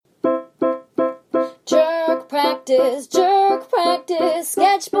practice, jerk practice.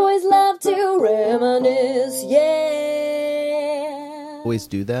 Sketch boys love to reminisce, yeah. Always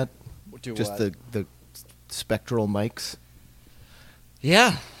do that? Do just what? the spectral mics?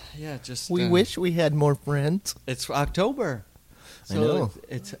 Yeah, just... We wish we had more friends. It's October. I know.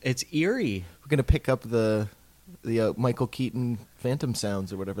 It's eerie. We're going to pick up the Michael Keaton Phantom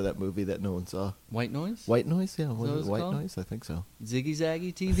Sounds or whatever that movie that no one saw. White Noise? White Noise? Yeah, was what it it's White called? Noise? I think so. Ziggy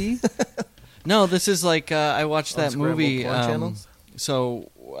Zaggy TV? No, this is like, I watched that Unscrambled movie. porn channels? So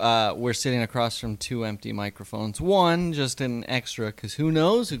we're sitting across from two empty microphones. One, just an extra, because who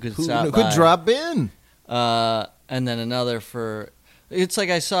knows who could stop Who by. could drop in? And then another for... It's like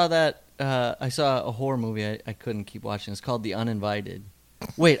I saw a horror movie I couldn't keep watching. It's called The Uninvited.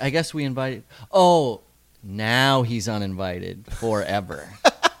 Wait, I guess we invited... Oh, now he's uninvited forever.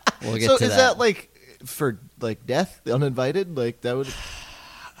 We'll get So to is that like for like death, uninvited? Like that would...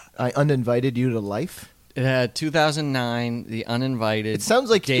 I uninvited you to life? 2009, The Uninvited. It sounds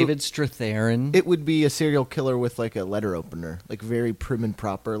like David Strathairn. It would be a serial killer with like a letter opener, like very prim and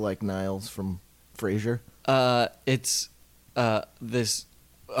proper, like Niles from Frasier. It's this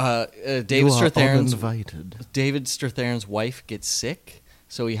David You are Strathairn's uninvited. David Strathairn's wife gets sick,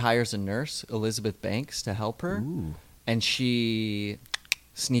 so he hires a nurse, Elizabeth Banks, to help her, Ooh. and she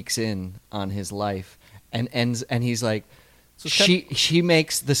sneaks in on his life and he's like. So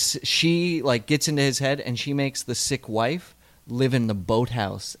She like gets into his head and she makes the sick wife live in the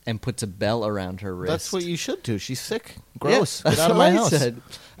boathouse and puts a bell around her wrist. That's what you should do. She's sick. Gross. Yeah, Get that's out of what my I house. said.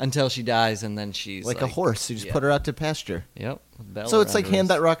 Until she dies and then she's Like a horse. You just put her out to pasture. Yep. Bell So it's around like her Hand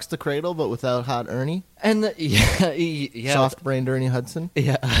wrist. That Rocks the Cradle, but without Hot Ernie. And yeah. Soft-brained Ernie Hudson.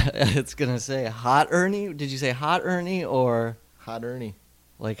 Yeah, it's gonna say Hot Ernie. Did you say Hot Ernie or Hot Ernie.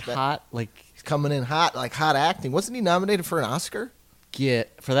 like That- hot like He's coming in hot, like hot acting. Wasn't he nominated for an Oscar?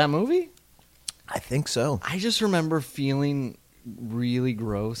 get for that movie? I think so. I just remember feeling really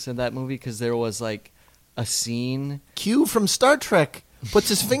gross in that movie because there was like a scene. Q from Star Trek puts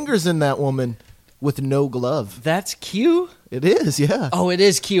his fingers in that woman with no glove. That's Q? It is, yeah. Oh, it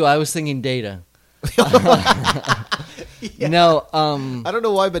is Q. I was thinking Data. Yeah. No, I don't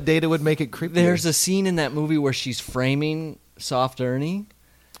know why, but Data would make it creepy. there's a scene in that movie where she's framing Soft Ernie,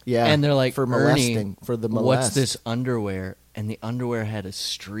 yeah, and they're like, for Ernie, molesting, for the molest. what's this underwear? And the underwear had a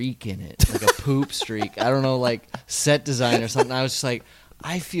streak in it, like a poop streak. I don't know, like set design or something. I was just like,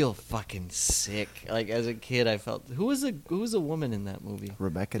 I feel fucking sick. Like as a kid, I felt who was a woman in that movie?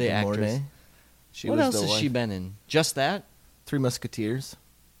 Rebecca the De Mornay. actress. She What was else the has wife. she been in? Just that? Three Musketeers.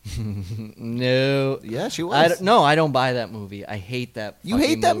 No. Yeah, she was. No, I don't buy that movie. I hate that. You fucking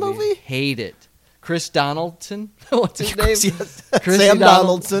hate that movie? Hate it. Chris Donaldson. What's his name? Yes. Chrissy Sam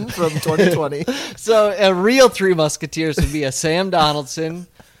Donald- Donaldson from 2020. So a real Three Musketeers would be a Sam Donaldson.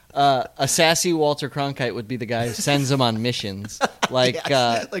 A sassy Walter Cronkite would be the guy who sends him on missions, like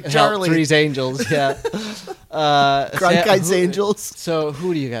Yes, like Help Charlie. Three's Angels. Yeah. Cronkite's Angels. So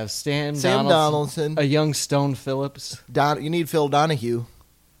who do you have? Sam Donaldson. A young Stone Phillips. You need Phil Donahue.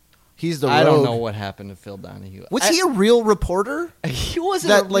 He's the rogue. I don't know what happened to Phil Donahue. Was he a real reporter? He wasn't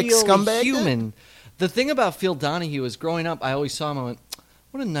That, a like, real scumbag human. The thing about Phil Donahue is, growing up, I always saw him. I went,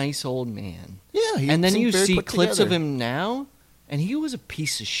 "What a nice old man." Yeah, he And then seemed you very see put clips of together. him now, and he was a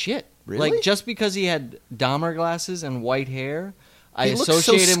piece of shit. Really? Like just because he had Dahmer glasses and white hair, I He looked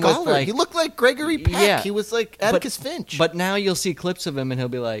associate so him with scholar. like. He looked like Gregory Peck. Yeah. He was like Atticus Finch. But now you'll see clips of him, and he'll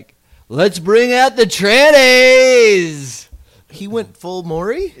be like, "Let's bring out the trannies." he went full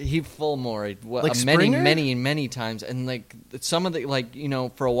Maury. He full Maury Like many, Springer? many times, and like some of the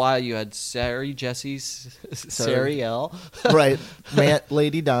for a while you had Sari Jesse's Sari L, Right.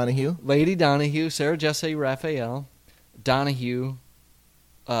 Lady Donahue. Lady Donahue, Sarah Jesse Raphael, Donahue,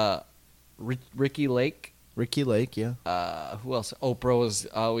 Ricky Lake. Ricky Lake, yeah. Who else? Oprah was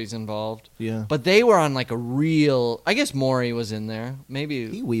always involved, Yeah. but they were on like a real. I guess Maury was in there. Maybe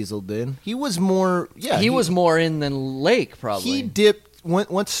He weaseled in. He was more, yeah. he was more in than Lake. Probably He dipped,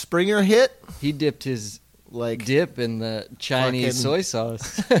 once Springer hit, he dipped his like, dip in the Chinese fucking- soy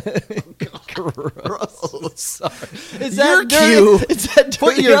sauce. Gross. Sorry. Is You're dirty? cute. Is that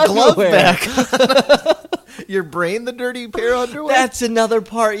Put dirty your glove underwear? back. Your brain, the dirty pair of underwear? That's another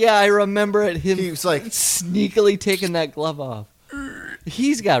part. Yeah, I remember it. Him He was like, sneakily taking that glove off.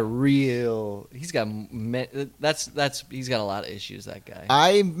 He's got real. He's got he's got a lot of issues. That guy.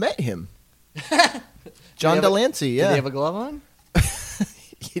 I met him. John have a- Delancey, Did yeah. he have a glove on?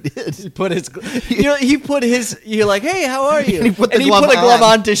 He did. He put his. He put his. You're like, hey, how are you? And he put the and glove he put a glove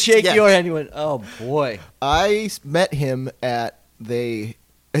on. on to shake Yes. your hand. He went, oh boy. I met him at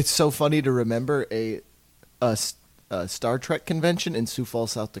it's so funny to remember a Star Trek convention in Sioux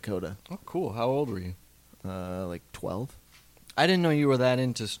Falls, South Dakota. Oh, cool. How old were you? like 12. I didn't know you were that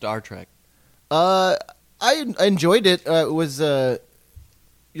into Star Trek. I enjoyed it. It was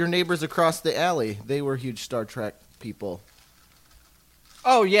your neighbors across the alley. They were huge Star Trek people.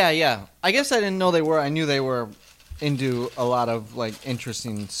 Oh, yeah. I guess I didn't know they were. I knew they were into a lot of, like,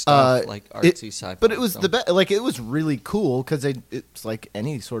 interesting stuff, like artsy sci-fi. But it was stuff. the best. Like, it was really cool because it's like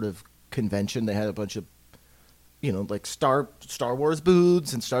any sort of convention. They had a bunch of, like Star Wars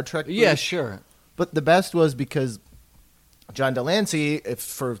booths and Star Trek booths. Yeah, sure. But the best was because John Delancey, if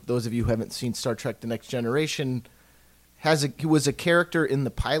for those of you who haven't seen Star Trek: The Next Generation, he was a character in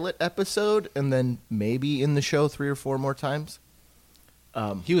the pilot episode and then maybe in the show 3 or 4 more times.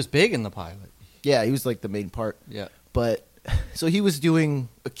 He was big in the pilot. Yeah, he was like the main part. Yeah. But so he was doing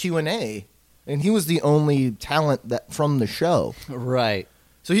a Q&A, and he was the only talent that from the show. Right.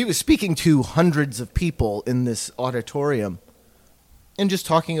 So he was speaking to hundreds of people in this auditorium and just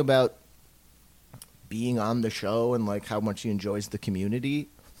talking about being on the show and like how much he enjoys the community.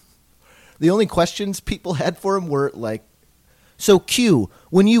 The only questions people had for him were like, so Q,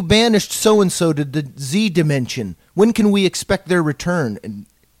 when you banished so-and-so to the Z dimension, when can we expect their return? And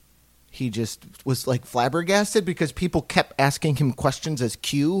he just was like flabbergasted because people kept asking him questions as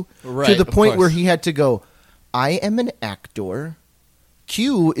Q Right, to the of point where course. he had to go, I am an actor.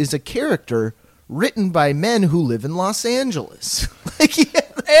 Q is a character written by men who live in Los Angeles. Like,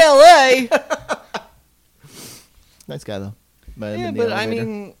 LA! nice guy, though. Met him Yeah, in the but I elevator.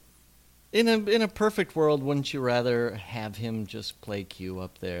 mean, in a perfect world, wouldn't you rather have him just play Q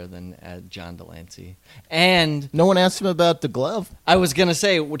up there than add John Delancey? And No one asked him about the glove. I was gonna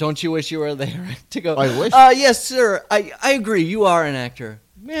say, don't you wish you were there to go? I wish. Yes, sir. I agree. You are an actor.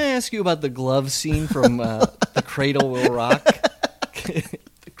 May I ask you about the glove scene from The Cradle Will Rock?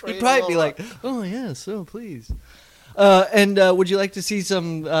 He'd probably be like, "Oh yes, oh please." And would you like to see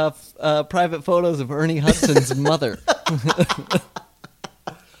some private photos of Ernie Hudson's mother?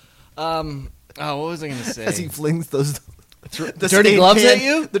 What was I going to say? As he flings those the dirty stained gloves at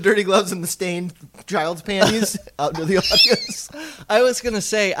you? The dirty gloves and the stained child's panties out to the audience. I was going to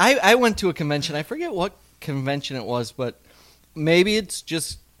say, I went to a convention. I forget what convention it was, but maybe it's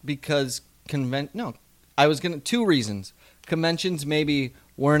just because I was going to, 2 reasons. Conventions maybe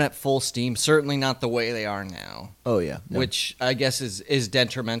weren't at full steam, certainly not the way they are now. Oh, yeah. No. Which I guess is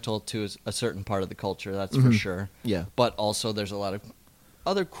detrimental to a certain part of the culture, that's for sure. Yeah. But also there's a lot of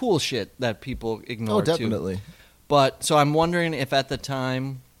other cool shit that people ignore Oh, definitely. too. But so I'm wondering if at the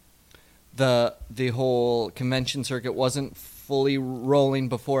time the whole convention circuit wasn't fully rolling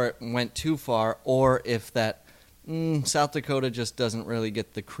before it went too far, or if that South Dakota just doesn't really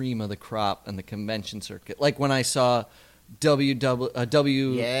get the cream of the crop in the convention circuit. Like when I saw WWE.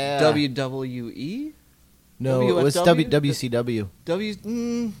 No, it was WFW? WCW.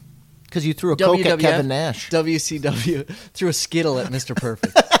 W Because you threw a Coke at WWF? Kevin Nash. WCW threw a Skittle at Mr.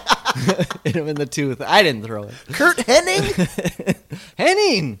 Perfect. Hit him in the tooth. I didn't throw it. Kurt Hennig?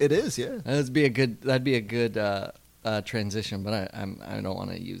 Henning. It is, yeah. That'd be a good transition, but I don't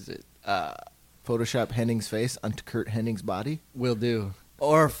want to use it. Photoshop Henning's face onto Kurt Henning's body. Will do.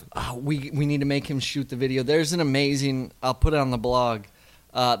 Or if, we need to make him shoot the video. There's an amazing. I'll put it on the blog.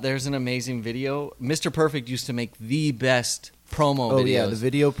 There's an amazing video. Mr. Perfect used to make the best promo videos. Oh, yeah, the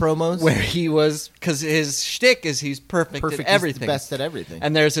video promos. Where he was, because his shtick is he's perfect at Perfect everything. is the best at everything.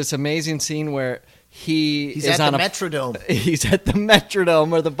 And there's this amazing scene where he's at on the a Metrodome. He's at the Metrodome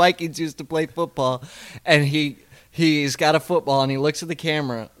where the Vikings used to play football, and he's got a football and he looks at the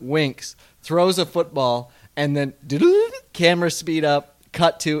camera, winks, throws a football, and then camera speed up,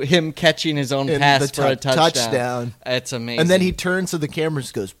 cut to him catching his own And pass the for a touchdown. It's amazing. And then he turns so the camera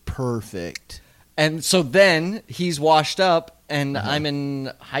just goes, perfect. And so then he's washed up, and I'm in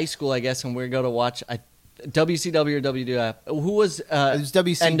high school, I guess, and we go to watch WCW or WWF. Who was It was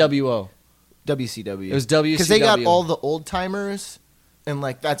NWO? WCW. It was WCW. Because they got all the old timers, and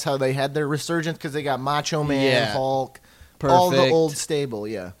like that's how they had their resurgence. Because they got Macho Man, Yeah. Hulk, all the Perfect. old stable.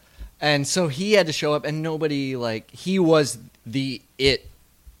 Yeah, And so he had to show up, and nobody, he was the it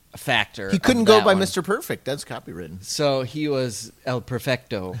factor. he couldn't of go that by one. Mr. Perfect. That's copywritten. So he was El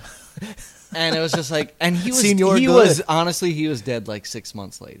Perfecto. And it was just like, and he was, Senor he Good. was, honestly, he was dead 6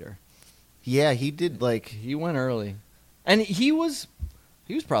 months later. Yeah, he did like He went early. And he was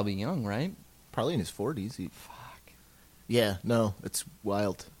probably young, right? probably in his 40s. Fuck. Yeah, no, it's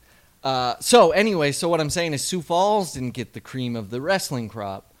wild. So anyway, so what I'm saying is Sioux Falls didn't get the cream of the wrestling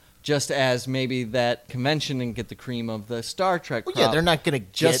crop, just as maybe that convention didn't get the cream of the Star Trek Well, crop. yeah, they're not gonna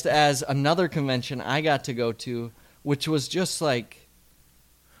get. Just as another convention I got to go to, which was just like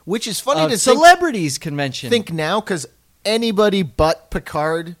Which is funny a to celebrities convention. think now because anybody but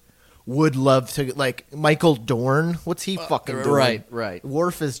Picard would love to, like Michael Dorn. What's he fucking doing? Right.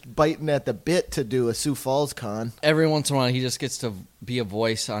 Worf is biting at the bit to do a Sioux Falls con. Every once in a while, he just gets to be a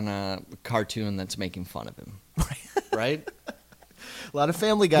voice on a cartoon that's making fun of him. Right? A lot of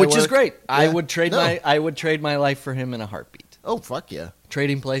Family Guy Which work. is great. Yeah. I would trade my life for him in a heartbeat. Oh, fuck yeah.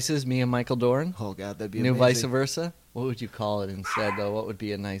 Trading places, me and Michael Dorn. Oh, God, that'd be New amazing. vice versa. What would you call it instead, though? What would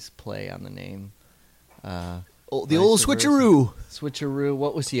be a nice play on the name? The vice old versa. switcheroo. Switcheroo.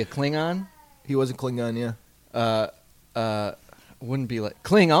 What was he, a Klingon? He wasn't Klingon, yeah. Wouldn't be like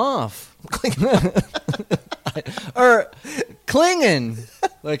Kling off. Or clinging.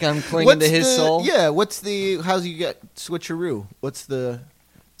 Like I'm clinging to his soul. Yeah, how's you get switcheroo? What's the...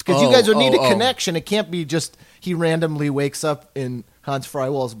 Because you guys would need a connection. It can't be just he randomly wakes up in Hans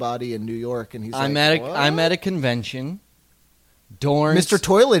Frywall's body in New York and he's I'm like, at a convention. Dorn's Mr.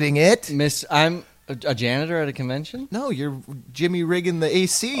 Toileting it. I'm a janitor at a convention? No, you're Jimmy rigging the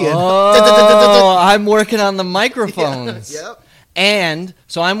AC. Oh, I'm working on the microphones. Yeah, yep. And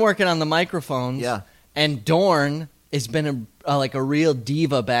so I'm working on the microphones. Yeah. And Dorn has been a real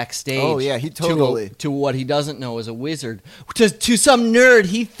diva backstage. Oh, yeah, he totally. To what he doesn't know is a wizard. To some nerd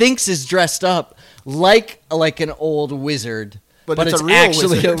he thinks is dressed up like an old wizard. But it's a real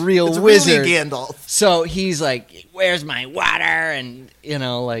actually wizard. a real it's wizard. Really Gandalf. So he's like, "Where's my water?" And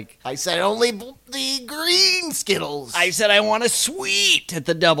I said only the green Skittles. I said I want a sweet at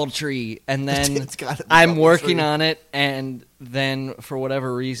the DoubleTree, and then It's gotta be I'm working DoubleTree. on it, and then for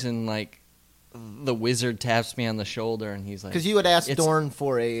whatever reason, the wizard taps me on the shoulder, and he's like, Because you had asked It's- Dorn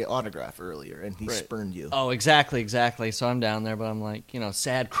for a autograph earlier, and he Right. spurned you. "Oh, exactly." So I'm down there, but I'm like,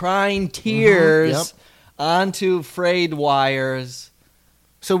 sad crying tears Yep. onto frayed wires.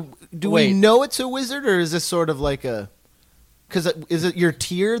 So do Wait. we know it's a wizard, or is this sort of like a... Because is it your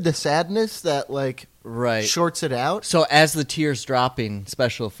tear, the sadness, that Right. shorts it out? So as the tears dropping,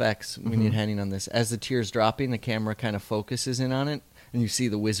 special effects, we Mm-hmm. need Henning on this. As the tears dropping, the camera kind of focuses in on it, and you see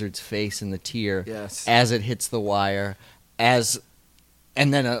the wizard's face in the tear Yes. as it hits the wire,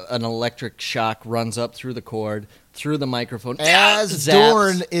 and then an electric shock runs up through the cord, through the microphone. As Zaps.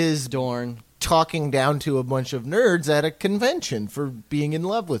 Dorn is Dorn. talking down to a bunch of nerds at a convention for being in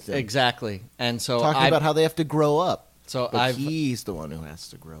love with him. Exactly. And so Talking about how they have to grow up. so But he's the one who has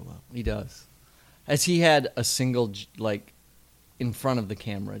to grow up. he does. As he had a single, in front of the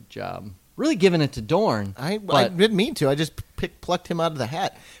camera job. Really giving it to Dorn. I but didn't mean to. I just plucked him out of the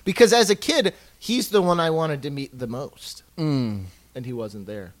hat. Because as a kid, he's the one I wanted to meet the most. And he wasn't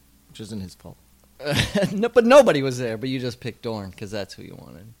there, which isn't his fault. No, but nobody was there, but you just picked Dorn because that's who you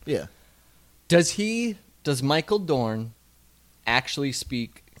wanted. Yeah. Does Michael Dorn actually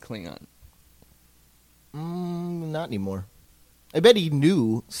speak Klingon? Not anymore. I bet he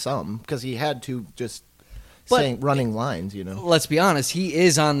knew some, because he had to just But- running lines, Let's be honest, he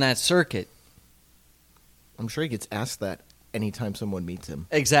is on that circuit. I'm sure he gets asked that anytime someone meets him.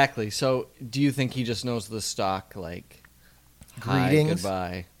 Exactly. So do you think he just knows the stock, hi, Greetings?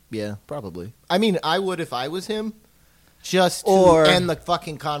 goodbye? Yeah, probably. I mean, I would if I was him, just to Or- end the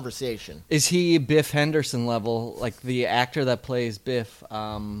fucking conversation. Is he Biff Henderson level, like the actor that plays Biff?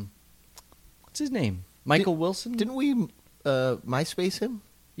 What's his name? Michael Wilson? Didn't we MySpace him?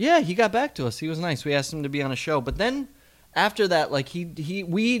 Yeah, he got back to us. He was nice. We asked him to be on a show, but then after that,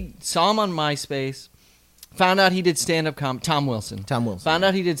 we saw him on MySpace, found out he did stand-up comedy. Tom Wilson. Found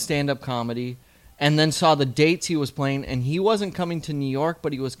out he did stand-up comedy, and then saw the dates he was playing, and he wasn't coming to New York,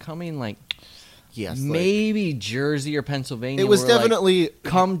 but he was coming Yes. maybe Jersey or Pennsylvania. It was where, definitely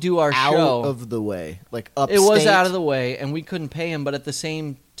come do our out show. of the way. Upstate. It was out of the way, and we couldn't pay him. But at the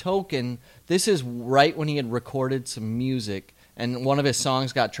same token, this is right when he had recorded some music, and one of his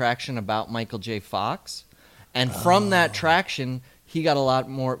songs got traction about Michael J. Fox. And from that traction, he got a lot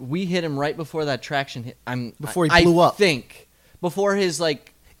more. We hit him right before that traction hit. Before he blew up. I think. Before his,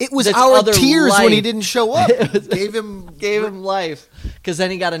 It was this our other tears when he life. didn't show up. Gave him life. Because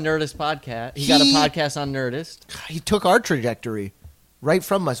then he got a Nerdist podcast. He got a podcast on Nerdist. He took our trajectory right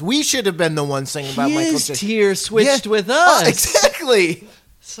from us. We should have been the ones singing about Michael His J. tears switched Yeah. with us. Exactly.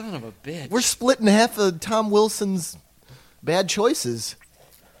 Son of a bitch. We're splitting half of Tom Wilson's bad choices.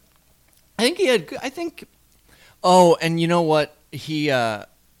 I think he had. Oh, and you know what? He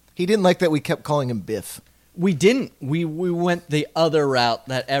didn't like that we kept calling him Biff. We didn't. We went the other route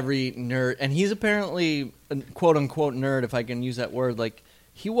that every nerd, and he's apparently a quote unquote nerd, if I can use that word.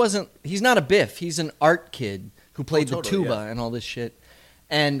 He's not a Biff. He's an art kid who played totally, the tuba yeah. and all this shit.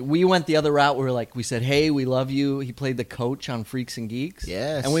 And we went the other route. We said, "Hey, we love you." He played the coach on Freaks and Geeks.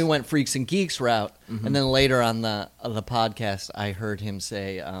 Yes. And we went Freaks and Geeks route. And then later on the podcast, I heard him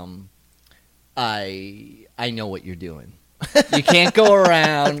say, "I know what you're doing." You can't go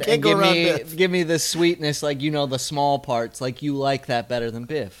around Can't and go around Biff. give me the sweetness, like, the small parts, like you like that better than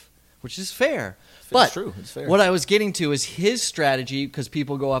Biff, which is fair. But It's true. It's fair. what I was getting to is his strategy, because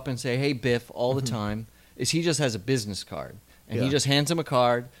people go up and say, "Hey, Biff," all Mm-hmm. the time, is he just has a business card. And he Yeah. just hands him a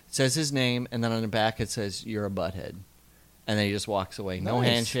card, says his name, and then on the back it says, "You're a butthead." And then he just walks away. No Nice.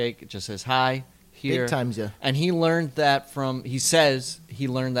 handshake. It just says, "Hi, here." Big times, yeah. And he learned that from, he says he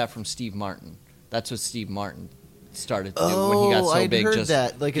learned that from Steve Martin. That's what Steve Martin started to do when he got so I'd big. heard just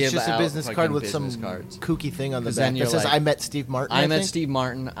that. Like, it's give just a out business fucking card with some business cards. kooky thing on the 'Cause back then that you're says, like, "I met Steve Martin." I met think. Steve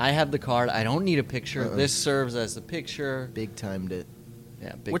Martin. I have the card. I don't need a picture. This serves as the picture. Big timed it.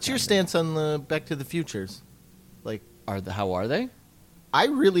 Yeah. Big What's your time. stance on the Back to the Futures? Like, How are they? I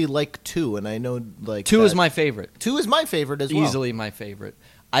really like 2, and I know like Two is that- my favorite. 2 is my favorite as well. Easily my favorite.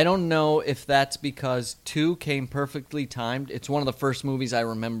 I don't know if that's because 2 came perfectly timed. It's one of the first movies I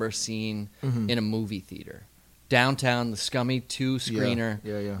remember seeing Mhm. in a movie theater. Downtown, the Scummy 2 screener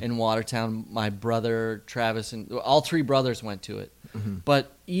yeah. in Watertown. My brother, Travis, and all 3 brothers went to it. Mhm.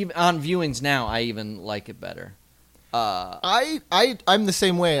 But even on viewings now, I even like it better. I'm the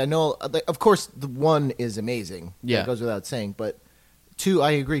same way. I know, of course, the 1 is amazing. Yeah. That goes without saying. But 2,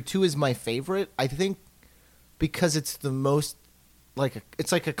 I agree. 2 is my favorite. I think because it's the most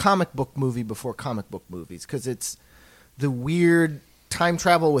it's like a comic book movie before comic book movies, because it's the weird time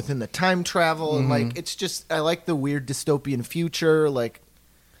travel within the time travel, and like it's just I like the weird dystopian future. Like,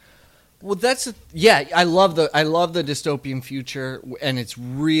 Well, I love the dystopian future, and it's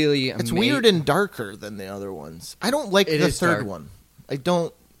really it's weird and darker than the other ones. I don't like It the is third dark. one. I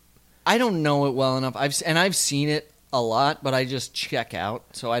don't. I don't know it well enough. I've seen it a lot, but I just check out,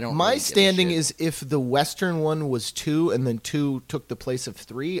 so I don't. My really give a standing shit. is if the Western one was 2 and then 2 took the place of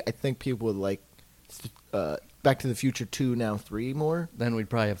 3, I think people would like Back to the Future 2 now 3 more. Then we'd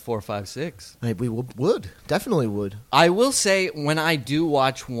probably have 4, 5, 6. We would definitely would. I will say when I do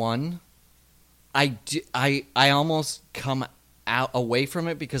watch one, I almost come out away from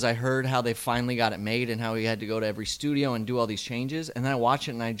it because I heard how they finally got it made and how he had to go to every studio and do all these changes, and then I watch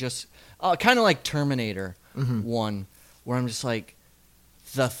it and I just kind of like Terminator 1, where I'm just like,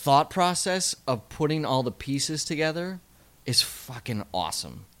 the thought process of putting all the pieces together is fucking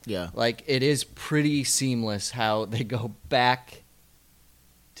awesome. Yeah. Like, it is pretty seamless how they go back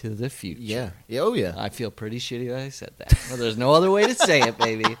to the future. Yeah. Oh yeah. I feel pretty shitty that I said that. Well, there's no other way to say it,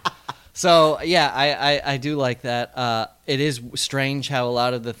 baby. So, yeah, I do like that. It is strange how a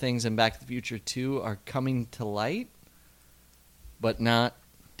lot of the things in Back to the Future 2 are coming to light, but not.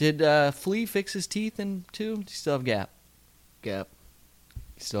 Did Flea fix his teeth in 2? Does he still have gap? Gap.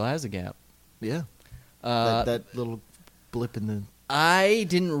 He still has a gap. Yeah. That little blip in the. I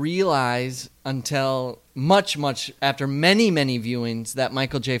didn't realize until much after many viewings that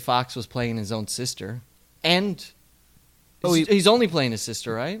Michael J. Fox was playing his own sister, and he's only playing his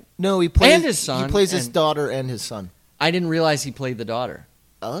sister, right? No, he plays And his son, He plays his and- daughter and his son. I didn't realize he played the daughter.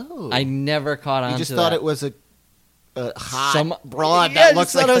 Oh. I never caught on. You just to thought that. it was a hot Some broad yeah, that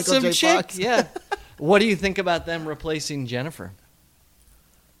looks just thought like it was Michael some J. chick. Fox. Yeah. What do you think about them replacing Jennifer?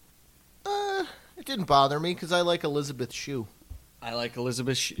 It didn't bother me because I like Elizabeth Shue. I like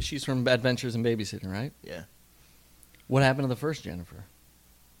Elizabeth. She's from Adventures in Babysitting, right? Yeah. What happened to the first Jennifer?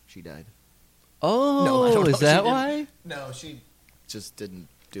 She died. Oh, No, I don't know. is She that didn't. why? No, she just didn't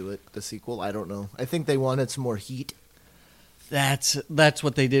do it. The sequel, I don't know. I think they wanted some more heat. That's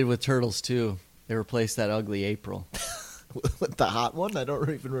what they did with Turtles too. They replaced that ugly April. With the hot one, I don't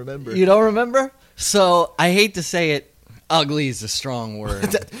even remember. You don't remember? So I hate to say it. Ugly is a strong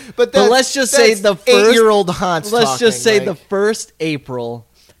word. but let's just say the first 8-year-old Hans. Let's just say talking, the like, first April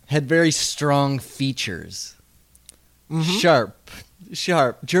had very strong features. Mm-hmm.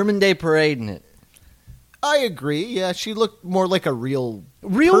 Sharp. German Day Parade in it. I agree. Yeah, she looked more like a real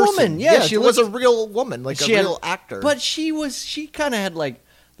Real person. woman. Yeah, she she was a looked- real woman, like a She had- real actor. But she kind of had like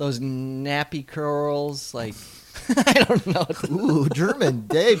those nappy curls, like I don't know. Ooh, German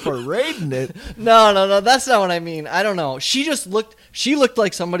Day parading it. No, that's not what I mean. I don't know. She looked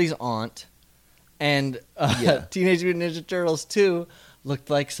like somebody's aunt, and Yeah. Teenage Mutant Ninja Turtles 2 looked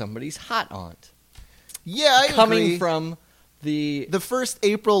like somebody's hot aunt. Yeah, I Coming agree. from the first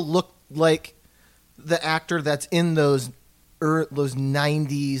April looked like the actor that's in those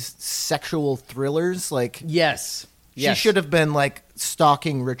 90s sexual thrillers. Like, yes. she should have been like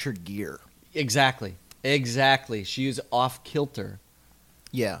stalking Richard Gere. Exactly. She was off kilter.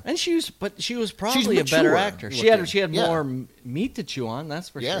 Yeah. And she was probably a mature better actor. She looking. had Yeah. more meat to chew on, that's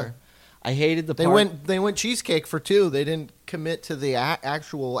for Yeah. sure. I hated the They part. went cheesecake for 2. They didn't commit to the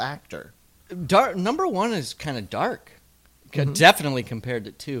actual actor. Dark number 1 is kind of dark, Mm-hmm. definitely compared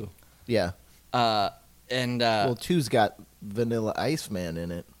to 2. Yeah. And Well, 2's got Vanilla Ice Man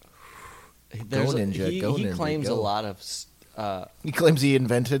in it. There's Ninja, go he Ninja, claims go. a lot of. He claims he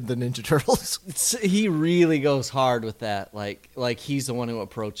invented the Ninja Turtles. He really goes hard with that. Like he's the one who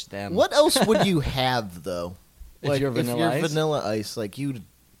approached them. What else would you have though? If you're Vanilla Ice? Vanilla Ice, like you'd.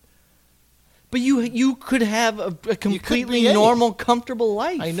 But you could have a completely be normal, comfortable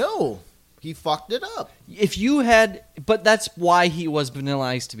life. I know. He fucked it up. If you had, but that's why he was Vanilla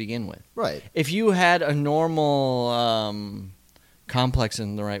Ice to begin with. Right. If you had a normal, complex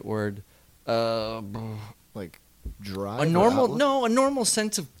isn't the right word. Like dry. A normal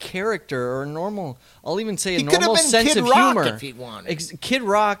sense of character, or a normal. I'll even say a He could have normal been sense Kid of Rock humor. if he wanted. Kid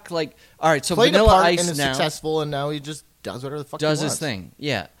Rock, like, all right, so Played a Vanilla part Ice and is now successful, and now he just does whatever the fuck does he his wants. thing.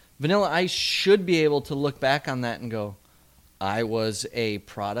 Yeah, Vanilla Ice should be able to look back on that and go, I was a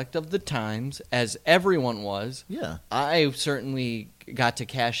product of the times, as everyone was. Yeah. I certainly got to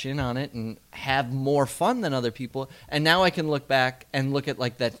cash in on it and have more fun than other people. And now I can look back and look at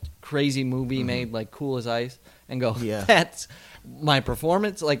like that crazy movie made like Cool as Ice and go, Yeah. that's my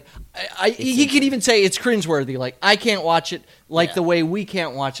performance. Like he could even say it's cringeworthy. Like I can't watch it like the way we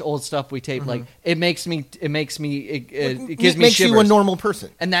can't watch old stuff we tape. Like it gives me It makes shivers. you a normal person.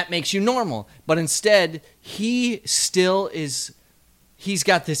 And that makes you normal. But instead, he still is. He's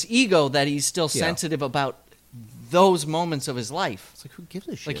got this ego that he's still Yeah. sensitive about those moments of his life. It's like, who gives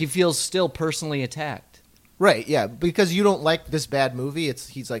a shit? Like he feels still personally attacked. Right, yeah. Because you don't like this bad movie,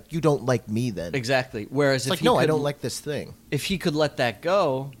 he's like, you don't like me then. Exactly. Whereas It's if like, he no, could, I don't like this thing. if he could let that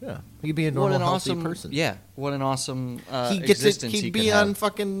go, Yeah. He'd be a what normal, an healthy awesome person. Yeah, what an awesome He gets it. existence He'd he be could on have.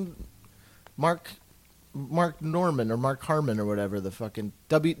 fucking Mark Norman or Mark Harmon or whatever, the fucking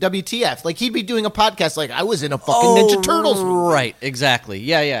WTF. Like, he'd be doing a podcast like, I was in a fucking Ninja Turtles movie. Right, exactly.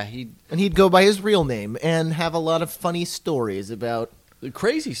 Yeah. And he'd go by his real name and have a lot of funny stories about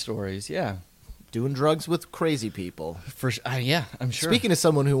Crazy stories, yeah. doing drugs with crazy people. Yeah, I'm sure. Speaking of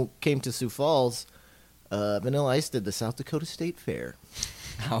someone who came to Sioux Falls, Vanilla Ice did the South Dakota State Fair.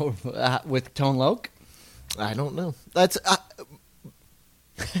 How, with Tone Loc? I don't know. That's a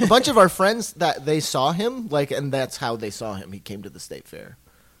bunch of our friends that they saw him, like, and that's how they saw him. He came to the state fair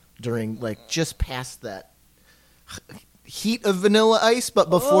during, like, just past that heat of Vanilla Ice, but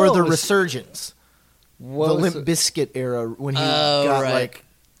before the resurgence, the Limp Bizkit era when he got right. like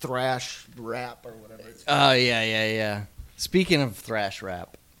thrash rap or whatever. It's Oh yeah. Speaking of thrash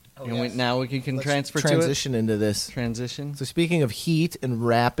rap, yes. now we can Let's transfer transition into this. to it. Transition. So speaking of heat and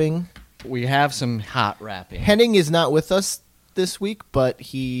rapping, We have some hot rapping. Henning is not with us this week, but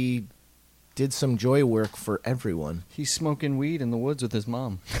he did some joy work for everyone. He's smoking weed in the woods with his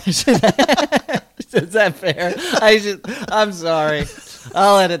mom. Is that fair? I'm sorry.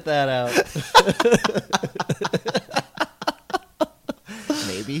 I'll edit that out.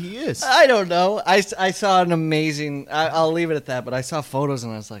 Maybe he is. I don't know. I saw an amazing. I'll leave it at that. But I saw photos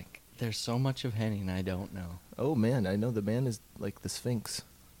and I was like, "There's so much of Henning I don't know." Oh man, I know the man is like the Sphinx.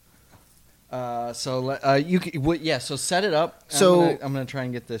 So set it up. So- I'm gonna try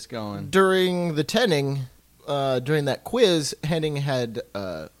and get this going. During the tenning, during that quiz, Henning had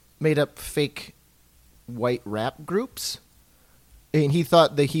made up fake white rap groups, and he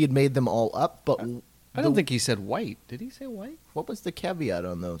thought that he had made them all up. But I don't think he said white. Did he say white? What was the caveat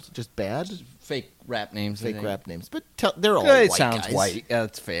on those? Just bad, Fake rap names. I fake think. rap names. But they're all It white sounds guys. white. Yeah,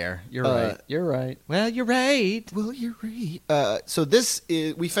 that's fair. You're Uh, right. You're right. Well, you're right. Well, you're right. So this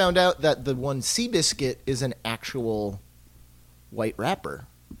is, we found out that the one Seabiscuit is an actual white rapper.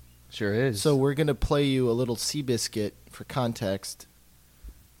 Sure is. So we're gonna play you a little Seabiscuit for context,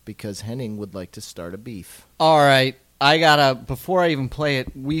 because Henning would like to start a beef. all right. I gotta. Before I even play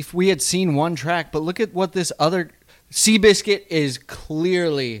it, we had seen one track, but look at what this other Seabiscuit is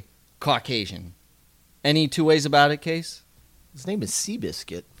clearly Caucasian. Any two ways about it, Case? His name is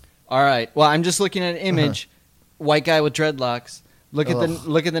Seabiscuit. All right. Well, I'm just looking at an image. White guy with dreadlocks. Look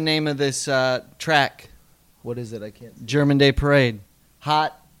at the name of this track. What is it? I can't. German Day Parade.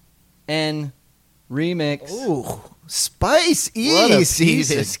 Hot N remix. Ooh, spice! What a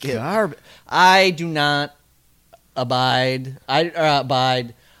piece of Seabiscuit. garbage. I do not abide.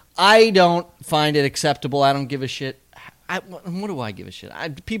 I don't find it acceptable. I don't give a shit. What do I give a shit?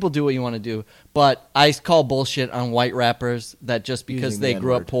 People do what you want to do, but I call bullshit on white rappers that just because Using they the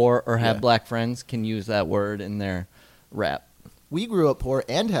grew up N-word. poor or have Yeah. black friends can use that word in their rap. We grew up poor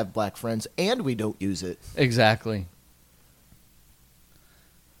and have black friends, and we don't use it. Exactly.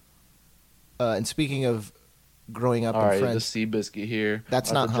 And speaking of growing up All and right, friends, the Seabiscuit here. That's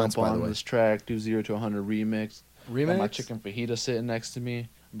About not to Hans, jump by the on way. this track, do 0 to 100 remix. Got my Remix? chicken fajita sitting next to me.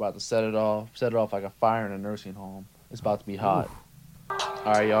 I'm about to set it off like a fire in a nursing home. It's about to be hot. All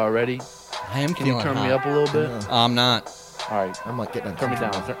right, y'all ready? I am Can you feeling turn hot. me up a little bit? Yeah. I'm not. All right. I'm like getting Turn me down.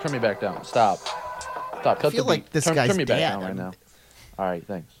 uncomfortable. Turn me back down. Stop. Cut feel the beat. like this turn, guy's turn me back dad. down right now. All right,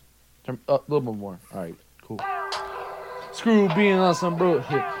 thanks. Turn a little bit more. All right, cool. Screw being on some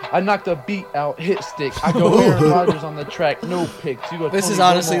bullshit. I knocked a beat out, hit stick. I go Aaron Rodgers on the track, no picks. You go This Tony is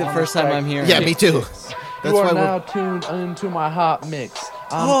honestly Romo the on first time track, I'm hearing Yeah, it. me too. That's You are why now we're. tuned into my hot mix.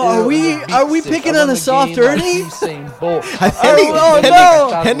 I'm Oh, ill and the are beat we sick. picking I on run a the soft game like Ernie? Usain Bolt.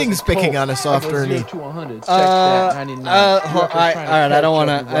 Henning- Henning's picking on a soft Ernie. Check that, 99. All You're right, trying to I don't catch want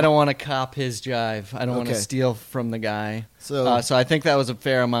up, to. I don't want to cop his jive. I don't want to Okay. steal from the guy. So- so I think that was a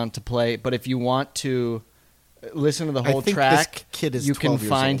fair amount to play. But if you want to listen to the I whole think track, this kid is you can 12 years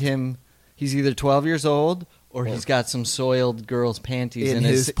find old. him. He's either 12 years old or he's got some soiled girl's panties in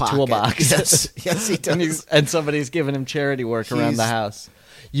his pocket. toolbox. Yes, he does. and somebody's giving him charity work around the He's- house.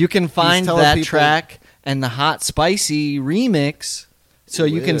 You can find telling that people- track and the Hot Spicy remix. So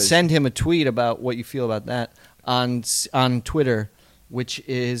you can Whiz. send him a tweet about what you feel about that on Twitter, which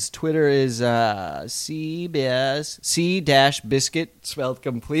is C-biscuit, spelled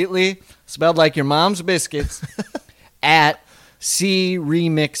completely, spelled like your mom's biscuits, at C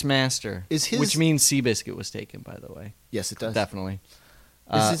Remix Master, Is his- which means Seabiscuit was taken, by the way. Yes, it does. Definitely.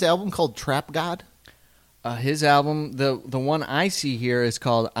 Is his album called Trap God? His album, the one I see here is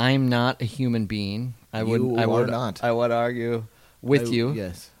called "I'm Not a Human Being." I would not. I would argue with you.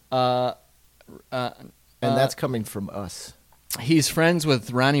 Yes. Uh, And that's coming from us. he's friends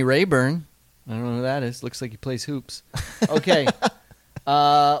with Ronnie Rayburn. I don't know who that is. Looks like he plays hoops. Okay,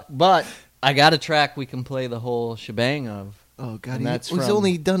 but I got a track we can play the whole shebang of. Oh, God. And that's He's from-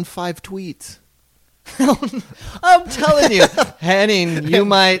 only done 5 tweets. I'm telling you, Henning, you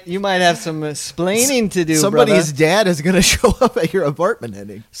might have some explaining to do. Somebody's brother. dad is going to show up at your apartment,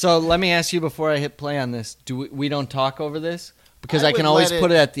 Henning. So let me ask you before I hit play on this: do we don't talk over this because I I can would always let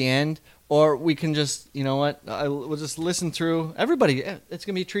put it at the end, or we can just, you know what? We'll just listen through everybody. It's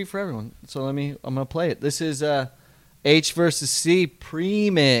gonna be a treat for everyone. So I'm gonna play it. This is H versus C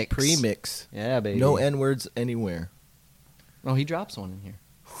premix. Premix. Yeah, baby. No N-words anywhere. Oh, he drops one in here.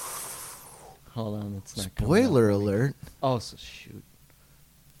 Hold on, it's not coming Spoiler up. alert. Oh, so shoot.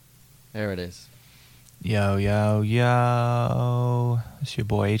 There it is. Yo, yo, yo. It's your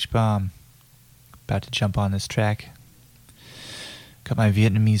boy H-Bomb. About to jump on this track. Got my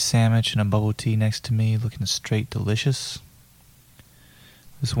Vietnamese sandwich and a bubble tea next to me, looking straight delicious.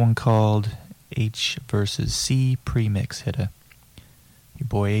 This one called H versus C Premix Hitter. Your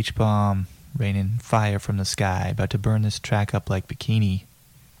boy H-Bomb, raining fire from the sky, about to burn this track up like bikini.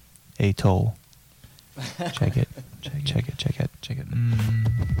 Atoll. Check it. Check it.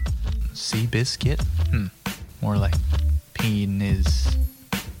 Sea biscuit? More like penis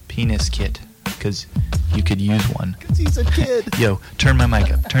kit, because you could use one. Because he's a kid. Yo, turn my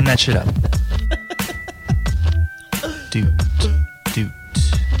mic up. Turn that shit up. Doot.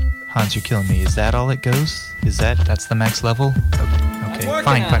 Hans, you're killing me. Is that all it goes? That's the max level? Okay, working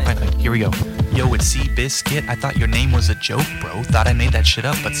fine. on it. Here we go. Yo, it's Sea Biscuit. I thought your name was a joke, bro. Thought I made that shit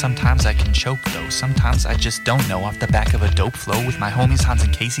up, but sometimes I can choke, though. Sometimes I just don't know. Off the back of a dope flow with my homies Hans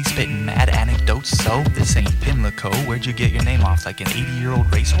and Casey spitting mad anecdotes. So, this ain't Pimlico. Where'd you get your name off? Like an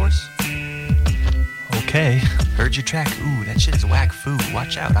 80-year-old racehorse? Okay. Heard your track. Ooh, that shit is whack foo.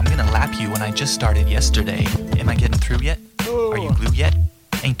 Watch out, I'm gonna lap you when I just started yesterday. Am I getting through yet? Are you glue yet?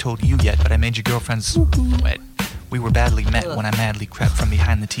 Ain't told you yet, but I made your girlfriend's wet. We were badly met when I madly crept from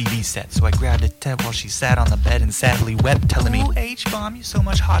behind the TV set. So I grabbed a Ted while she sat on the bed and sadly wept, telling me, "Ooh, H-Bomb, you're so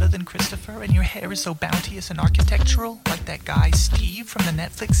much hotter than Christopher, and your hair is so bounteous and architectural, like that guy Steve from the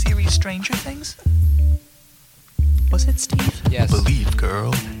Netflix series Stranger Things." Was it Steve? Yes. Believe,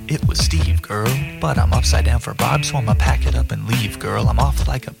 girl. It was Steve, girl. But I'm upside down for Bob, so I'ma pack it up and leave, girl. I'm off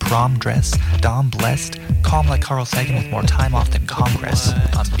like a prom dress. Dom blessed. Calm like Carl Sagan with more time off than Congress.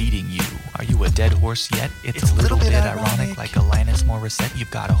 I'm beating you. Are you a dead horse yet? It's a little bit ironic, like Alanis Morissette.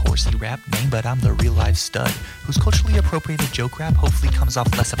 You've got a horsey rap name, but I'm the real life stud, whose culturally appropriated joke rap hopefully comes off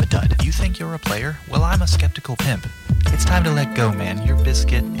less of a dud. You think you're a player? Well, I'm a skeptical pimp. It's time to let go, man. Your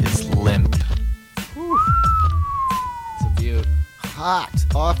biscuit is limp. It's a beaut. Hot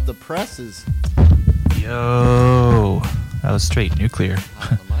off the presses. Yo, that was straight nuclear. On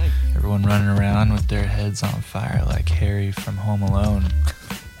the mic. Everyone running around with their heads on fire like Harry from Home Alone.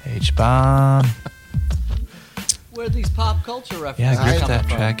 H-Bomb. Where are these pop culture Yeah, references I- grip coming that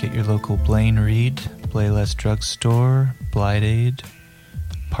from? track at your local Blaine Reed, Playless Drugstore, Blight Aid,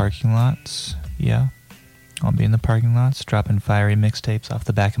 parking lots. Yeah, I'll be in the parking lots dropping fiery mixtapes off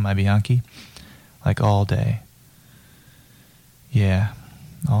the back of my Bianchi. Like all day. Yeah,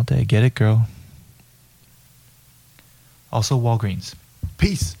 all day. Get it, girl. Also, Walgreens.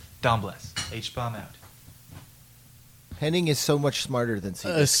 Peace. Dom bless. H-Bomb out. Henning is so much smarter than A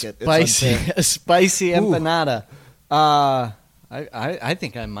Seabiscuit. It's unfair. spicy Ooh. empanada. I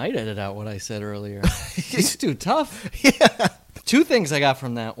think I might edit out what I said earlier. He's too tough. Yeah. 2 things I got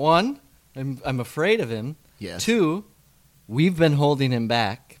from that. 1, I'm afraid of him. Yes. 2, we've been holding him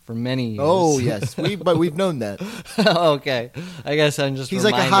back for many years. Oh yes, but we've known that. Okay. I guess I'm just He's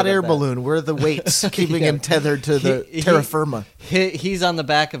like a reminded hot of air that. balloon. We're the weights keeping Yeah. him tethered to the He- terra firma. He's on the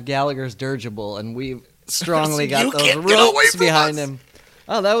back of Gallagher's dirigible, and we've strongly So got you those can't get away ropes from behind us. him.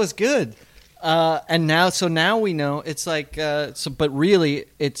 Oh, that was good. And now we know it's like but really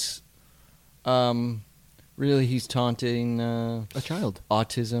it's really he's taunting A child.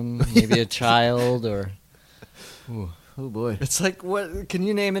 autism, maybe a child or Oh boy. it's like what? Can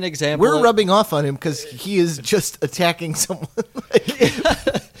you name an example? We're of- rubbing off on him because he is just attacking someone.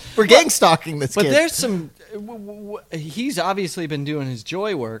 We're gang stalking this But kid. there's some. He's obviously been doing his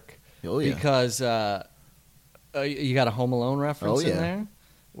joy work Oh, yeah. because you got a Home Alone reference Oh, yeah. in there.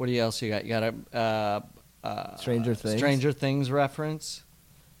 What else you got? You got a Stranger Things. Stranger Things reference.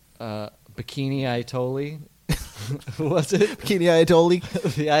 Bikini Ayatollah. Who was it? Bikini Ayatollah.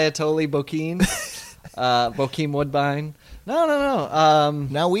 The Ayatollah Bokeem. Bokeem Woodbine. No.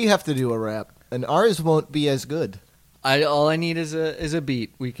 Now we have to do a rap, and ours won't be as good. All I need is a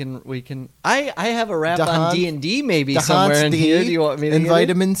beat. We can. I have a rap on Dahans- D&D maybe Dahans somewhere in D here. Do you want me to and get it?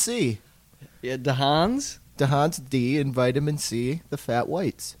 vitamin C. Yeah, Dahans. Dahans D and vitamin C, the fat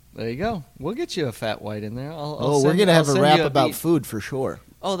whites. There you go. We'll get you a fat white in there. We're gonna have a rap about beat. food for sure.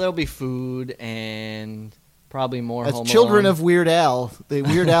 Oh, there'll be food and probably more. As Home children Alone. of Weird Al, the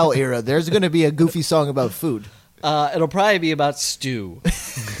Weird Al era, there's gonna be a goofy song about food. It'll probably be about stew.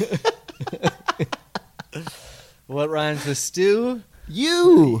 What rhymes with stew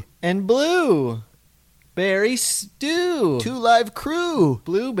You, and blue? Berry stew. 2 Live Crew.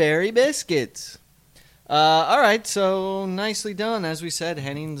 Blueberry biscuits. All right, so nicely done. As we said,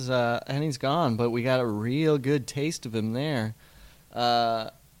 Henning's gone, but we got a real good taste of him there. I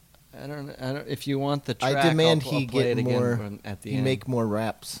don't if you want the track. I demand I'll he play get it again more. at the He end. make more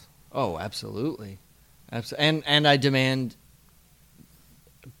raps. Oh, absolutely, and I demand.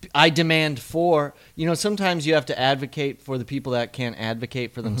 I demand for sometimes you have to advocate for the people that can't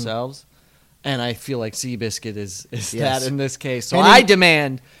advocate for themselves, and I feel like Seabiscuit is Yes. that in this case. So Henning- I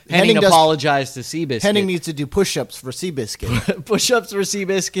demand Henning Henning does- apologize to Seabiscuit. Henning needs to do push-ups for Seabiscuit. Push-ups for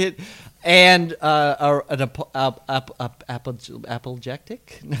Seabiscuit and an apologetic,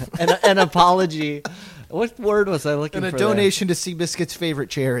 an apology. What word was I looking And a for? donation to Seabiscuit's favorite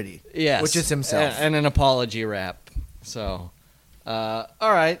charity. there? Yes, which is himself. and an apology rap. So, all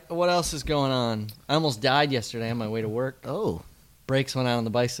right, what else is going on? I almost died yesterday on my way to work. Oh. Brakes went out on the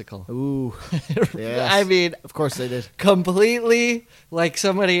bicycle. Ooh. Yes. I mean, Of course they did. completely like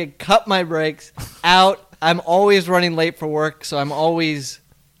somebody had cut my brakes out. I'm always running late for work, so I'm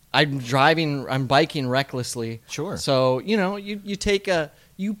biking recklessly. Sure. So,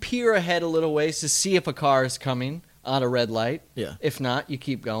 you peer ahead a little ways to see if a car is coming on a red light. Yeah. If not, you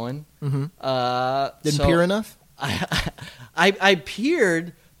keep going. Mm-hmm. Didn't So peer enough? I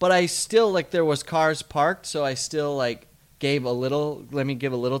peered, but I still, there was cars parked, so I still, gave a little, let me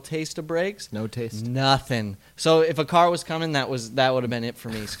give a little taste of brakes. No taste. Nothing. So if a car was coming, that would have been it for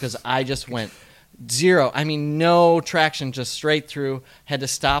me because I just went zero. I mean, no traction, just straight through. Had to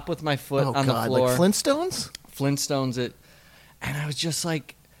stop with my foot Oh on God, the floor. like Flintstones? Flintstones it, and I was just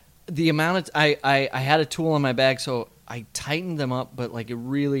like, the amount of I had a tool in my bag, so I tightened them up, but it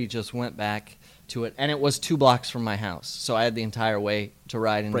really just went back to it, and it was 2 blocks from my house, so I had the entire way to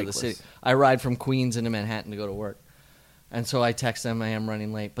ride into the Brakeless. city. I ride from Queens into Manhattan to go to work. And so I text them, I am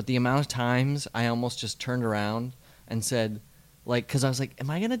running late. But the amount of times I almost just turned around and said, because I was like, am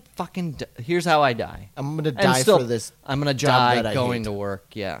I going to fucking here's how I die. I'm going to And die still, for this. I'm going to job that die I going hate. to work,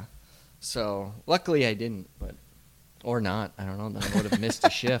 yeah. So luckily I didn't, or not. I don't know. Then I would have missed a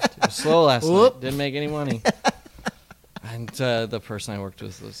shift. It was slow last Whoop. night. Didn't make any money. And the person I worked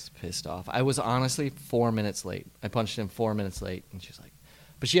with was pissed off. I was honestly 4 minutes late. I punched him 4 minutes late, and she's like,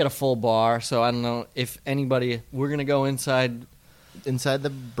 but she had a full bar, so I don't know if anybody. We're gonna go inside Inside the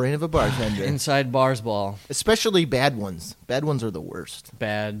brain of a bartender. inside bars ball. Especially bad ones. Bad ones are the worst.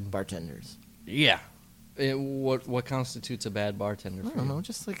 Bad. Bartenders. Yeah. What constitutes a bad bartender? I For don't you? know,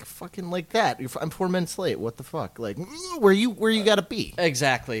 just fucking like that. I'm 4 minutes late. What the fuck? Where you gotta be?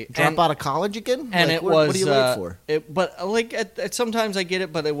 Exactly. Drop out of college again? And Like, it what was. What are you late for? But sometimes I get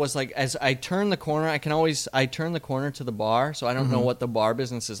it, but it was as I turn the corner, I turn the corner to the bar, so I don't know what the bar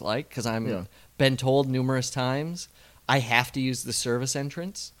business is like because Yeah. been told numerous times I have to use the service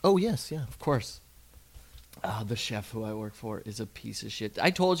entrance. Oh yes, yeah. Of course. The chef who I work for is a piece of shit. I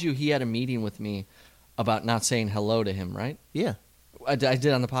told you he had a meeting with me about not saying hello to him, right? Yeah. I did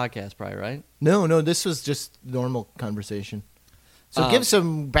on the podcast, probably, right? No, this was just normal conversation. So give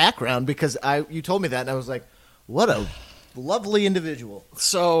some background, because you told me that, and I was like, what a lovely individual.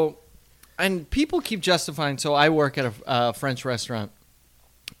 So, and people keep justifying. So I work at a French restaurant,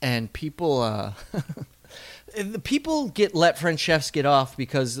 and people let French chefs get off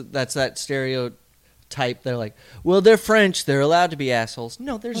because that's that stereotype. They're like, well, they're French, they're allowed to be assholes.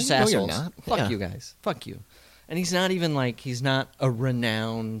 No, they're just No, assholes. you're not. Fuck Yeah. you guys. Fuck you. And he's not even he's not a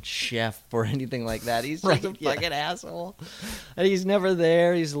renowned chef or anything like that. He's just a fucking asshole. And he's never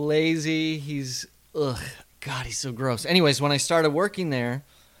there. He's lazy. God, he's so gross. Anyways, when I started working there,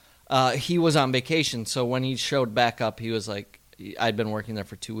 he was on vacation. So when he showed back up, he was like, I'd been working there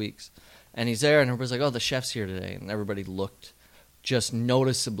for 2 weeks. And he's there, and everybody's like, oh, the chef's here today. And everybody looked just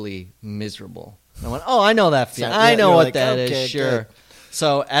noticeably miserable. And I went, oh, I know that feeling. I know what that is, sure. Good.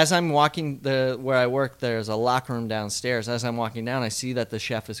 So as I'm walking where I work, there's a locker room downstairs. As I'm walking down, I see that the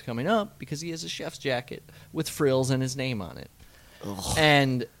chef is coming up because he has a chef's jacket with frills and his name on it. Ugh.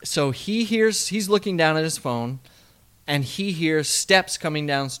 And so he's looking down at his phone, and he hears steps coming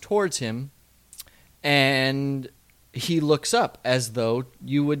down towards him, and he looks up as though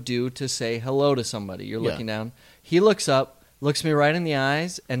you would do to say hello to somebody. You're looking down. He looks up, looks me right in the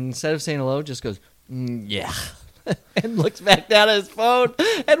eyes, and instead of saying hello, just goes, yeah. And looks back down at his phone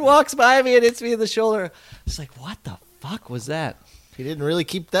and walks by me and hits me in the shoulder. It's like, what the fuck was that? He didn't really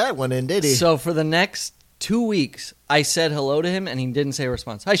keep that one in, did he? So for the next 2 weeks, I said hello to him, and he didn't say a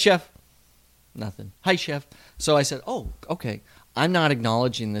response. Hi, chef. Nothing. Hi, chef. So I said, oh, okay. I'm not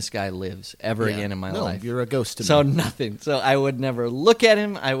acknowledging this guy lives ever again in my life. You're a ghost to me. So nothing. So I would never look at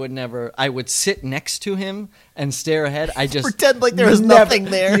him. I would sit next to him and stare ahead. I just pretend like there was nothing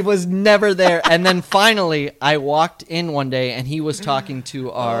there. He was never there. And then finally, I walked in one day, and he was talking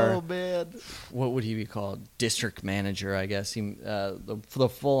to our, oh, man. what would he be called? District manager, I guess. The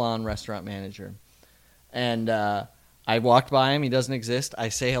full-on restaurant manager. And I walked by him. He doesn't exist. I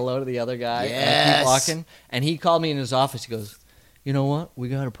say hello to the other guy. And I keep walking. And he called me in his office. He goes, you know what? We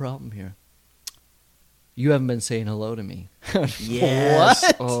got a problem here. You haven't been saying hello to me. Yes.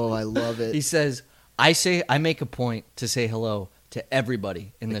 What? Oh, I love it. He says, I make a point to say hello to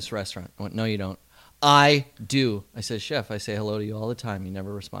everybody in this restaurant. I went, no, you don't. I do. I said, chef, I say hello to you all the time. You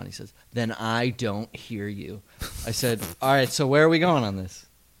never respond. He says, then I don't hear you. I said, all right, so where are we going on this?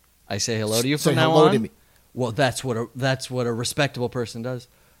 I say hello to you from now on? To me. Well, that's what a respectable person does.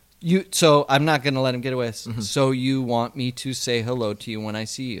 So I'm not going to let him get away with this. So you want me to say hello to you when I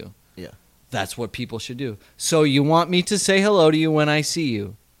see you? Yeah. That's what people should do. So you want me to say hello to you when I see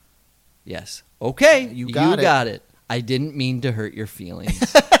you? Yes. Okay. You got it. I didn't mean to hurt your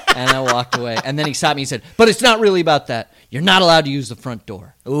feelings. And I walked away. And then he stopped me and said, but it's not really about that. You're not allowed to use the front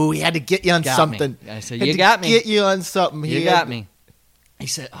door. Oh, he had to get you on something. I said, Had you to got me. Get you on something. You got me. He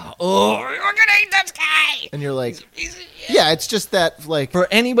said, oh, we're going to eat this guy. And you're like, yeah, it's just that, like, For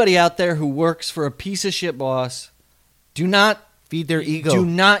anybody out there who works for a piece of shit boss, do not feed their ego. Do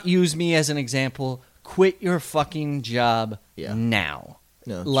not use me as an example. Quit your fucking job now.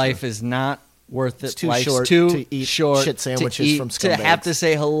 No, Life is not worth it. It's too Life's short too to eat short shit sandwiches to from to scumbags. have to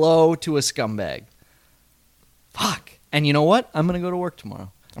say hello to a scumbag. Fuck. And you know what? I'm going to go to work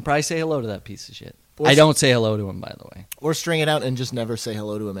tomorrow. I'll probably say hello to that piece of shit. I don't say hello to him, by the way. Or string it out and just never say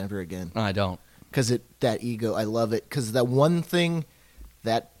hello to him ever again. No, I don't. Because that ego, I love it. Because that one thing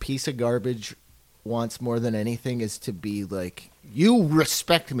that piece of garbage wants more than anything is to be like, you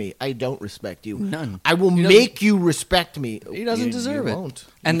respect me. I don't respect you. None. I will make you respect me. He doesn't deserve it. Won't.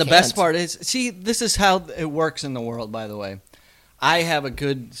 And You the best can't. part is, see, this is how it works in the world, by the way. I have a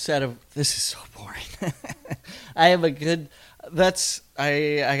good set of, this is so boring. I have a good,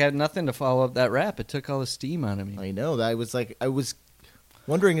 I got nothing to follow up that rap. It took all the steam out of me. I know. I was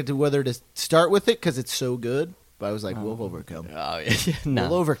wondering into whether to start with it because it's so good. But I was like, we'll overcome. Oh, yeah. No.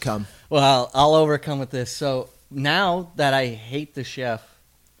 We'll overcome. Well, I'll overcome with this. So now that I hate the chef,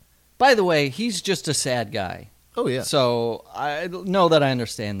 by the way, he's just a sad guy. Oh, yeah. So I know that I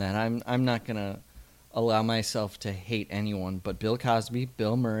understand that. I'm not going to allow myself to hate anyone but Bill Cosby,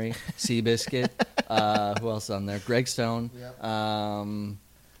 Bill Murray, Seabiscuit, who else on there? Greg Stone.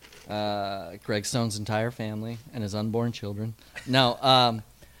 Yep. Greg Stone's entire family and his unborn children. No,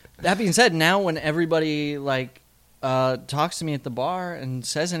 that being said, now when everybody talks to me at the bar and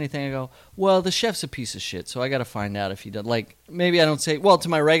says anything, I go, well, the chef's a piece of shit, so I got to find out if he does. Like, maybe I don't say, well, to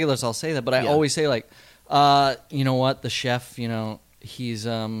my regulars I'll say that, but I always say, like, you know what, the chef, he's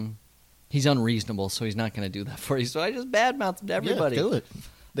unreasonable, so he's not going to do that for you. So I just badmouth everybody. Yeah, do it.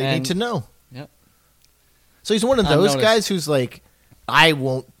 They need to know. Yep. So he's one of I've those noticed. guys who's like, I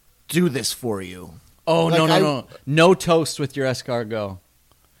won't do this for you. Oh, Like, no. No toast with your escargot.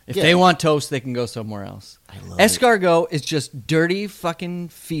 If Yeah. they want toast, they can go somewhere else. I love Escargot is just dirty fucking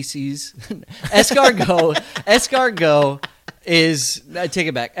feces. Escargot is, I take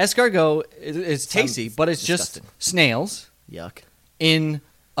it back. Escargot is tasty, but it's disgusting. just snails Yuck. in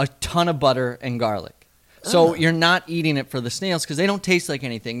a ton of butter and garlic. So you're not eating it for the snails because they don't taste like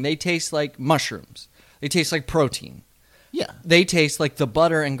anything. They taste like mushrooms. They taste like protein. Yeah. They taste like the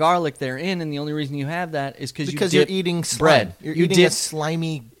butter and garlic they're in, and the only reason you have that is because You're eating slime. bread. You're You eating dip- a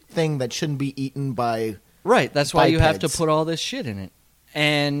slimy thing that shouldn't be eaten by... Right, that's why you have to bipeds. put all this shit in it.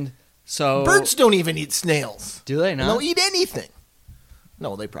 And so... Birds don't even eat snails. Do they They not? don't eat anything.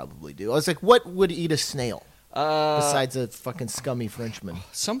 No, they probably do. I was like, what would eat a snail besides a fucking scummy Frenchman?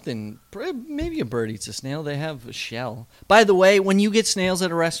 Something, maybe a bird eats a snail. They have a shell. By the way, when you get snails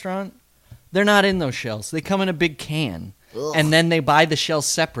at a restaurant, they're not in those shells. They come in a big can. Ugh. And then they buy the shells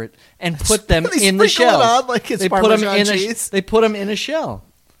separate and put them They in the sprinkle it shells. on like it's they put them Parmesan in cheese. They put them in a shell.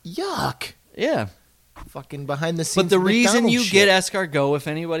 Yuck. Yeah. Fucking behind the scenes But the reason McDonald's you shit. get escargot, if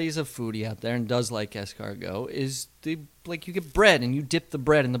anybody's a foodie out there and does like escargot, is you get bread and you dip the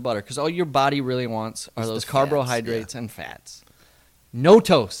bread in the butter because all your body really wants are Is the those fats, carbohydrates and fats. No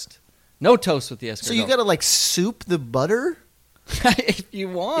toast. No toast with the escargot. So you gotta like soup the butter? if you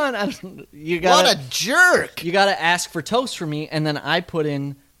want, you gotta. What a jerk! You gotta ask for toast for me, and then I put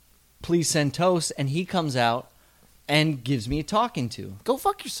in, please send toast, and he comes out and gives me a talking to. Go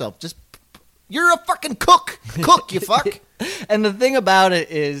fuck yourself. Just you're a fucking cook. Cook, you fuck. And the thing about it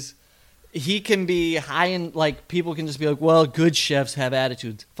is, he can be high in, like, people can just be like, well, good chefs have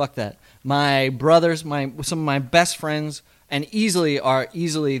attitudes. Fuck that. My brothers, some of my best friends, and easily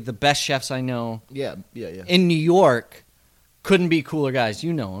the best chefs I know Yeah. in New York, couldn't be cooler guys.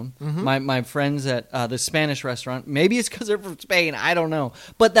 You know them. Mm-hmm. My friends at the Spanish restaurant. Maybe it's because they're from Spain. I don't know.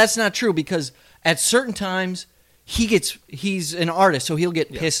 But that's not true because at certain times, he's an artist, so he'll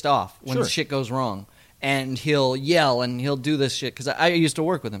get pissed off when Sure. shit goes wrong. And he'll yell and he'll do this shit. Because I used to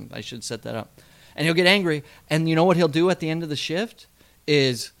work with him. I should set that up. And he'll get angry. And you know what he'll do at the end of the shift?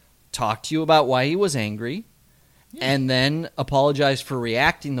 Is talk to you about why he was angry. And then apologize for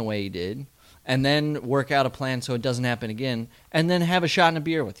reacting the way he did. And then work out a plan so it doesn't happen again. And then have a shot and a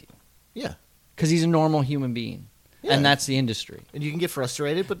beer with you. Yeah. Because he's a normal human being. Yeah. And that's the industry. And you can get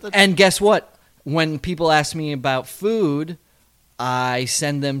frustrated, but that's And guess what? When people ask me about food, I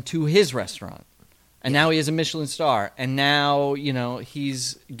send them to his restaurant. And now he has a Michelin star. And now,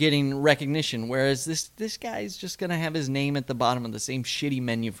 he's getting recognition. Whereas this guy's just going to have his name at the bottom of the same shitty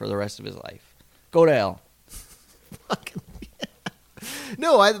menu for the rest of his life. Go to hell. fucking.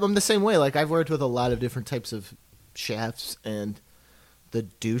 No, I'm the same way. Like I've worked with a lot of different types of chefs, and the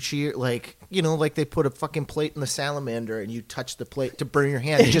douchier, like they put a fucking plate in the salamander, and you touch the plate to burn your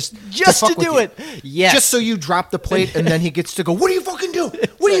hand, just Just to fuck with do you. it. Yes. Just so you drop the plate, and then he gets to go. What are you fucking doing?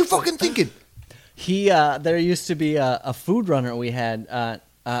 What are you fucking thinking? There used to be a food runner we had.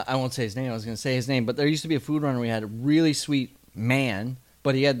 I won't say his name. I was going to say his name, but there used to be a food runner we had. A really sweet man,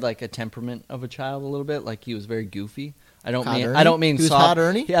 but he had like a temperament of a child a little bit. Like he was very goofy. I don't Hot mean Ernie? He was soft Hot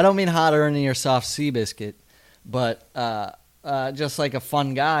Ernie? I don't mean Hot Ernie or Soft Seabiscuit, but just like a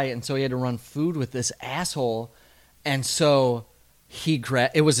fun guy. And so he had to run food with this asshole, and so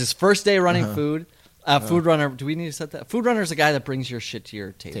it was his first day running food. Food runner. Do we need to set that? Food runner is a guy that brings your shit to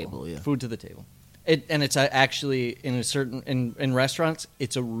your table. Yeah. Food to the table. And it's actually in restaurants,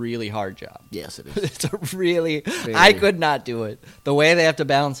 it's a really hard job. Yes, it is. It's a really Very. I could not do it. The way they have to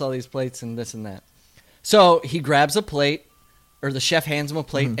balance all these plates and this and that. So he grabs a plate, or the chef hands him a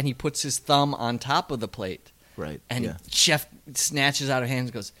plate, and he puts his thumb on top of the plate. Right. And yeah. chef snatches out of hands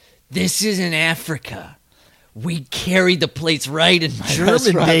and goes, "This is in Africa. We carry the plates right in my German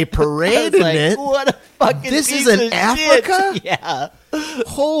restaurant." Day I parade was in like, it. what a fucking This piece is in of Africa? shit. Yeah.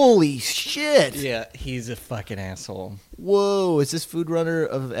 Holy shit! Yeah, he's a fucking asshole. Whoa, is this food runner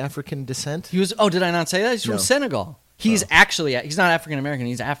of African descent? He was. Oh, did I not say that? He's from No. Senegal. He's he's not African American.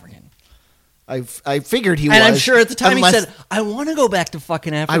 He's African. I figured he was. And I'm sure at the time unless- he said, "I want to go back to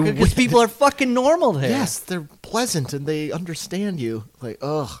fucking Africa because would- people are fucking normal there." Yes, they're pleasant and they understand you. Like,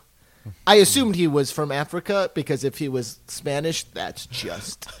 ugh. I assumed he was from Africa because if he was Spanish, that's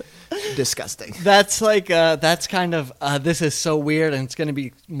just disgusting. That's like that's kind of this is so weird, and it's going to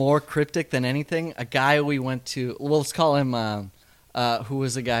be more cryptic than anything. A guy we went to. Well, let's call him. Who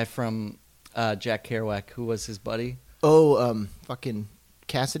was the guy from Jack Kerouac? Who was his buddy? Oh, fucking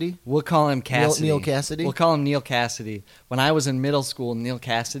Cassidy? We'll call him Cassidy. Neil Cassidy? We'll call him Neil Cassidy. When I was in middle school, Neil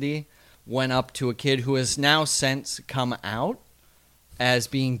Cassidy went up to a kid who has now since come out as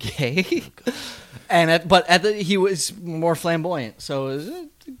being gay, and he was more flamboyant. So it was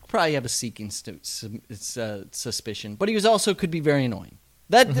probably have a seeking suspicion, but he was also could be very annoying.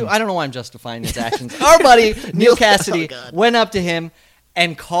 That I don't know why I'm justifying his actions. Our buddy Neil Cassidy went up to him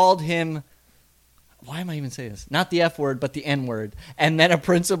and called him. Why am I even saying this? Not the F word, but the N word. And then a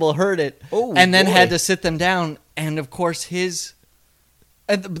principal heard it, and then had to sit them down. And of course,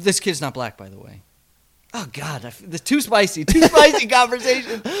 this kid's not black, by the way. Oh God, too spicy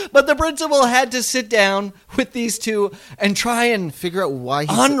conversation. But the principal had to sit down with these two and try and figure out why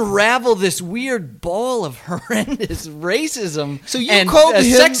unravel this weird ball of horrendous racism. So you and called him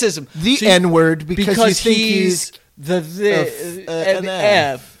sexism, the N word because you think he's an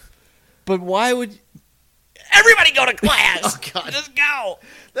F. But why would everybody go to class? Oh God, just go.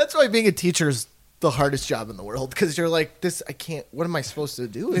 That's why being a teacher is the hardest job in the world, because you're like, this, I can't, what am I supposed to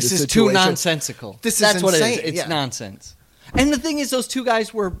do in this is situation? Too nonsensical. That's what insane. it is. It's nonsense. And the thing is, those two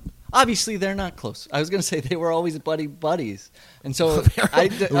guys were, obviously, they're not close. I was going to say they were always buddies. And so,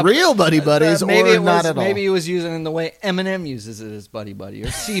 real buddies, or not at all. Maybe he was using it in the way Eminem uses it as buddy, or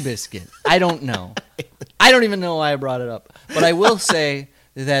Seabiscuit. I don't know. I don't even know why I brought it up. But I will say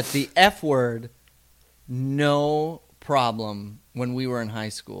that the F word, no problem when we were in high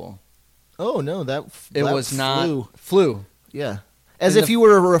school. Oh no, that was flew. not flew. Yeah, as if you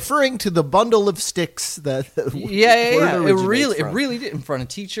were referring to the bundle of sticks that. Yeah. It really did, in front of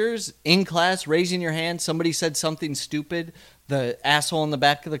teachers, in class, raising your hand. Somebody said something stupid. The asshole in the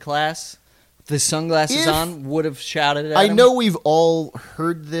back of the class, the sunglasses on, would have shouted at him. I know we've all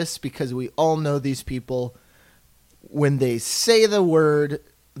heard this because we all know these people. When they say the word,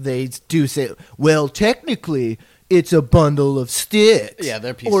 they do say, "Well, technically." It's a bundle of sticks. Yeah,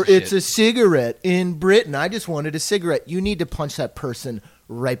 they're pieces or of shit. It's a cigarette in Britain. I just wanted a cigarette. You need to punch that person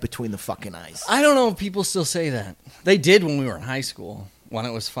right between the fucking eyes. I don't know if people still say that. They did when we were in high school, when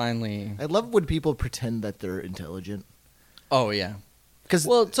it was finally... I love when people pretend that they're intelligent. Oh, yeah.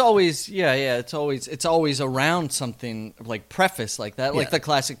 Well, it's always... Yeah, it's always around something like preface like that. Like the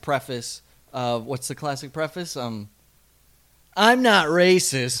classic preface of... What's the classic preface? I'm not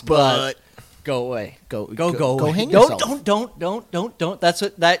racist, but go away. Go hang yourself. Don't. That's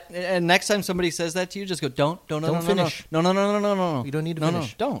what that. And next time somebody says that to you, just go. Don't finish. No. You don't need to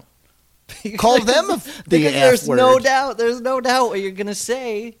finish. Don't. Call them the F word. There's no doubt what you're gonna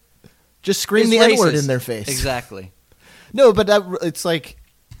say. Just scream the N word in their face. Exactly. No, but it's like,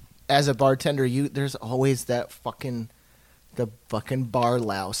 as a bartender, there's always the fucking bar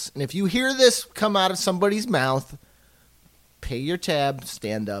louse, and if you hear this come out of somebody's mouth. Pay your tab,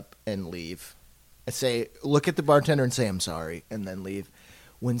 stand up, and leave. Look at the bartender and say, I'm sorry, and then leave.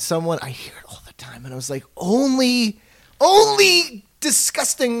 When I hear it all the time, and I was like, only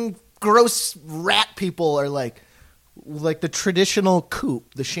disgusting, gross rat people are like the traditional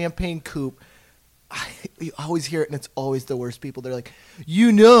coupe, the champagne coupe. You always hear it, and it's always the worst people. They're like,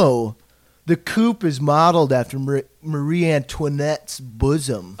 the coupe is modeled after Marie Antoinette's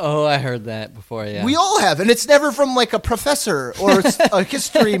bosom. Oh, I heard that before, yeah. We all have, and it's never from like a professor or a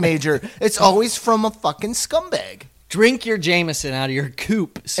history major. It's always from a fucking scumbag. Drink your Jameson out of your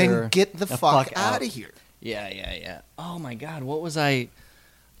coupe, sir. And get the fuck out of here. Yeah. Oh, my God, what was I...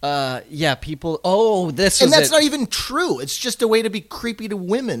 people... Oh, this was And that's not even true. It's just a way to be creepy to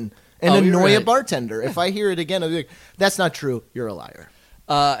women and annoy a bartender. If I hear it again, I'll be like, that's not true. You're a liar.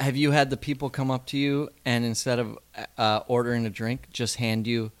 Have you had the people come up to you and instead of ordering a drink, just hand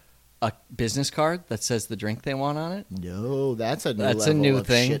you a business card that says the drink they want on it? No, that's a new of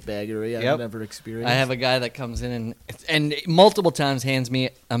thing. Shitbaggery I've never experienced. I have a guy that comes in and multiple times hands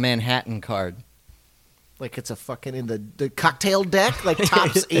me a Manhattan card. Like it's a fucking in the cocktail deck, like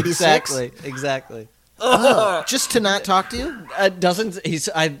Tops 86. Exactly. Just to not talk to you? Does he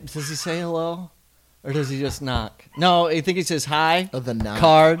say hello? Or does he just knock? No, I think he says hi, the knock.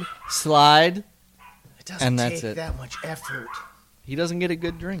 Card, slide, it doesn't and that's take it. That much effort. He doesn't get a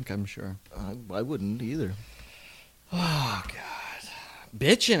good drink, I'm sure. I wouldn't either. Oh, God.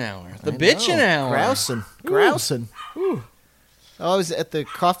 Bitchin' hour. The bitchin' hour. Grousing. I was at the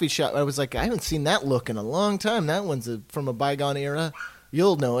coffee shop. I was like, I haven't seen that look in a long time. That one's from a bygone era.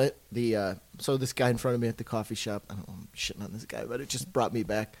 You'll know it. So this guy in front of me at the coffee shop, I don't know, I'm shitting on this guy, but it just brought me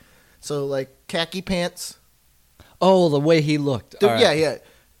back. So, like, khaki pants. Oh, the way he looked. Yeah.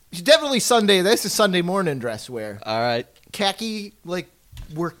 Definitely Sunday. This is Sunday morning dress wear. All right. Khaki, like,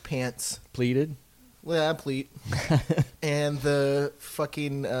 work pants. Pleated? Yeah, pleat. And the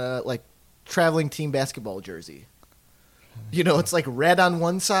fucking, traveling team basketball jersey. It's like red on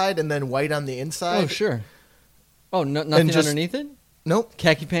one side and then white on the inside. Oh, sure. Oh, nothing underneath it? Nope.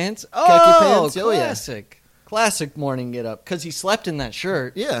 Khaki pants? Khaki pants. Classic. Classic morning get up. Because he slept in that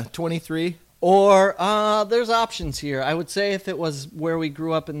shirt. Yeah, 23. Or there's options here. I would say if it was where we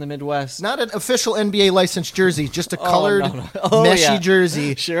grew up in the Midwest. Not an official NBA licensed jersey, just a colored, no. Oh, meshy yeah.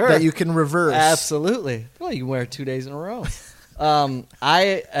 jersey Sure. that you can reverse. Absolutely. Well, you can wear it 2 days in a row.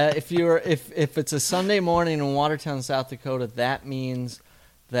 If it's a Sunday morning in Watertown, South Dakota, that means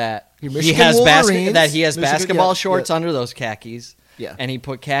that Your he Michigan has Wolverines. basketball Michigan, shorts yeah. under those khakis. Yeah. And he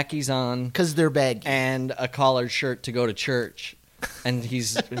put khakis on Because they're baggy. and a collared shirt to go to church. And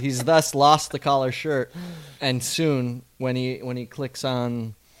he's thus lost the collar shirt. And soon, when he clicks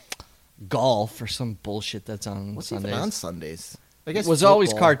on golf or some bullshit that's on What's Sundays, even on Sundays? I guess it was always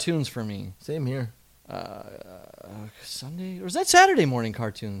football. cartoons for me. Same here. Sunday, or was that Saturday morning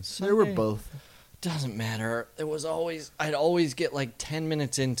cartoons? They were Sunday? both. Doesn't matter. I'd always get like 10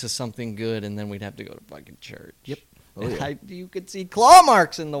 minutes into something good, and then we'd have to go to fucking church. Yep. Oh, And yeah. you could see claw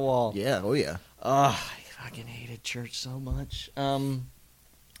marks in the wall. Yeah, oh yeah. Ugh, I fucking hated church so much.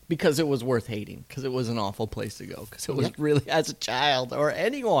 Because it was worth hating. Because it was an awful place to go. Because it was Yep. really, as a child or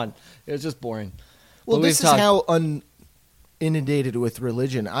anyone, it was just boring. Well, But this we've is talked- how inundated with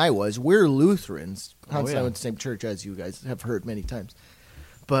religion I was. We're Lutherans. Hans and I yeah. went to the same church as you guys have heard many times.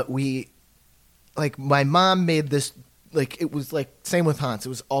 But my mom made this, it was same with Hans. It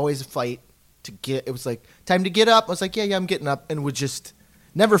was always a fight it was like, time to get up. I was like, yeah, I'm getting up. And would just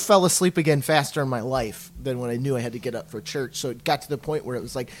never fell asleep again faster in my life than when I knew I had to get up for church. So it got to the point where it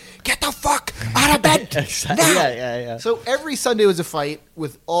was like, get the fuck out of bed Exactly. now. Yeah. So every Sunday was a fight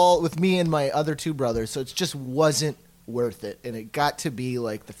with me and my other two brothers. So it just wasn't worth it. And it got to be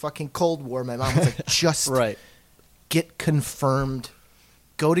like the fucking Cold War. My mom was like, just Right. get confirmed,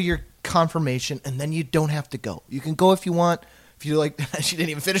 go to your confirmation, and then you don't have to go. You can go if you want. If you like, she didn't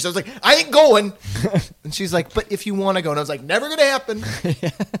even finish. I was like, I ain't going. And she's like, but if you want to go. And I was like, never going to happen.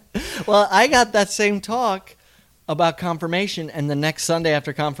 Well, I got that same talk about confirmation, and the next Sunday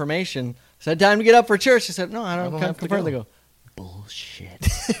after confirmation, said, time to get up for church. I said, no, I don't have to confirm. go. They go, bullshit.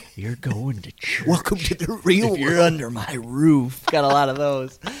 You're going to church. Welcome to the real If you're world. under my roof. Got a lot of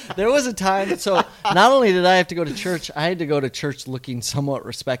those. There was a time, so not only did I have to go to church, I had to go to church looking somewhat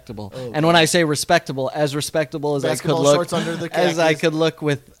respectable. And when I say respectable as I could Basketball look, shorts under the as I khakis. could look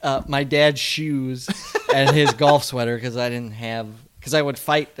with my dad's shoes and his golf sweater, because I would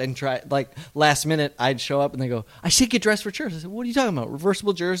fight and try, last minute, I'd show up and they go, I should get dressed for church. I said, what are you talking about?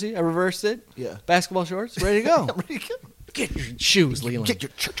 Reversible jersey? I reversed it. Yeah. Basketball shorts? Ready to go. Get your shoes, Leland. Get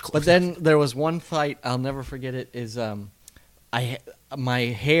your church clothes. But then there was one fight, I'll never forget it, is my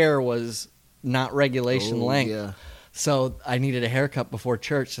hair was not regulation length. Yeah. So I needed a haircut before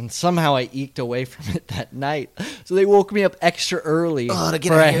church, and somehow I eked away from it that night. So they woke me up extra early to get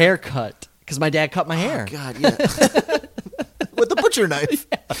for a a hair- haircut because my dad cut my hair. Oh, God, yeah. With the butcher knife.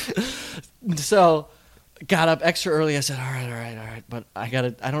 So got up extra early. I said, all right. But I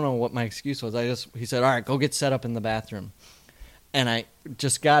don't know what my excuse was. He said, all right, go get set up in the bathroom. And I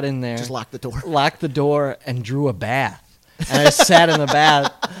just got in there. Just lock the door. Locked the door and drew a bath. And I sat in the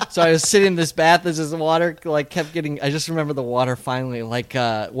bath. So I was sitting in this bath as this water kept getting, I just remember the water finally,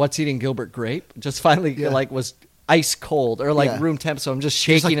 What's Eating Gilbert Grape, just finally was ice cold or Yeah. room temp. So I'm just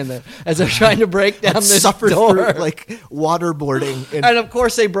shaking in there as they're trying to break down this Suffered door. through waterboarding. And of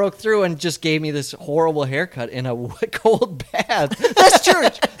course, they broke through and just gave me this horrible haircut in a cold bath. That's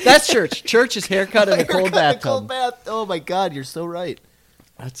church. That's church. Church is haircut in a cold bathtub. Cold bath. Oh my God, you're so right.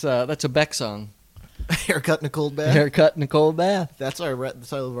 That's a Beck song. Haircut in a cold bath. Haircut in a cold bath. That's our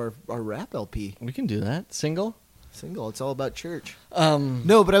rap LP We can do that. Single. single. It's all about church. Um,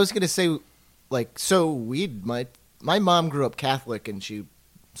 No, but I was gonna say, my mom grew up Catholic, and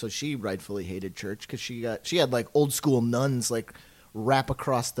she rightfully hated church because she had old school nuns rap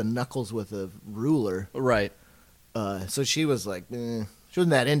across the knuckles with a ruler. right. So she was she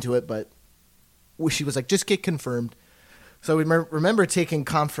wasn't that into it, but she was like, just get confirmed. So we remember taking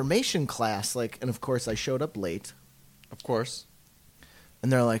confirmation class, and of course I showed up late, Of course.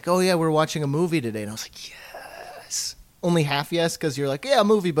 and they're like, oh yeah, we're watching a movie today, and I was like, yes. Only half yes, because you're like, yeah, a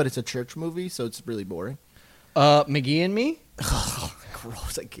movie, but it's a church movie, so it's really boring. McGee and Me.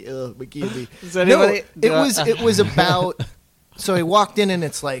 Gross, McGee and me. Does anybody- it was about. So I walked in, and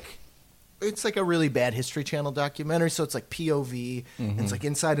it's like a really bad History Channel documentary. So it's POV. And it's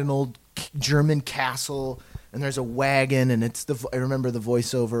inside an old German castle, and there's a wagon, and I remember the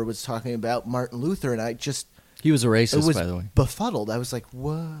voiceover was talking about Martin Luther, and He was a it racist, was by the way. befuddled. I was like,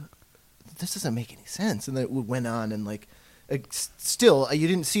 what? This doesn't make any sense. And then it went on, and still, you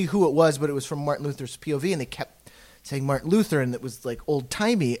didn't see who it was, but it was from Martin Luther's POV, and they kept saying Martin Luther, and it was old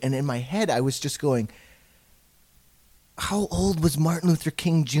timey. And in my head, I was just going, how old was Martin Luther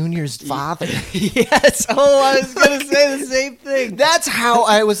King Jr.'s father? Yes. Oh, I was gonna say the same thing. That's how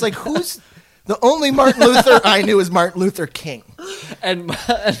I was like, who's The only Martin Luther I knew was Martin Luther King. And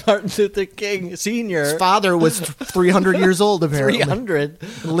Martin Luther King Sr. His father was 300 years old, apparently. 300.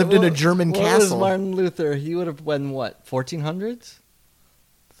 Lived in a German What was castle. Martin Luther? He would have been what, 1400s?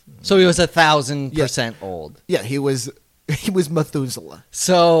 So he was 1,000% old. Yeah, he was Methuselah.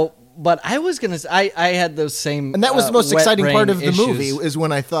 So, but I was gonna. I had those same. And that was the most wet exciting brain part of the issues. movie, is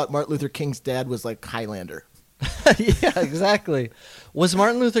when I thought Martin Luther King's dad was like Highlander. Yeah, exactly. Was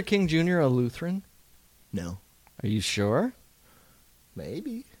Martin Luther King Jr. a Lutheran? No. Are you sure?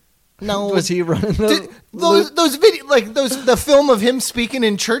 Maybe. No. Was he running the those video, like the film of him speaking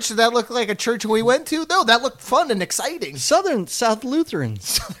in church, did that look like a church we went to? No, that looked fun and exciting. South Lutherans?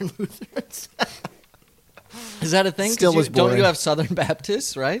 Southern Lutherans. Is that a thing? 'Cause Still was don't boring. you have Southern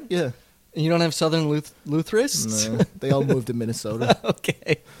Baptists, right? Yeah. And you don't have Southern Lutherists? No, they all moved to Minnesota.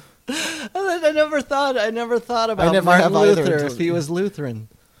 Okay. I never thought about never Martin have either Luther until- if he was Lutheran.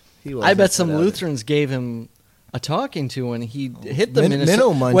 He I wasn't, bet some but, Lutherans gave him a talking to when he hit the Minnow Minnesota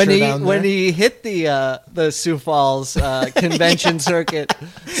muncher when down he hit the Sioux Falls convention circuit,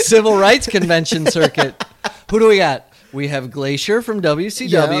 civil rights convention circuit. Who do we got? We have Glacier from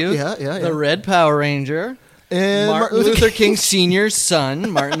WCW, Yeah. the Red Power Ranger, And Martin Luther King Sr.'s son,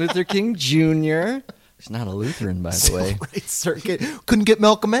 Martin Luther King Jr. He's not a Lutheran, by the way. Right circuit. Couldn't get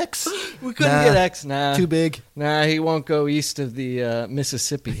Malcolm X. We couldn't Nah. get X. Nah, Too big. Nah, he won't go east of the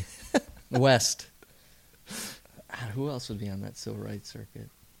Mississippi, west. Who else would be on that civil rights circuit?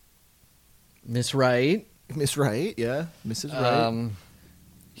 Miss Wright. Miss Wright, yeah. Mrs. Wright.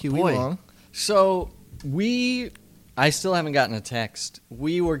 Huey boy. Long. So I still haven't gotten a text.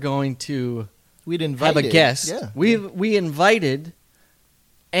 We were going to We'd have invited. a guest. Yeah. We invited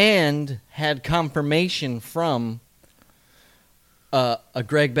and had confirmation from a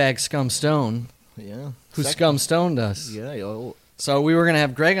Greg Bag Scum Stone Yeah. who Second- Scum Stoned us. Yeah. So we were going to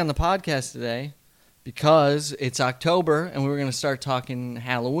have Greg on the podcast today because it's October and we were going to start talking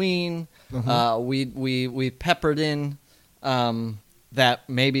Halloween. We peppered in that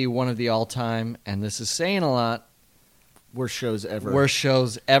maybe one of the all-time, and this is saying a lot, Worst shows ever. worst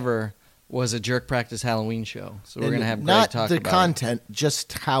shows ever was a Jerk Practice Halloween show. So we're And going to have Greg not talk the about content,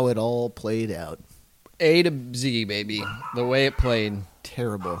 just how it all played out. it. A to Z, baby. The way it played.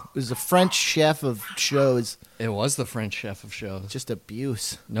 Terrible. It was a French chef of shows. It was the French chef of shows. Just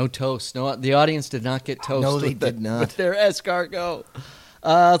abuse. No toast. No, the audience did not get toast. No, they with did not. with their escargot.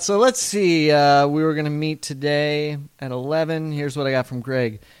 So let's see. We were going to meet today at 11. Here's what I got from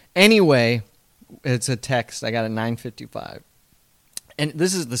Greg. Anyway, it's a text. I got at 9:55. And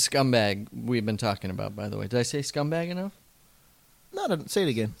this is the scumbag we've been talking about, by the way. Did I say scumbag enough? No, say it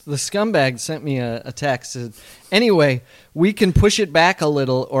again. The scumbag sent me a text. Said, anyway, we can push it back a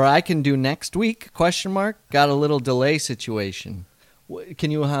little, or I can do next week, question mark. Got a little delay situation. Can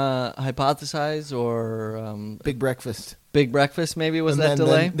you hypothesize or... Big breakfast. Big breakfast maybe was And that then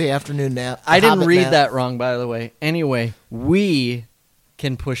delay? the afternoon nap. I didn't Hobbit read nap. that wrong, by the way. Anyway, we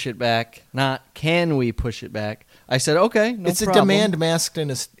can push it back, not can we push it back. I said, okay, no It's problem. a demand masked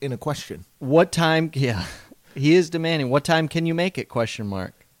in a question. What time? Yeah, he is demanding. What time can you make it? Question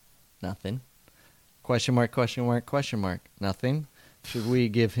mark. Nothing. Question mark, question mark, question mark. Nothing. Should we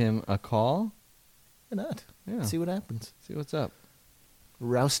give him a call? Why not? Yeah. See what happens. See what's up.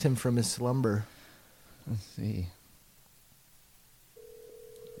 Roust him from his slumber. Let's see.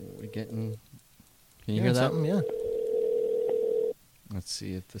 We getting... Can you Hearing hear that? something? Yeah. Let's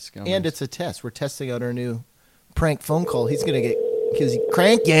see if the scum And is- it's a test. We're testing out our new prank phone call. He's gonna get his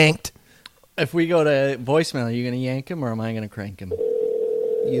crank yanked. If we go to voicemail, are you going to yank him or am I going to crank him?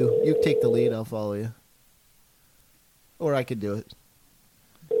 You take the lead. I'll follow you. Or I could do it.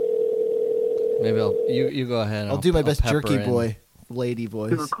 Maybe you go ahead. I'll do my best pepper jerky in boy, lady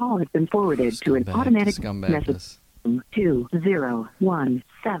voice. Your call has been forwarded to an Scumbag- automatic message. scumbagness.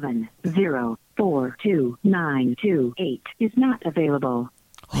 201704292 is not available.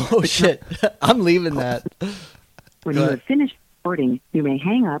 Oh shit! I'm leaving that. When Go you ahead. have finished recording, you may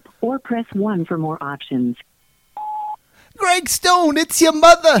hang up or press 1 for more options. Greg Stone, it's your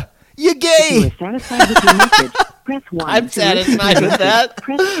mother. You If you gay. are satisfied with your message, press 1. I'm to listen to satisfied the with message. that.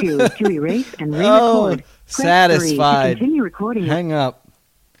 Press 2 to erase and Oh, re-record. Press 3 satisfied. to continue recording. Hang up.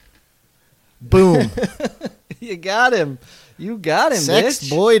 Boom. You got him. You got him, Sex bitch.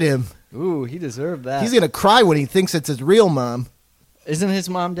 boyed him. Ooh, he deserved that. He's gonna cry when he thinks it's his real mom. Isn't his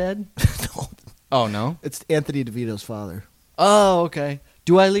mom dead? No, Oh no. it's Anthony DeVito's father. Oh, okay.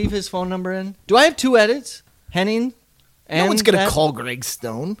 Do I leave his phone number in? Do I have two edits? Henning? And No one's gonna that? call Greg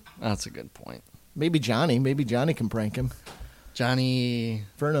Stone. That's a good point. Maybe Johnny. Maybe Johnny can prank him. Johnny.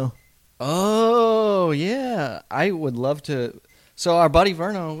 Verno. Oh, yeah. I would love to. So our buddy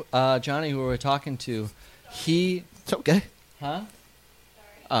Verno, Johnny, who we were talking to, he... It's okay. Huh?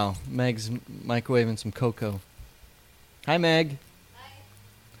 Oh, Meg's microwaving some cocoa. Hi, Meg.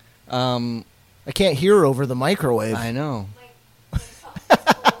 I can't hear over the microwave. I know.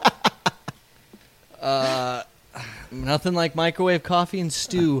 Nothing like microwave coffee and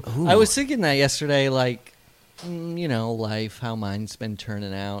stew. Ooh. I was thinking that yesterday, like, life, how mine's been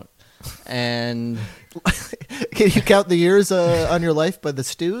turning out. And... Can you count the years on your life by the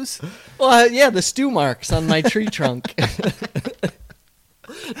stews? Well, yeah, the stew marks on my tree trunk. No,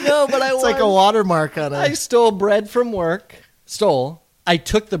 but It's like a watermark on I a... stole bread from work. I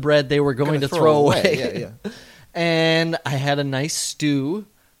took the bread they were going to throw away. Yeah. And I had a nice stew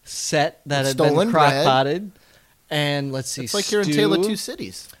set that had Stolen been bread. crock-potted. And let's see, It's like you're in stew. Tale of Two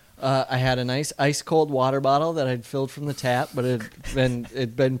Cities. I had a nice ice-cold water bottle that I'd filled from the tap, but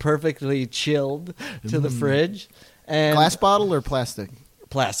it'd been perfectly chilled to the fridge. And Glass bottle or plastic?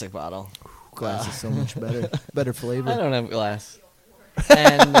 plastic bottle. Glass is so much better. Better I flavor. don't have glass.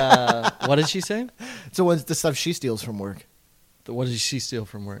 And what did she say? So what's the stuff she steals from work? What did she steal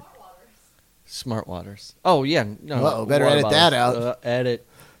from work? Smart waters. Oh, yeah. No, Uh-oh, better water edit that bottles. out. Edit.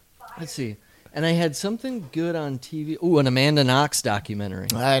 Let's see. And I had something good on TV. Ooh, an Amanda Knox documentary.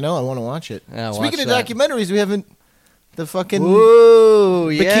 I know. I want to watch it. Yeah, Speaking watch of that. documentaries, we haven't the fucking Ooh,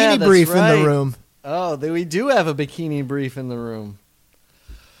 yeah, bikini that's brief in right. the room. Oh, we do have a bikini brief in the room.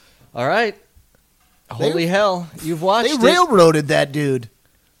 All right. Holy hell. You've watched They it. railroaded that dude.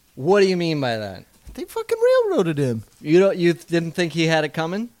 What do you mean by that? They fucking railroaded him. You didn't think he had it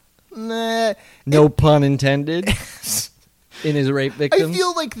coming? Nah. No pun intended. In his rape I victims?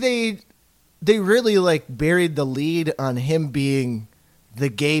 feel like they really like buried the lead on him being the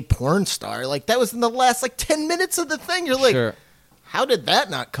gay porn star. Like that was in the last like 10 minutes of the thing. You're like, Sure. how did that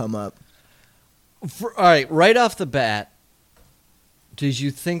not come up? All right, right off the bat, did you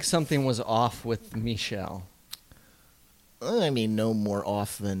think something was off with Michelle? I mean, no more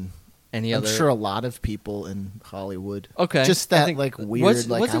off than Any I'm other? sure a lot of people in Hollywood. Okay, Just I that think- like weird. Was,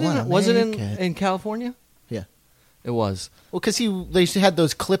 like was I it wanna in, was it make it. in California? Yeah. It was. Well, because they had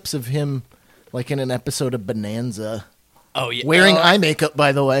those clips of him, like in an episode of Bonanza, Oh yeah, wearing eye makeup.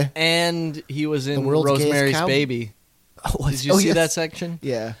 By the way, and he was in world's gayest Rosemary's cow- Baby. Did you see yes. that section?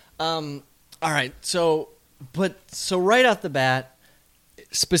 Yeah. All right, so right off the bat,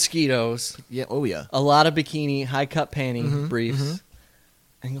 Spiskitos, Yeah. Oh yeah. a lot of bikini, high cut panty briefs,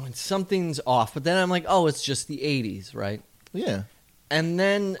 and going something's off. But then I'm like, oh, it's just the '80s, right? Yeah. And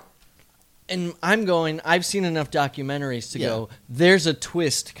then, and I'm going, I've seen enough documentaries to Yeah. go, there's a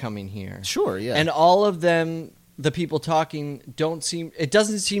twist coming here. Sure. Yeah. And all of them, the people talking, it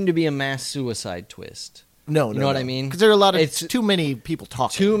doesn't seem to be a mass suicide twist. no, you know what I mean? Because there are a lot of It's too many people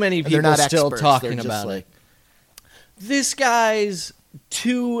talking. Too many And they're people not still experts. talking They're just about like, it. This guy's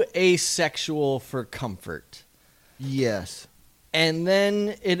too asexual for comfort. Yes. And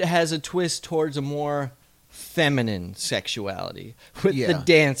then it has a twist towards a more feminine sexuality with the Yeah.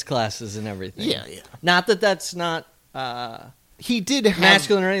 dance classes and everything. Yeah. Yeah. Not that that's not He did have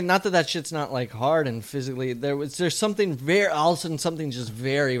masculine or anything. Not that shit's not like hard and physically. There's something very all of a sudden something just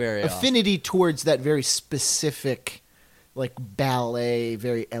very very off. affinity towards that very specific, like ballet,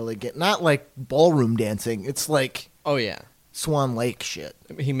 very elegant, not like ballroom dancing. It's like Oh yeah. Swan Lake shit.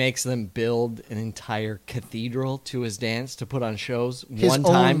 He makes them build an entire cathedral to his dance to put on shows His one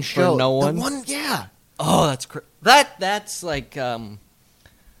own time show. for no The one. yeah. Oh, that's that's like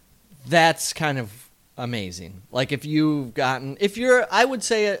that's kind of amazing. Like I would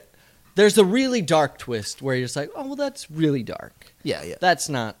say there's a really dark twist where you're just like, oh well, that's really dark. Yeah. Yeah. That's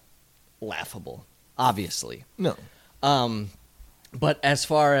not laughable, obviously. No. But as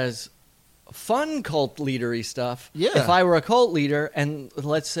far as fun cult leadery stuff, Yeah. if I were a cult leader, and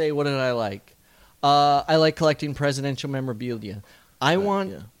let's say, what did I like? I like collecting presidential memorabilia. I want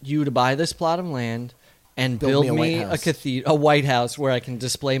yeah. you to buy this plot of land and Build build me me a White House. a White House where I can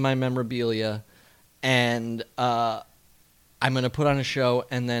display my memorabilia, and I'm going to put on a show,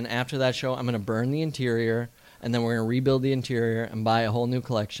 and then after that show, I'm going to burn the interior, and then we're going to rebuild the interior and buy a whole new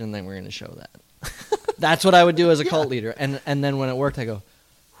collection, and then we're going to show that. That's what I would do as a cult leader. And then when it worked, I go,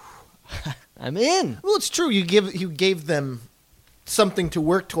 I'm in. Well, it's true. You gave them something to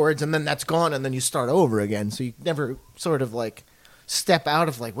work towards, and then that's gone, and then you start over again. So you never sort of like step out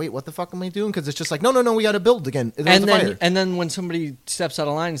of like, wait, what the fuck am I doing? Because it's just like, no, we got to build again. There's And a then, fire. and then when somebody steps out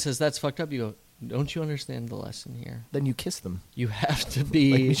of line and says, that's fucked up, you go, don't you understand the lesson here? Then you kiss them You have to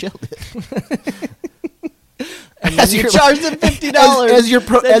be... like Michelle did. and then you charge them $50. As you're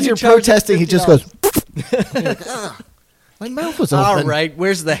Then you charge them protesting, he just $50. goes. You're like, "Ugh." My mouth was All open. right,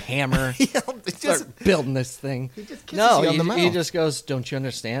 where's the hammer? It's just- Start building this thing. He just kisses No, you on the he mouth. just goes, "Don't you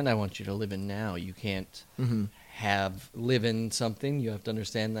understand? I want you to live in now. You can't live in something. You have to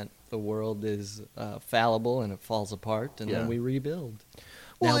understand that the world is fallible and it falls apart, and Yeah. then we rebuild.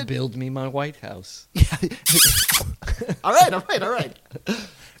 Well, Now it- build me my White House." all right.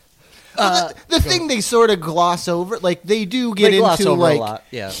 Well, the thing they sort of gloss over, like they do get They gloss into over a like lot,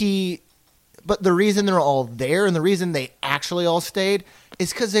 yeah. but the reason they're all there and the reason they actually all stayed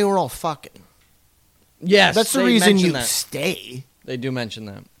is because they were all fucking. Yes, That's the they reason mention you that. stay. They do mention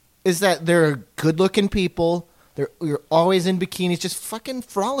that. Is that they're good-looking people. You're always in bikinis, just fucking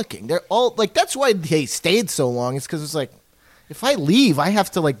frolicking. They're all like that's why they stayed so long. It's because it's like if I leave, I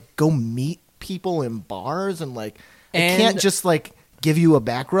have to like go meet people in bars and like I And- can't just like give you a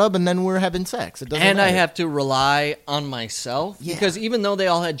back rub and then we're having sex. It doesn't And I matter. have to rely on myself Yeah. because even though they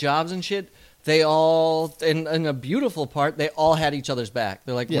all had jobs and shit, they all, in a beautiful part, they all had each other's back.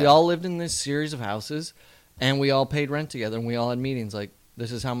 They're like, we Yeah. all lived in this series of houses, and we all paid rent together, and we all had meetings. Like,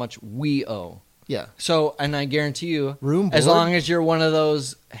 this is how much we owe. Yeah. So, and I guarantee you, Room as board? long as you're one of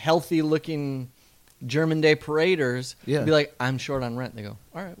those healthy-looking German Day paraders, Yeah. be like, I'm short on rent. They go,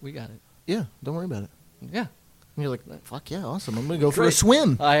 all right, we got it. Yeah, don't worry about it. Yeah. And you're like, fuck yeah, awesome. I'm going to go for a Great.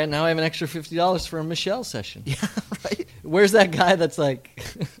 swim. Now I have an extra $50 for a Michelle session. Yeah, right. Where's that guy that's like,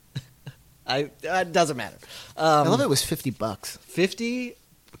 it doesn't matter. I love it was $50. 50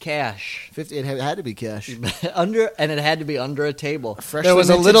 cash 50. It had to be cash. and it had to be under a table. Freshly There was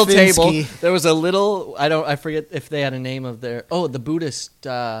a minted little Finsky. table. There was a little. I forget if they had a name of their. Oh, the Buddhist.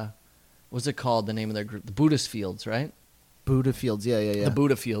 What's it called? The name of their group, the Buddhist Fields, right? Buddha Fields. Yeah. The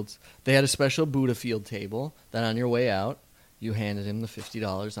Buddha Fields. They had a special Buddha Field table that on your way out, you handed him the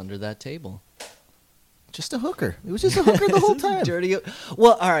 $50 under that table. Just a hooker. It was just a hooker the whole time. Dirty.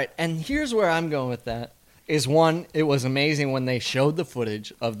 Well, all right. And here's where I'm going with that. Is one, it was amazing when they showed the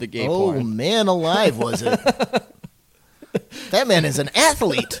footage of the gay Oh, porn. man alive, was it? That man is an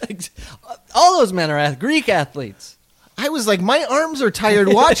athlete. All those men are Greek athletes. I was like, my arms are tired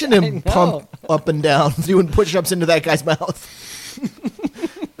watching I him know. pump up and down, doing push-ups into that guy's mouth.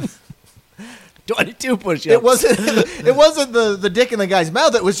 22 push-ups. It wasn't the dick in the guy's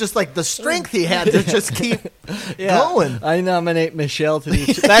mouth. It was just like the strength he had to just keep going. I nominate Michelle to do.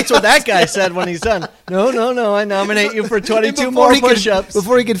 That's what that guy said when he's done. No. I nominate you for 22 Before more he could- push-ups.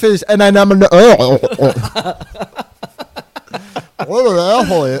 Before he could finish, and I nominate. What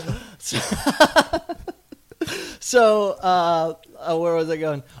the hell? So, where was I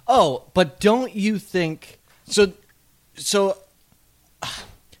going? Oh, but don't you think so?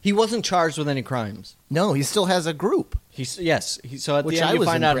 He wasn't charged with any crimes. No, he still has a group. So at Which the end I you was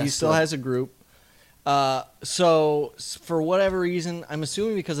find out he impressed still with. has a group. So for whatever reason, I'm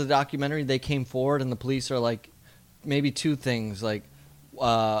assuming because of the documentary, they came forward and the police are like, maybe two things. Like,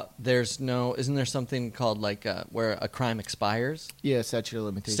 isn't there something called like where a crime expires? Yeah, statute of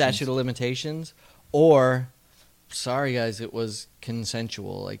limitations. Statute of limitations, or sorry guys, it was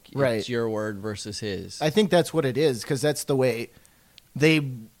consensual. Like, Right. it's your word versus his. I think that's what it is, because that's the way they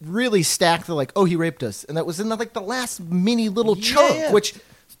really stacked the like, oh, he raped us, and that was in like the last mini little chunk, Yeah. which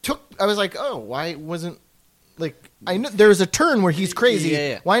took. I was like, oh, why wasn't like I know there's a turn where he's crazy.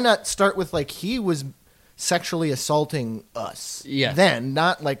 Yeah. Why not start with like he was sexually assaulting us? Yes. Then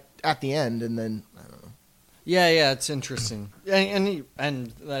not like at the end, and then I don't know. Yeah, it's interesting, and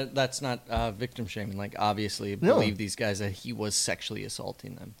that's not victim shaming. Like, obviously, No. believe these guys that he was sexually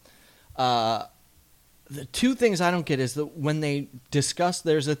assaulting them. The two things I don't get is that when they discuss,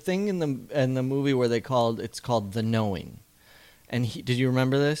 there's a thing in the movie where it's called the knowing, and did you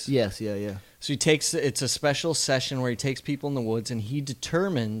remember this? Yes, yeah. So it's a special session where he takes people in the woods and he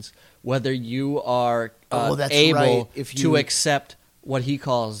determines whether you are Oh, that's able right. If to you- accept what he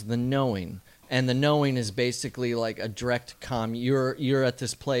calls the knowing. And the knowing is basically like a direct you're at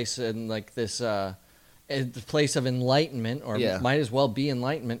this place and like this the place of enlightenment, or Yeah. might as well be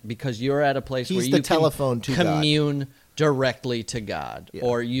enlightenment, because you're at a place He's where the you can telephone to God. commune directly to God, Yeah.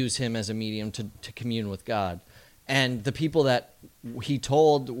 or use him as a medium to commune with God. And the people that he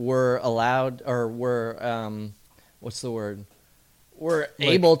told were allowed, or were what's the word? Were Like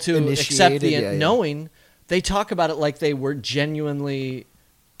able to accept the initiated? Yeah. knowing. They talk about it like they were genuinely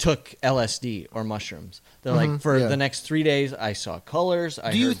took LSD or mushrooms. They're like, for yeah. the next 3 days, I saw colors,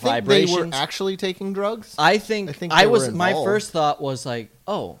 I Do you heard think vibrations. they were actually taking drugs? I think they I were was. My involved. first thought was like,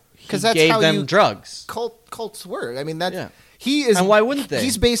 oh, he 'Cause that's gave how them you- drugs. Cults work. I mean, that's Yeah. he is. And why wouldn't they?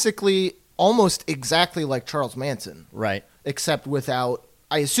 He's basically almost exactly like Charles Manson, Right. except without.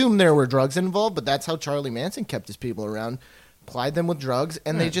 I assume there were drugs involved, but that's how Charlie Manson kept his people around. Plied them with drugs,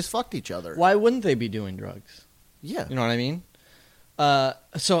 and they Right. just fucked each other. Why wouldn't they be doing drugs? Yeah. You know what I mean?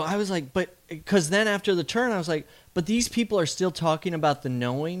 So I was like, but because then after the turn, I was like, but these people are still talking about the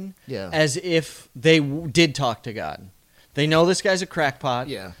knowing Yeah. as if they did talk to God. They know this guy's a crackpot.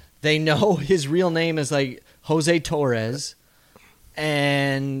 Yeah. They know his real name is like Jose Torres,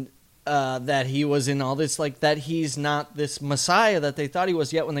 and that he was in all this, like that he's not this Messiah that they thought he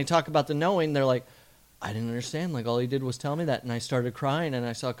was. Yet when they talk about the knowing, they're like, I didn't understand. Like all he did was tell me that, and I started crying, and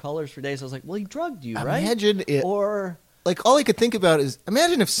I saw colors for days. I was like, well, he drugged you, right? Imagine it. Or Like, all I could think about is,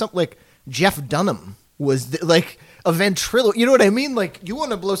 imagine if something like Jeff Dunham was like a ventriloquist. You know what I mean? Like, you want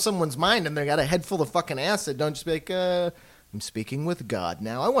to blow someone's mind and they got a head full of fucking acid. Don't just be like, I'm speaking with God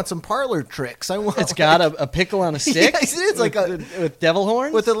now. I want some parlor tricks. I want. it's got a pickle on a stick. Yes, it is like with devil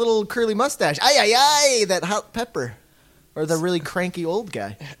horns. with a little curly mustache. Ay, ay, ay, that hot pepper. Or the really cranky old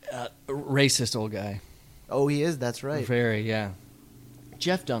guy. Racist old guy. Oh, he is. That's right. Very, yeah.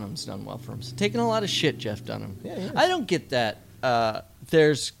 Jeff Dunham's done well for him. Taking a lot of shit, Jeff Dunham. Yeah, he is. I don't get that.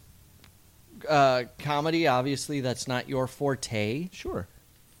 There's comedy, obviously, that's not your forte. Sure.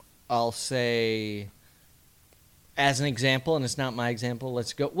 I'll say, as an example, and it's not my example,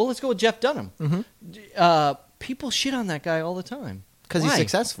 let's go with Jeff Dunham. Mhm. People shit on that guy all the time. Because he's Why?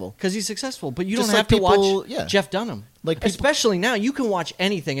 successful. Because he's successful, but you Just don't have like to people- watch yeah. Jeff Dunham. Like people- Especially now, you can watch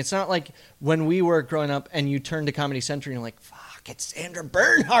anything. It's not like when we were growing up and you turned to Comedy Central and you're like, fuck, it's Sandra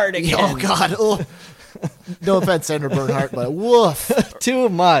Bernhard again. Oh, God. Oh. No offense, Sandra Bernhardt, but woof. Too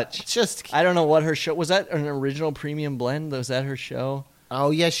much. Just. I don't know what her show was. That an original Premium Blend? Was that her show?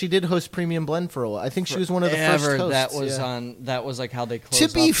 Oh, yeah, she did host Premium Blend for a while. I think she was one of the first Forever, hosts. that was yeah. on. That was like how they closed.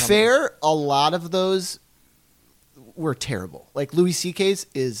 To be off Comedy. fair, a lot of those were terrible. Like Louis C.K.'s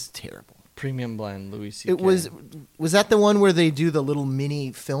is terrible. Premium Blend, Louis C.K. It was that the one where they do the little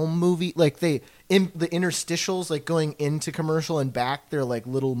mini film movie, like the interstitials, like going into commercial and back. They're like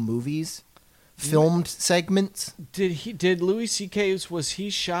little movies, filmed segments. Did Louis C.K.'s, was he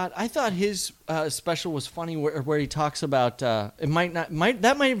shot? I thought his special was funny where he talks about that might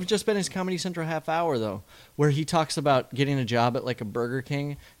have just been his Comedy Central half hour though, where he talks about getting a job at like a Burger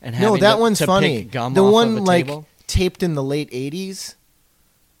King and having No, that to, one's to funny. pick gum The off one of a like table. taped in the late '80s.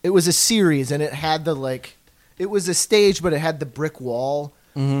 It was a series, and it had the like. It was a stage, but it had the brick wall,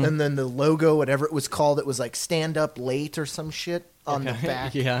 Mm-hmm. and then the logo, whatever it was called. It was like "Stand Up Late" or some shit on the Okay.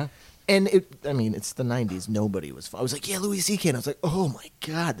 back. Yeah. And it's the '90s. Nobody was. I was like, yeah, Louis C.K. And I was like, oh my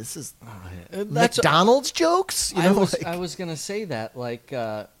god, this is McDonald's jokes. You know, I was gonna say that. Like,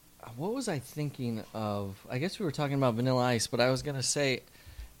 what was I thinking of? I guess we were talking about Vanilla Ice, but I was gonna say,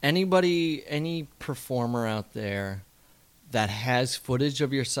 any performer out there that has footage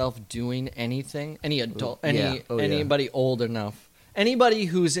of yourself doing anything, any adult, Yeah. Oh, yeah. anybody old enough, anybody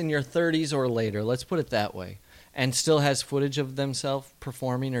who's in your 30s or later, let's put it that way, and still has footage of themselves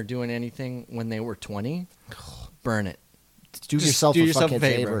performing or doing anything when they were 20, burn it. do Just yourself do a yourself fucking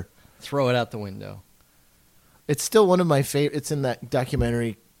favor. Throw it out the window. It's still one of my favorite. It's in that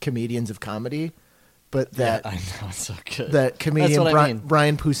documentary, Comedians of Comedy, but that. I know, it's so good. That comedian That's what I mean.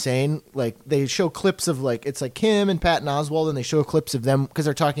 Brian Posehn, like they show clips of like it's like him and Patton Oswalt, and they show clips of them because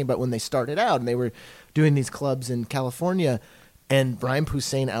they're talking about when they started out and they were doing these clubs in California, and Brian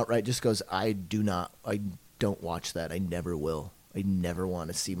Posehn outright just goes, I don't watch that. I never will. I never want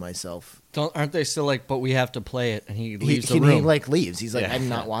to see myself. Aren't they still like, but we have to play it, and he He, leaves he, the room. like leaves. He's like, Yeah. I'm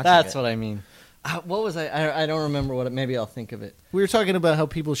not watching. That's it. what I mean. What was I don't remember what it. Maybe I'll think of it. We were talking about how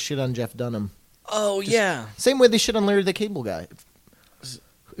people shit on Jeff Dunham. Oh yeah. Same way they shit on Larry the Cable Guy.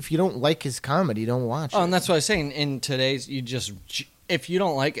 If you don't like his comedy, don't watch Oh, it. and that's what I was saying. In today's, if you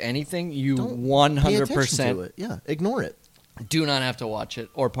don't like anything, you Don't pay 100% attention to it. Yeah, ignore it. do not have to watch it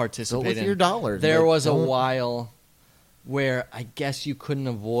or participate Go with in. your dollar. There Like, was a don't- while where I guess you couldn't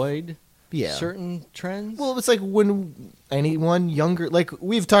avoid Yeah. certain trends. Well, it's like when anyone younger, like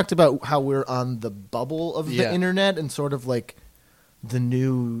we've talked about how we're on the bubble of the Yeah. internet and sort of like the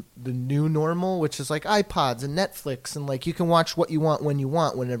new normal, which is like iPods and Netflix and like you can watch what you want when you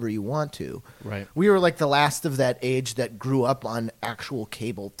want whenever you want to. Right. We were like the last of that age that grew up on actual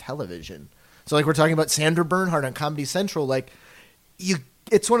cable television. So like we're talking about Sandra Bernhard on Comedy Central, like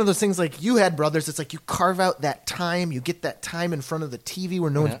it's one of those things like you had brothers. It's like you carve out that time. You get that time in front of the TV where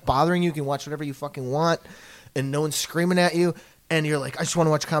no Yeah. one's bothering you. You can watch whatever you fucking want and no one's screaming at you. And you're like, I just want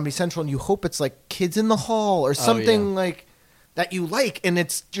to watch Comedy Central. And you hope it's like Kids in the Hall or something like that you like. And you're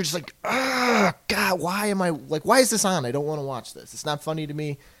just like, ah, God, why is this on? I don't want to watch this. It's not funny to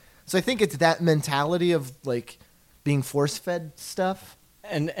me. So I think it's that mentality of like being force fed stuff.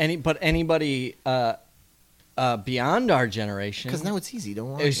 And anybody beyond our generation, Because now it's easy.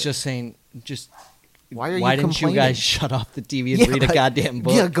 Don't watch it's it. just saying, just Why are you Why didn't you complaining? guys shut off the TV and read a goddamn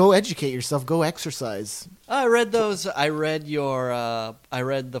book? Yeah, go educate yourself. Go exercise. I read those. I read your. I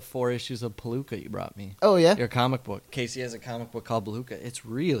read the 4 issues of Palooka you brought me. Oh, yeah? Your comic book. Casey has a comic book called Palooka. It's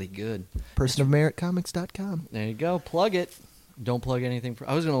really good. personofmeritcomics.com. There you go. Plug it. Don't plug anything.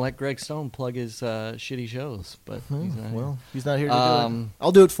 I was going to let Greg Stone plug his shitty shows, but he's not Well, he's not here to do Um, it.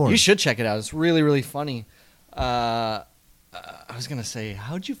 I'll do it for him. You should check it out. It's really, really funny. I was gonna say,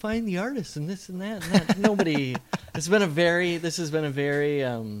 how'd you find the artist and this and that? And that? Nobody. This has been a very.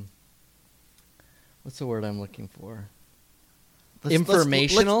 What's the word I'm looking for?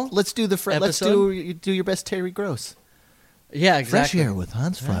 Informational. Let's do the let's episode? do your best Terry Gross. Yeah, exactly. Fresh air with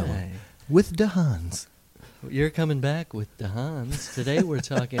Hans Freiwald. Right. With the Hans. You're coming back with the Hans. Today we're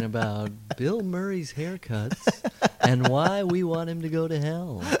talking about Bill Murray's haircuts and why we want him to go to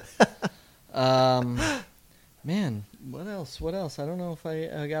hell. Man, what else? What else? I don't know if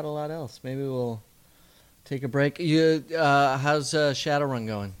I got a lot else. Maybe we'll take a break. How's Shadowrun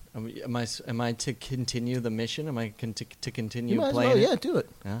going? Am I to continue the mission? Am I to continue You might as playing? well, it? yeah, do it.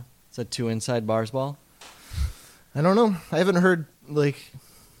 Yeah. Is that 2 inside bars ball? I don't know. I haven't heard well,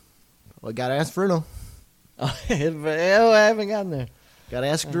 I gotta ask Bruno. Oh, I haven't gotten there. Gotta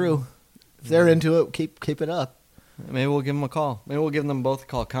ask Drew. If they're into it, keep it up. Maybe we'll give them a call. Maybe we'll give them both a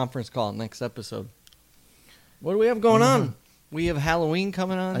call, conference call next episode. What do we have going on? We have Halloween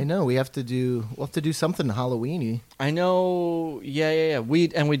coming on. I know we'll have to do something Halloweeny. I know. Yeah. We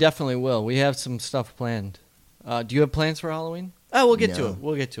definitely will. We have some stuff planned. Do you have plans for Halloween? Oh, we'll get to No. it.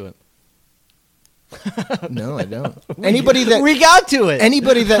 We'll get to it. No, I don't. Anybody that We got to it.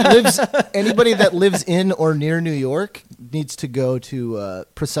 anybody that lives in or near New York needs to go to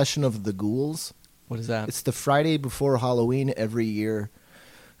Procession of the Ghouls. What is that? It's the Friday before Halloween every year.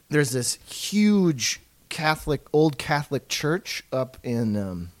 There's this huge old Catholic church up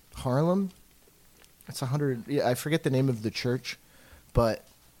in Harlem. It's 100. Yeah, I forget the name of the church, but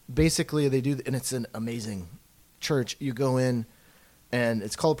basically they do, and it's an amazing church. You go in, and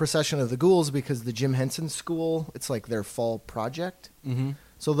it's called Procession of the Ghouls because the Jim Henson School. It's like their fall project. Mm-hmm.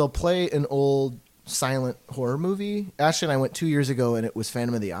 So they'll play an old silent horror movie. Ashley and I went 2 years ago, and it was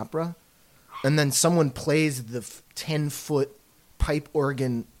Phantom of the Opera. And then someone plays the 10-foot pipe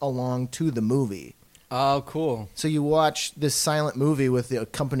organ along to the movie. Oh, cool. So you watch this silent movie with the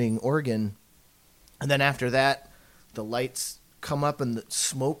accompanying organ, and then after that, the lights come up and the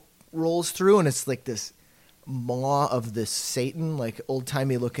smoke rolls through, and it's like this maw of this Satan, like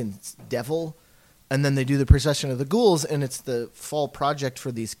old-timey looking devil. And then they do the Procession of the Ghouls, and it's the fall project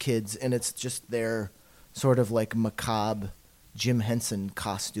for these kids, and it's just their sort of like macabre Jim Henson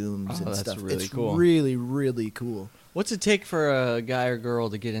costumes and that's stuff. really it's cool. really, really cool. What's it take for a guy or girl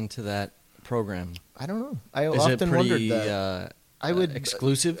to get into that program? I don't know. I Is often it pretty wondered that. I would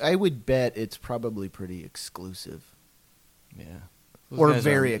exclusive? I would bet it's probably pretty exclusive. Yeah. Or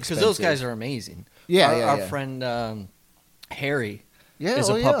very Because those expensive. guys are amazing. Yeah, Our yeah. friend Harry Yeah, is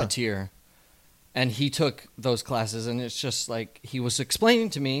oh, a yeah. puppeteer. And he took those classes, and it's just like he was explaining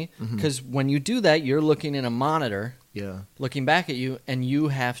to me, Mm-hmm. because when you do that, you're looking in a monitor, Yeah. looking back at you, and you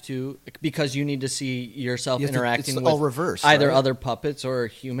have to, because you need to see yourself You have to- interacting it's with all reverse, either right? Mm-hmm. other puppets or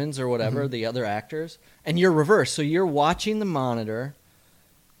humans or whatever, the other actors, and you're reversed. So you're watching the monitor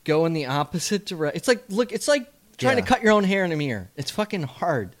go in the opposite direction. It's like trying to Yeah. cut your own hair in a mirror. It's fucking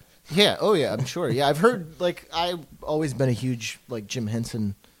hard. Yeah. Oh, yeah. I'm sure. Yeah, I've heard. Like, I've always been a huge like Jim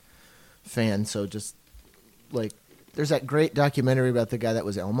Henson fan. So just like, there's that great documentary about the guy that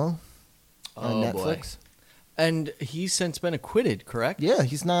was Elmo on Oh, boy. Netflix. And he's since been acquitted, correct? Yeah,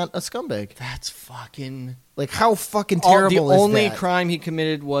 he's not a scumbag. That's fucking... Like, how fucking terrible the is only that? crime he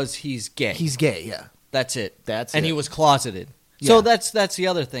committed was he's gay. He's gay. Yeah. That's it. That's and it. he was closeted. Yeah. So that's the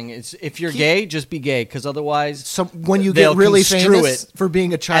other thing. Is if you're gay, just be gay, because otherwise, So when you they'll get really construe famous it for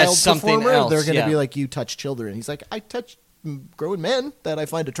being a child something performer, else, they're going to yeah. be like, "You touch children." He's like, "I touch grown men that I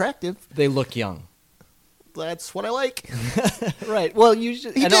find attractive. they look young. That's what I like." Right. Well, you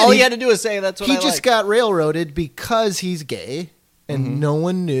should, He and did. all He- you had to do is say that's what He I just like. got railroaded because he's gay, and Mm-hmm. no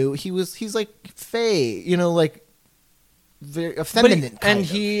one knew he's like fey, like very effeminate.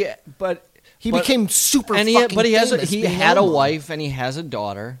 He but- became super. and fucking but he famous he being had a Elmo. wife and he has a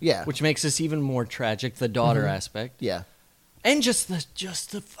daughter. Yeah. Which makes this even more tragic. The daughter aspect. Yeah, And just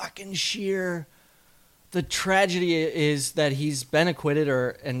the fucking sheer, the tragedy is that he's been acquitted,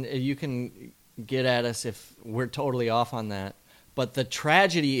 and you can get at us if we're totally off on that. But the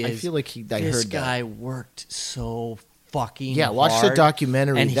tragedy I is, feel like I this heard that. guy worked so fucking Yeah, watch the hard,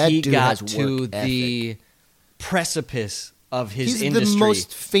 documentary. and That he dude got has to work the precipice of his He's industry. the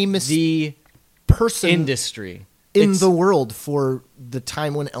most famous the person industry in It's- the world for the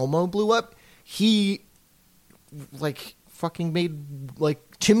time when Elmo blew up. he like fucking made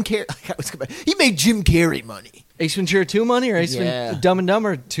like Jim Carrey. He made Jim Carrey money. Ace Ventura 2 money or Ace Yeah. Dumb and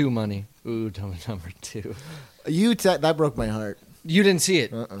Dumber 2 money? Ooh, Dumb and Dumber 2. That broke my heart You didn't see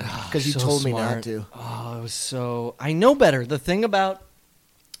it. because you So told me smart. not to. Oh, it was so... I know better. The thing about...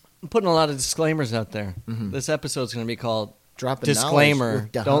 I'm putting a lot of disclaimers out there. This episode's going to be called Dropping Disclaimer. knowledge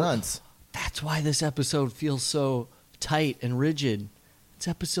with Don't- Hans. That's why this episode feels so tight and rigid. It's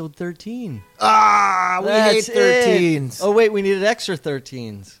episode 13. Ah, we hate That's it. 13s. Oh, wait, we needed extra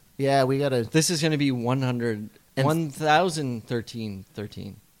 13s. Yeah, we gotta. This is going to be 100... And- 1,013.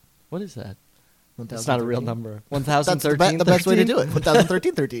 What is that? That's not a real 1013. number. That's 1,013. the best way to do it.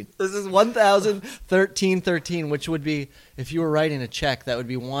 1013. This is 1,013, which would be, if you were writing a check, that would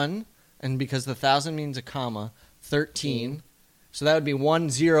be 1, and because the 1,000 means a comma, 13. So that would be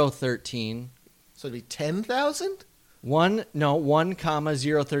 1013. So it'd be 10,000. 1, comma,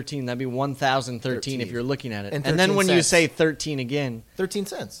 013. That'd be 1,013 if you're looking at it. And And then 13 when you cents. say 13 again, 13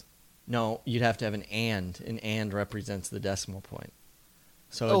 cents. no, you'd have to have an and. An and represents the decimal point.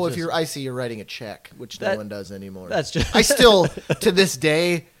 So Oh, it if just- I see you're writing a check, which That- no one does anymore. That's just... I still, to this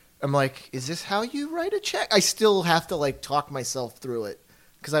day, I'm like, is this how you write a check? I still have to like talk myself through it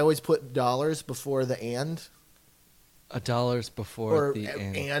because I always put dollars before the and, a dollar's before or the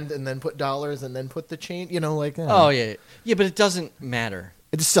and then put dollars and then put the chain. You know, like Oh, yeah. Yeah, but it doesn't matter.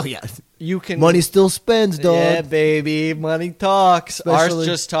 It's still You can... money still spends, dog. Yeah, baby. Money talks. Ours Especially-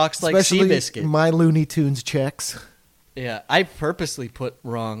 just talks like Especially Seabiscuit. my Looney Tunes checks. Yeah, I purposely put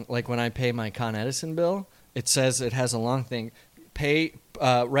wrong. Like when I pay my Con Edison bill, it says it has a long thing.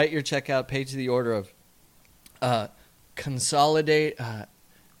 Write your check out, pay to the order of Consolidated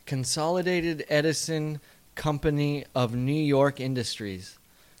Edison Company of New York Industries.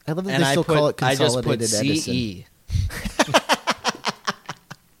 I love that And they still call it I just put Consolidated Edison. CE.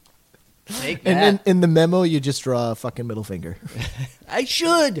 Take And that. then in the memo, you just draw a fucking middle finger. I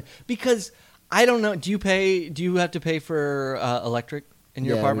should, because I don't know. Do you have to pay for electric in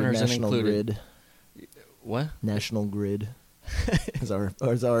your apartment, or is it National included? Grid. What? National Grid is our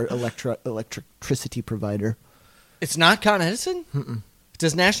electricity provider. It's not Con Edison?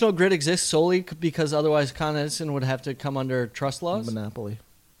 Does National Grid exist solely because otherwise Con Edison would have to come under trust laws? Monopoly.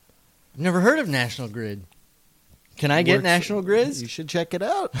 I've never heard of National Grid. Can I get Works- National Grids? You should check it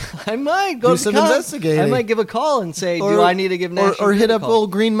out. I might go Do to some Con- investigating. I might give a call and say, do I need to give National or Grid hit a up call?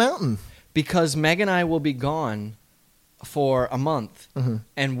 old Green Mountain? Because Meg and I will be gone for a month, Mm-hmm.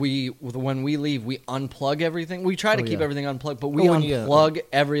 and when we leave, we unplug everything. We try to Oh, keep yeah. everything unplugged, but we when you- unplug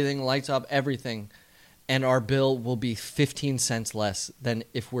everything, lights up, everything, and our bill will be 15 cents less than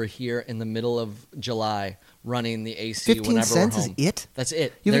if we're here in the middle of July running the AC 15 whenever cents we're is home. it? That's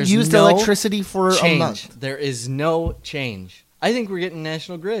it. You haven't There's used no electricity for change. a month. There is no change. I think we're getting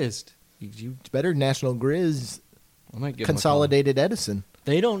National Grizz. You better National Grizz I might give 'em a call. Consolidated Edison.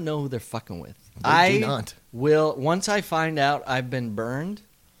 They don't know who they're fucking with. They do not. Will, once I find out I've been burned,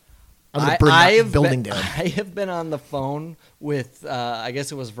 I'm gonna burn that have building been, down. I have been on the phone with, I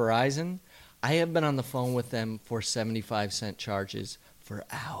guess it was Verizon. I have been on the phone with them for 75-cent charges for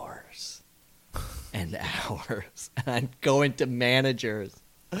hours and hours. And I'm going to managers.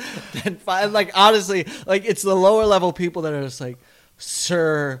 And honestly, like it's the lower level people that are just like,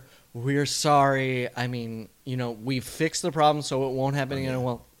 sir, we're sorry. I mean, we've fixed the problem so it won't happen again.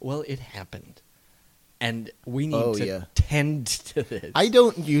 Well, it happened. And we need to tend to this. I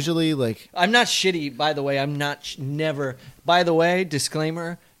don't usually like. I'm not shitty, by the way. I'm not never. By the way,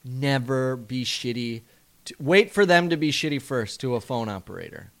 disclaimer: never be shitty. Wait for them to be shitty first to a phone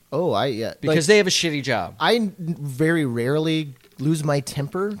operator because they have a shitty job. I very rarely lose my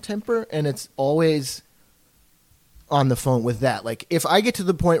temper, and it's always on the phone with that. Like if I get to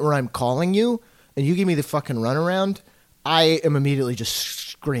the point where I'm calling you and you give me the fucking runaround, I am immediately just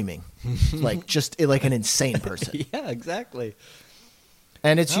screaming, like an insane person. Yeah, exactly.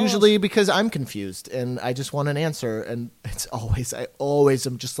 And it's usually because I'm confused and I just want an answer. And I always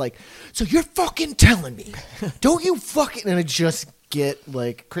am just like, so you're fucking telling me, don't you fucking, and I just get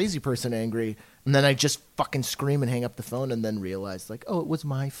like crazy person angry. And then I just fucking scream and hang up the phone and then realize like, oh, it was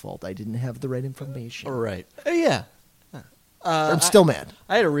my fault. I didn't have the right information. All right. Yeah. I'm still mad.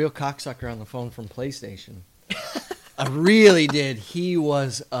 I had a real cocksucker on the phone from PlayStation. I really did. He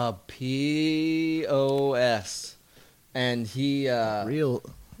was a POS. And he... Real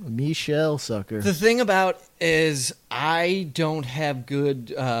Michelle sucker. The thing about is I don't have good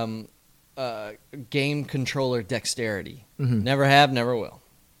game controller dexterity. Mm-hmm. Never have, never will.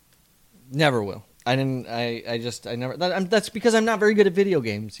 Never will. I never... That's because I'm not very good at video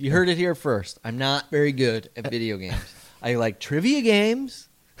games. You heard it here first. I'm not very good at video games. I like trivia games.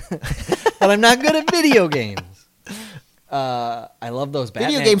 but I'm not good at video games. I love those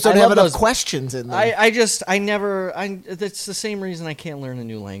Batman. Video games don't have enough questions in them. That's the same reason I can't learn a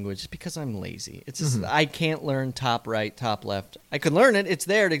new language. It's because I'm lazy. It's just, I can't learn top right, top left. I could learn it. It's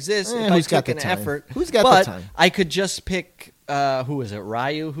there. It exists. If I who's got took the an time? effort. Who's got but the time? I could just pick, who is it,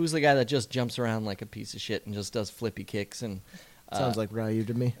 Ryu? Who's the guy that just jumps around like a piece of shit and just does flippy kicks? And Sounds like Ryu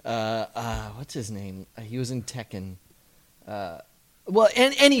to me. what's his name? He was in Tekken. Well,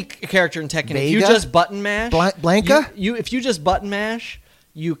 any character in Tekken, if you Vega? just button mash, Blanca? if you just button mash,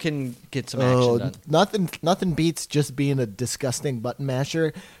 you can get some action done. Nothing beats just being a disgusting button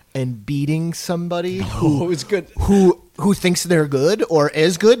masher and beating somebody Oh, it's good. who thinks they're good or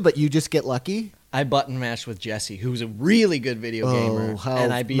is good, but you just get lucky. I button mashed with Jesse, who's a really good video gamer, how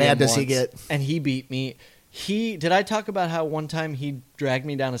and I beat mad him does he once, get? And he beat me. Did I talk about how one time he dragged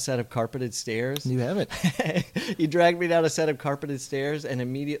me down a set of carpeted stairs? You haven't. He dragged me down a set of carpeted stairs, and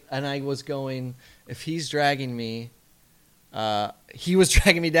I was going, if he's dragging me, he was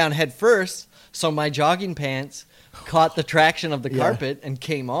dragging me down head first, so my jogging pants caught the traction of the Yeah. carpet and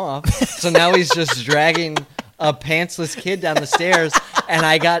came off. So now he's just dragging a pantsless kid down the stairs, and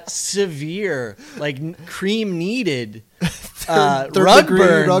I got severe, like cream kneaded Third rug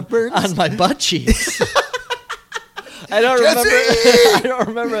degree rug burns? on my butt cheeks. I don't remember. I don't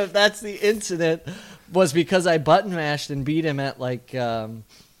remember if that's the incident was because I button mashed and beat him at like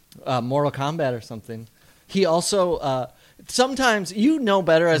Mortal Kombat or something. He also sometimes you know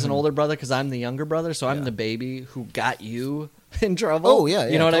better as an older brother because I'm the younger brother, so I'm the baby who got you in trouble. Oh, yeah,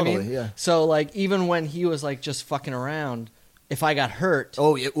 you know what totally, I mean? yeah. So like even when he was like just fucking around, if I got hurt,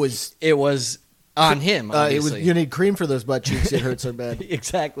 Oh, it was on him. Obviously. you need cream for those butt cheeks. It hurt so bad.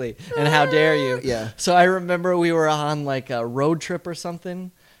 Exactly. And how dare you? Yeah. So I remember we were on like a road trip or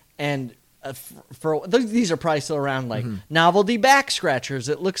something, and these are probably still around, like novelty back scratchers.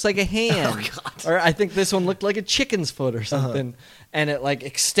 It looks like a hand. Oh, God. Or I think this one looked like a chicken's foot or something, and it like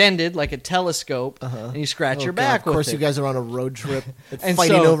extended like a telescope, and you scratch your back. Of course, with you it. guys are on a road trip And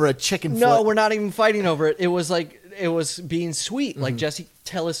fighting so- over a chicken No, foot. we're not even fighting over it. It was being sweet. Like Jesse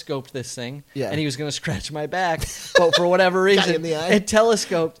telescoped this thing, Yeah. and he was going to scratch my back, but for whatever Got you reason, in the eye. it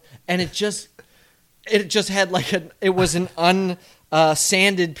telescoped, and it just had like it was an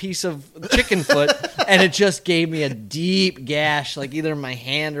sanded piece of chicken foot, and it just gave me a deep gash, like either in my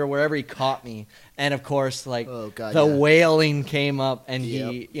hand or wherever he caught me. And of course, like Oh, God, the yeah. wailing came up, and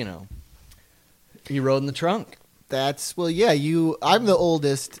Yep. he rode in the trunk. That's I'm the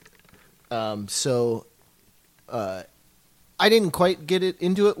oldest, so I didn't quite get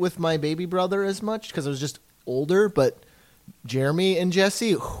into it with my baby brother as much because I was just older. But Jeremy and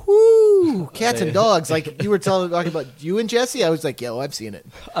Jesse, whoo, cats and dogs. Like you were talking about you and Jesse, I was like, yo, I've seen it.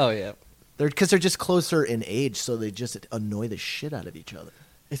 Oh yeah. Because they're just closer in age, so they just annoy the shit out of each other.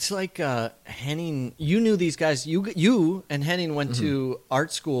 It's like Henning. You knew these guys. You and Henning went to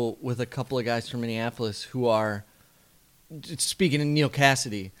art school with a couple of guys from Minneapolis who are. Speaking of Neil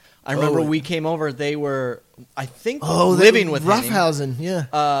Cassidy, I remember we came over. They were, I think, living with Henning. Roughhousing. Yeah.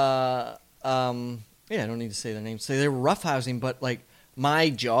 Yeah, I don't need to say their names. So they were roughhousing, but like my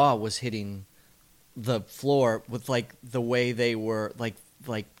jaw was hitting the floor with like the way they were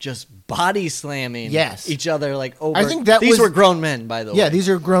like just body slamming each other like over. I think these were grown men, by the way. Yeah, these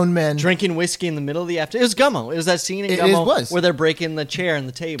are grown men. Drinking whiskey in the middle of the afternoon. It was Gummo. It was that scene in It Gummo was. where they're breaking the chair and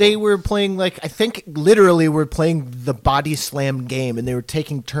the table. They were playing I think literally were playing the body slam game, and they were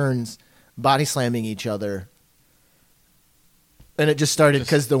taking turns body slamming each other. And it just started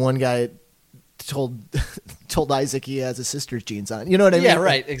because the one guy told Isaac he has his sister's jeans on. You know what I mean? Yeah,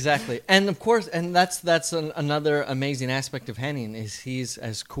 right, exactly. And of course, and that's another amazing aspect of Henning is he's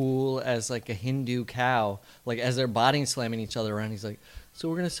as cool as like a Hindu cow. Like as they're body slamming each other around, he's like, "So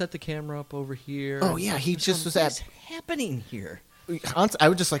we're gonna set the camera up over here." Oh yeah, he just was What's at. happening here? I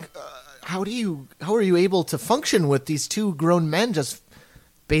was just like, how are you able to function with these two grown men just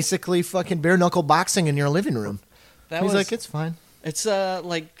basically fucking bare knuckle boxing in your living room? He's like, it's fine. It's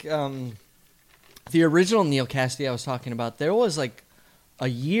like the original Neil Cassidy I was talking about. There was like a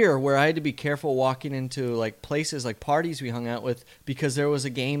year where I had to be careful walking into like places like parties we hung out with because there was a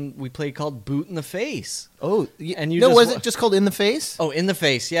game we played called Boot in the Face. Oh, And you no, just was it just called In the Face? Oh, in the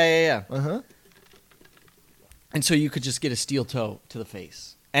face. Yeah. Uh huh. And so you could just get a steel toe to the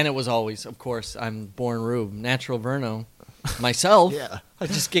face. And it was always, of course, I'm born Rube, natural Verno. Myself, Yeah. I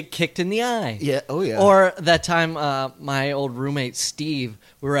just get kicked in the eye. Yeah. Oh yeah. Or that time, my old roommate Steve,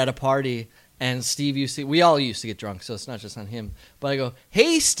 we were at a party, and Steve we all used to get drunk, so it's not just on him. But I go,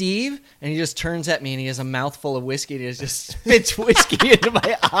 "Hey, Steve," and he just turns at me, and he has a mouthful of whiskey, and he just spits whiskey into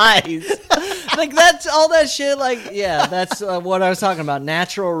my eyes. Like, that's all that shit. Like, yeah, that's what I was talking about.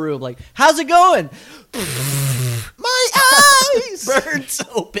 Natural rube. Like, how's it going? My eyes Burned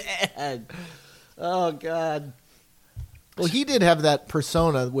so bad. Oh, God. Well, he did have that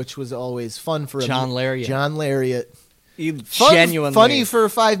persona, which was always fun for John Lariat. John Lariat. Fun, genuinely. Funny for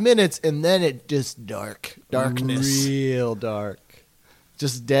 5 minutes, and then it just darkness. Real dark.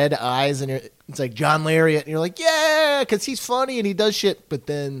 Just dead eyes, and it's like John Lariat, and you're like, yeah, because he's funny and he does shit, but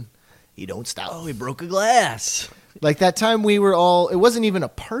then he don't stop. Oh, he broke a glass. Like that time we were all, it wasn't even a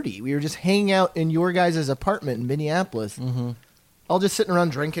party. We were just hanging out in your guys' apartment in Minneapolis. Mm-hmm. All just sitting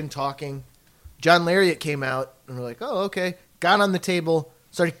around drinking, talking. John Lariat came out, and we're like, oh, okay. Got on the table,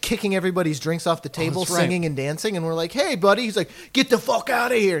 started kicking everybody's drinks off the table, that's right. singing and dancing, and we're like, hey, buddy. He's like, get the fuck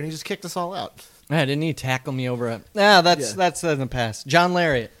out of here. And he just kicked us all out. Yeah, didn't he tackle me over it? That's in the past. John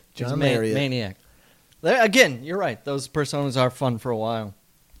Lariat. He's John a Lariat. Maniac. There, again, you're right. Those personas are fun for a while.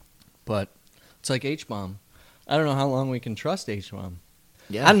 But it's like H-Bomb. I don't know how long we can trust H-Bomb.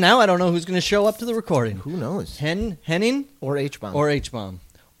 Yeah. And now I don't know who's going to show up to the recording. Who knows? Henning Or H-Bomb. or H-Bomb.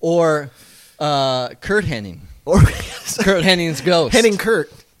 Or Kurt Henning. Or Kurt Henning's ghost. Henning Kurt.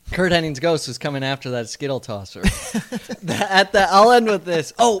 Kurt Henning's ghost is coming after that Skittle tosser. I'll end with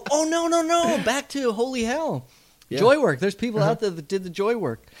this. Oh, no. Back to holy hell. Yeah. Joy work. There's people out there that did the joy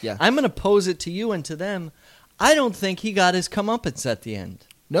work. Yeah. I'm going to pose it to you and to them. I don't think he got his comeuppance at the end.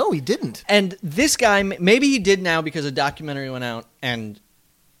 No, he didn't. And this guy, maybe he did now because a documentary went out and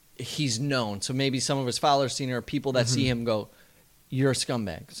he's known. So maybe some of his followers seen it or people that see him go, you're a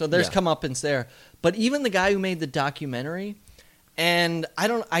scumbag. So there's Yeah. comeuppance there. But even the guy who made the documentary, and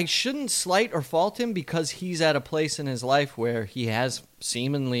I shouldn't slight or fault him because he's at a place in his life where he has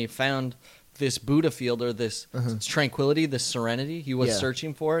seemingly found this Buddha field or this tranquility, this serenity. He was Yeah.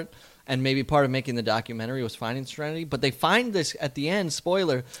 searching for it. And maybe part of making the documentary was finding serenity. But they find this at the end,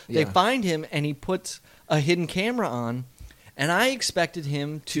 spoiler, they Yeah. find him and he puts a hidden camera on. And I expected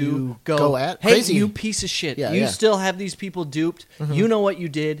him to go at hey, crazy. you piece of shit. Yeah, you yeah. still have these people duped. You know what you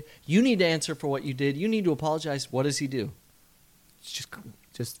did. You need to answer for what you did. You need to apologize. What does he do?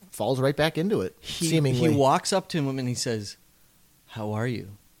 Just falls right back into it, He seemingly. walks up to him and he says, how are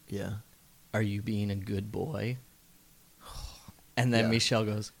you? Yeah. Are you being a good boy? And then Yeah. Michelle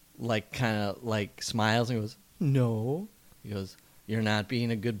goes, like, kind of like smiles and goes, no. He goes, you're not being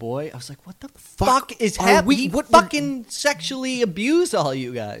a good boy? I was like, what the fuck is are happening? we- He what- fucking sexually abused all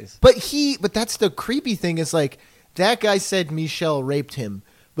you guys. But that's the creepy thing is like that guy said Michelle raped him,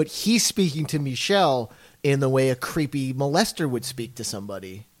 but he's speaking to Michelle in the way a creepy molester would speak to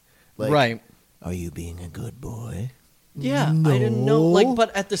somebody. Like, Right. Are you being a good boy? Yeah, No. I didn't know. Like,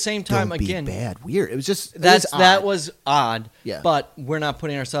 but at the same time, Don't again, be bad. Weird. It was just that odd. was odd. Yeah. But we're not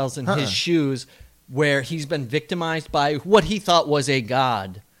putting ourselves in Uh-uh. his shoes, where he's been victimized by what he thought was a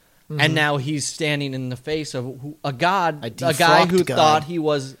god, and now he's standing in the face of a god, A a guy who defrocked god. thought he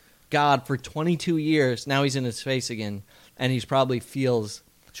was God for 22 years. Now he's in his face again, and he's probably feels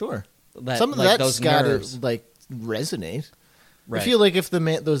Sure. that Some of like, that's those got to nerves. like resonate. Right. I feel like if the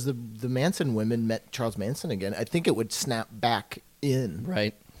Manson women met Charles Manson again, I think it would snap back in.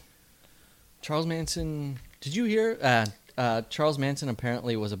 Right. Charles Manson. Did you hear? Charles Manson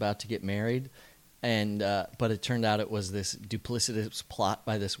apparently was about to get married, and but it turned out it was this duplicitous plot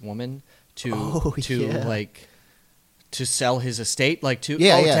by this woman to yeah. like to sell his estate, like to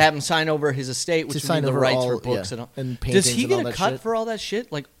Yeah, to yeah. have him sign over his estate, which To would sign be the over rights all- for books yeah, and all. and Does paintings he and get all a that cut shit? for all that shit?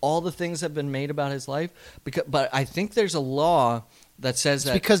 Like all the things that have been made about his life? But I think there's a law that says It's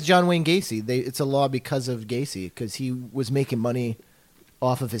that because John Wayne Gacy. It's a law because of Gacy, because he was making money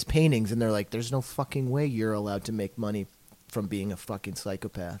off of his paintings, and they're like, "There's no fucking way you're allowed to make money from being a fucking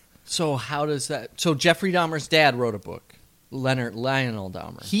psychopath." So how does that? So Jeffrey Dahmer's dad wrote a book, Lionel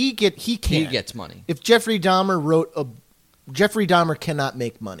Dahmer. He can't. gets money. If Jeffrey Dahmer cannot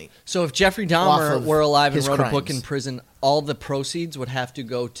make money. So if Jeffrey Off Dahmer of were alive and his wrote a book crimes. in prison, all the proceeds would have to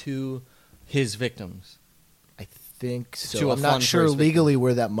go to his victims. I think so. To a I'm not fund for sure his victims. legally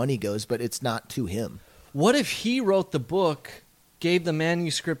where that money goes, but it's not to him. What if he wrote the book, gave the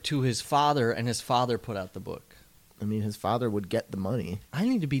manuscript to his father, and his father put out the book? I mean, his father would get the money. I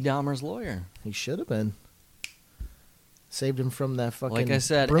need to be Dahmer's lawyer. He should have been. Saved him from that fucking Like I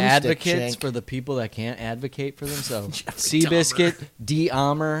said, broomstick advocates shank. for the people that can't advocate for themselves. Jeffrey Seabiscuit, D.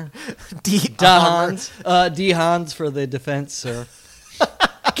 Dahmer, Dahmer. D. Hans for the defense, sir.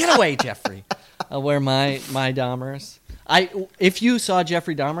 Get away, Jeffrey. I'll wear my Dahmers. If you saw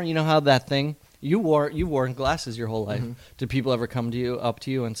Jeffrey Dahmer, you know how that thing you wore glasses your whole life. Did people ever come up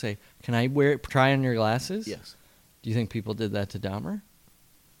to you and say, "Can I try on your glasses?" Yes. Do you think people did that to Dahmer?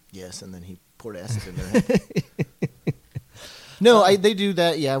 Yes, and then he poured acid in their head. No, they do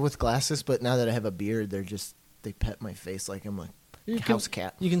that, yeah, with glasses. But now that I have a beard, they pet my face like I'm a house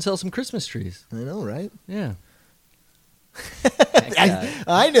cat. You can sell some Christmas trees. I know, right? Yeah.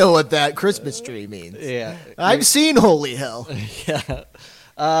 I know what that Christmas tree means. Yeah. I've seen Holy Hell.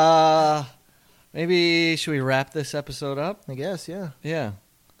 Yeah. Maybe should we wrap this episode up? I guess, yeah. Yeah.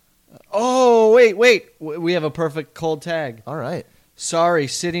 Oh, wait. We have a perfect cold tag. All right. Sorry,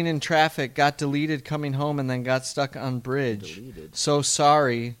 sitting in traffic, got deleted coming home, and then got stuck on bridge. Deleted. So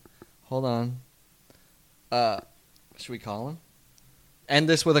sorry. Hold on. Should we call him? End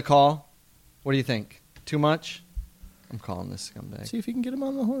this with a call? What do you think? Too much? I'm calling this scumbag. See if you can get him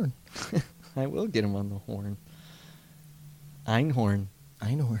on the horn. I will get him on the horn. Einhorn.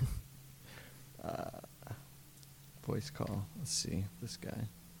 Voice call. Let's see. This guy.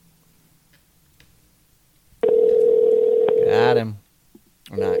 Got him.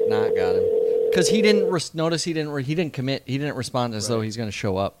 Or not got him. Because he didn't notice he didn't commit. He didn't respond as though he's going to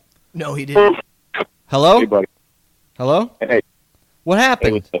show up. No, he didn't. Hello? Hey, buddy. Hello? Hey. What Hey,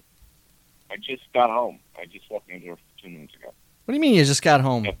 happened? what's up? I just got home. I just walked in the door 2 minutes ago. What do you mean you just got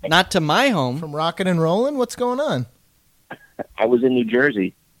home? Not to my home. From Rockin' and Rollin'? What's going on? I was in New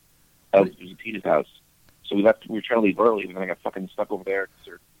Jersey. It was at Tita's house. So we left. We were trying to leave early, and then I got fucking stuck over there because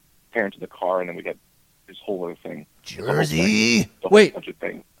they're parents in the car, and then we got this whole other thing. Jersey. The whole Wait. bunch of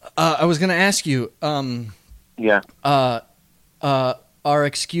thing. I was going to ask you, Yeah. are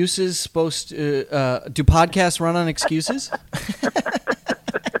excuses supposed to, do podcasts run on excuses?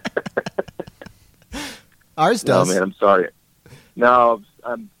 Ours No, does. man, I'm sorry. No,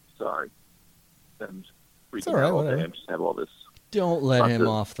 I'm sorry. I'm It's freaking all right, out all whatever. day. I just have all this. Don't let him Fuck it.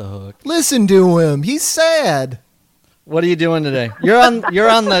 off the hook. Listen to him. He's sad. What are you doing today? You're on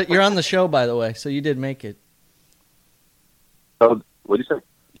the show, by the way, so you did make it. Oh, what did you say? Is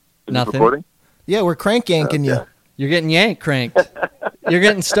this Nothing. recording? Yeah, we're crank yanking you. Okay. You're getting yanked, cranked. You're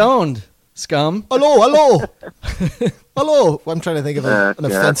getting stoned, scum. Hello. Hello. I'm trying to think of an Yeah.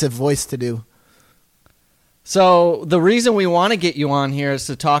 offensive voice to do. So the reason we want to get you on here is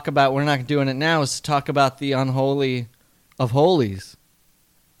to talk about, we're not doing it now, is to talk about the unholy of holies.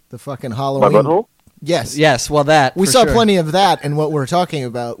 The fucking My Halloween. butthole? Yes. Yes, well that. We for saw sure. plenty of that and what we're talking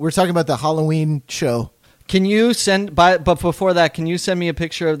about. We're talking about the Halloween show. Can you but before that, can you send me a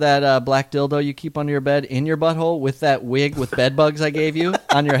picture of that black dildo you keep under your bed in your butthole with that wig with bed bugs I gave you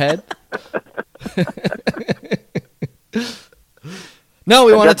on your head? No,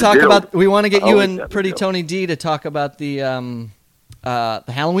 we I want to got the talk deal. about. We want to get you Always and got the Pretty deal. Tony D to talk about the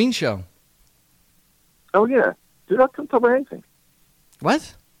Halloween show. Oh, yeah. Dude, I'll come talk about anything.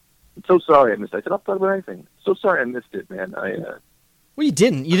 What? I'm so sorry I missed it. I said I'll talk about anything. So sorry I missed it, man. Well, you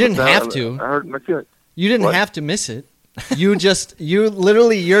didn't. You didn't have to. I hurt my feelings. You didn't What? have to miss it. You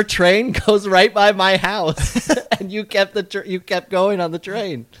literally, your train goes right by my house, and you kept you kept going on the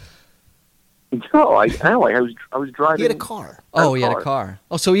train. No, I was driving. He had a car. Oh, he had a car.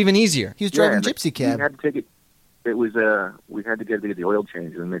 Oh, so even easier. He was driving and gypsy We cab. had to take it. It was we had to get the oil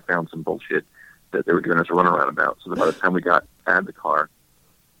change, and then they found some bullshit that they were giving us a runaround about. So by the time we got out of the car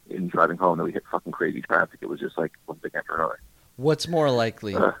and driving home, then we hit fucking crazy traffic. It was just like one thing after another. What's more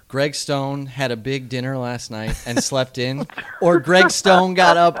likely? Greg Stone had a big dinner last night and slept in, or Greg Stone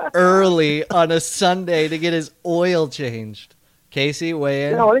got up early on a Sunday to get his oil changed? Casey, weigh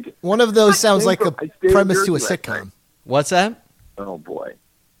in. No, I think. One of those sounds like a I stayed in premise to a Jersey last night. sitcom. What's that? Oh boy,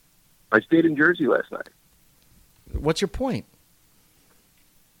 I stayed in Jersey last night. What's your point?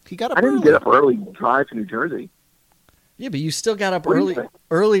 He got up I didn't early. get up early to drive to New Jersey. Yeah, but you still got up What do you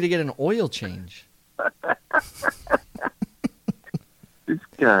early think? to get an oil change. This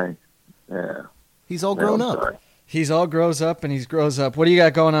guy, yeah. He's all No, grown I'm up. sorry. He's all grows up and he's grows up. What do you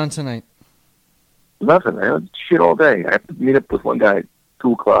got going on tonight? Nothing, man. Shit all day. I have to meet up with one guy at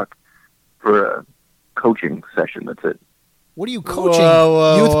 2:00 for a coaching session. That's it. What are you coaching?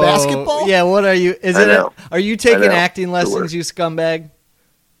 Whoa, Youth whoa. basketball? Yeah, what are you? I know. Are you taking I know. acting Sure. lessons, you scumbag?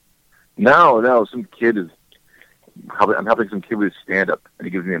 No. Some kid is. I'm helping some kid with stand up, and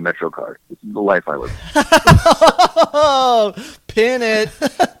he gives me a Metro card. This is the life I live. Oh, pin it.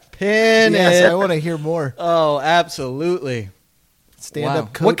 Pin Yes, I it. want to hear more. Oh, absolutely. Stand Wow.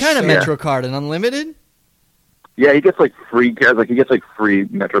 up coach. What kind of Yeah. Metro card? An unlimited? Yeah, he gets free. He gets free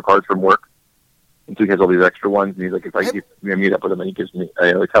Metro cards from work, and so he has all these extra ones. And he's like, if I meet up with him, and he gives me, I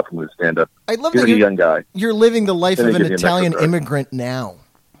help him with stand up. I love He's that like a young guy. you're living the life Then of they an give you a Metro Italian card. immigrant now.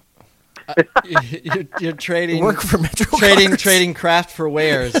 You're trading Work for Metro cards. trading craft for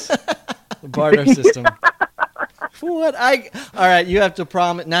wares. The barter system. What all right, you have to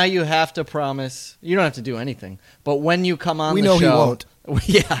promise. Now you have to promise. You don't have to do anything. But when you come on We the know he show, won't.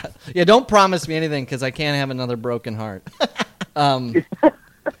 Yeah. Don't promise me anything because I can't have another broken heart.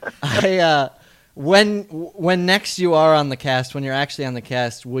 When next you are on the cast, when you're actually on the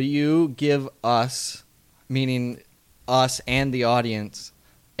cast, will you give us, meaning us and the audience,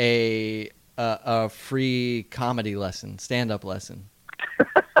 a free comedy lesson, stand-up lesson?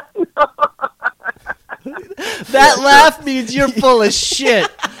 That laugh means you're full of shit.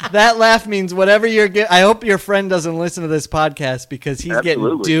 That laugh means whatever you're getting. I hope your friend doesn't listen to this podcast because he's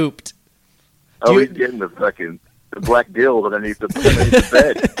getting duped. Oh, he's getting the black dildo underneath the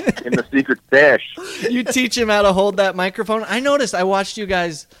bed in the secret stash. You teach him how to hold that microphone. I noticed. I watched you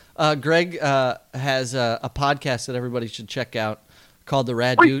guys. Greg has a podcast that everybody should check out called The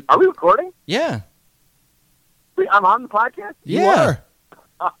Rad Dude. Are we recording? Yeah. Wait, I'm on the podcast? Yeah. You are.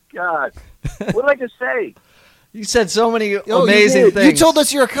 Oh, God. What did I just say? You said so many Oh, amazing you things. You told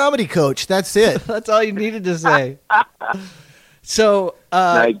us you're a comedy coach. That's it. That's all you needed to say. So,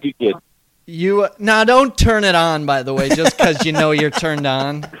 Nice, you kid. now don't turn it on, by the way, just because you know you're turned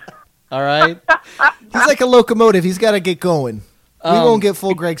on. All right? He's like a locomotive. He's got to get going. We won't get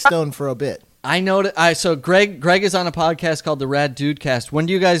full Greg Stone for a bit. I know. So Greg is on a podcast called The Rad Dude Cast. When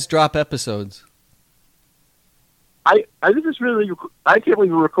do you guys drop episodes? I think it's really. I can't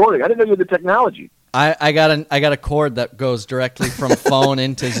believe we're recording. I didn't know you had the technology. I got a cord that goes directly from phone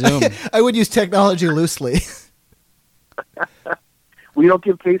into Zoom. I would use technology loosely. We don't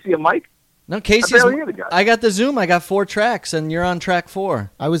give Casey a mic. No, Casey's. I barely hear the guy. I got the Zoom. I got 4 tracks, and you're on track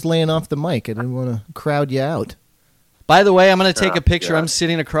 4. I was laying off the mic. I didn't want to crowd you out. By the way, I'm going to take a picture. God. I'm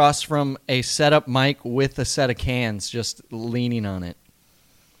sitting across from a setup mic with a set of cans, just leaning on it.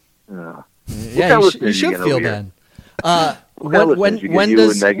 Yeah, you should feel bad. When you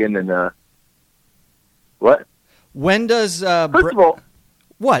does and Megan and what? When does First of all,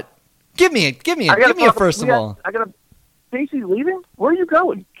 what? Give me a first of all. I gotta. Casey's leaving. Where are you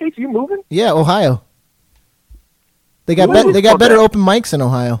going, Casey? You moving? Yeah, Ohio. They got Ooh, they got better okay. open mics in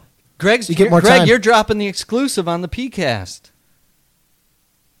Ohio. Greg, You get more time. you're dropping the exclusive on the PCast.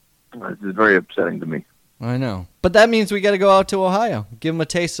 This is very upsetting to me. I know, but that means we got to go out to Ohio, give them a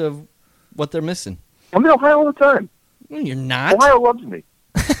taste of what they're missing. I'm in Ohio all the time. You're not. Ohio loves me.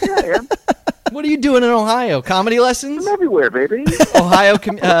 Yeah, I am. What are you doing in Ohio? Comedy lessons? I'm everywhere, baby. Ohio,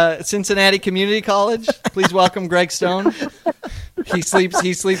 Cincinnati Community College. Please welcome Greg Stone. He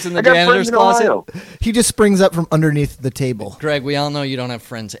sleeps in the I got janitor's friends in closet. Ohio. He just springs up from underneath the table. Greg, we all know you don't have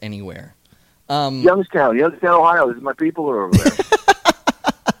friends anywhere. Youngstown, Ohio. This is my people are over there.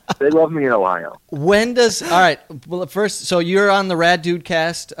 They love me in Ohio. When does all right? Well, first, so you're on the Rad Dude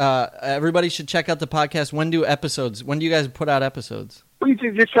Cast. Everybody should check out the podcast. When do you guys put out episodes? Well, you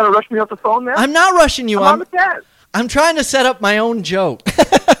just trying to rush me off the phone now? I'm not rushing you. I'm on the cast. I'm trying to set up my own joke.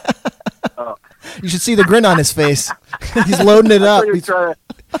 You should see the grin on his face. He's loading it I up. thought you were He's- trying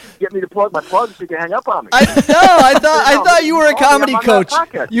to get me to plug my plugs so you can hang up on me. I thought you were a comedy I'm on coach. that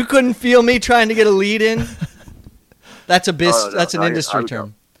podcast. You couldn't feel me trying to get a lead in. That's a No, that's an I industry would term.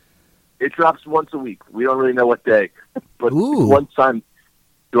 know. It drops once a week. We don't really know what day, but Ooh. one time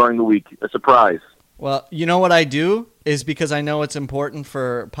during the week, a surprise. Well, you know what I do is because I know it's important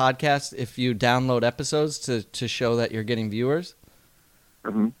for podcasts if you download episodes to show that you're getting viewers.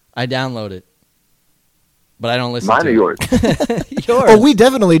 Mm-hmm. I download it, but I don't listen Mine to or it. yours? Yours. Oh, we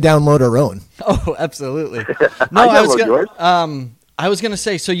definitely download our own. Oh, absolutely. No, I I was download yours. I was gonna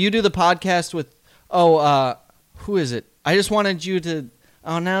say. So you do the podcast with who is it? I just wanted you to.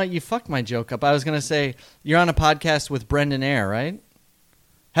 Oh, now you fucked my joke up. I was gonna say you're on a podcast with Brendan Ayer, right?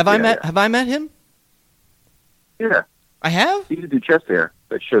 Have I met him? Yeah. I have. You can do chest hair.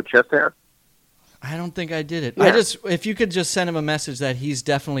 That show chest hair. I don't think I did it. Yeah. If you could just send him a message that he's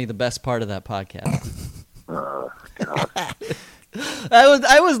definitely the best part of that podcast. God.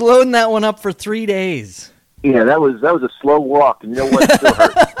 I was loading that one up for 3 days. Yeah, that was a slow walk, and you know what? It still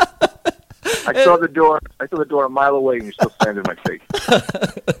hurt. I saw the door a mile away, and you still stand in my face.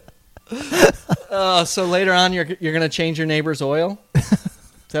 So later on, you're gonna change your neighbor's oil. Is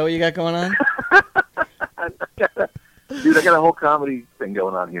that what you got going on? Dude, I got a whole comedy thing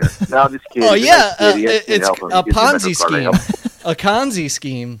going on here. Now this kid. Oh yeah, it's it's a Ponzi scheme. A Ponzi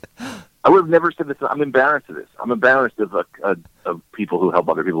scheme. I would have never said this. I'm embarrassed of this. I'm embarrassed of people who help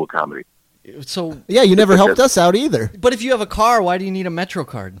other people with comedy. So Yeah, you never helped us out either. but if you have a car, why do you need a Metro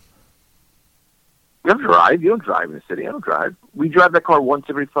card? You don't drive. You don't drive in the city. I don't drive. We drive that car once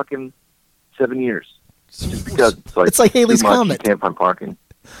every fucking 7 years. Just because It's like Haley's too much, Comet. You can't find parking.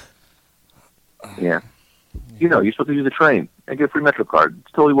 Yeah. You know, you're supposed to use the train and get a free Metro card.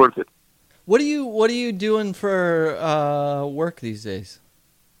 It's totally worth it. What are you doing for work these days?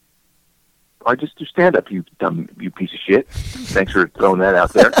 I just do stand-up, you piece of shit. Thanks for throwing that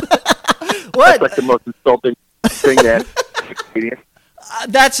out there. What? That's like the most insulting thing that Comedian.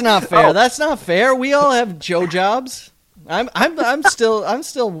 That's not fair. Oh. That's not fair. We all have Joe jobs. I'm still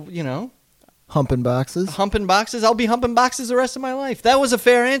Humping boxes. humping boxes. I'll be humping boxes the rest of my life. That was a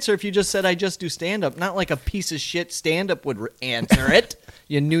fair answer if you just said I just do stand up, not like a piece of shit stand up would answer it.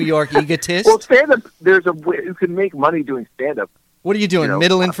 You New York egotist. Well, stand up. There's a way you can make money doing stand up. What are you doing?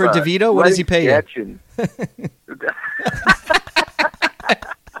 Middling for DeVito? What does he pay you?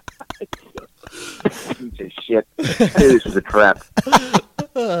 Shit. This was a trap. This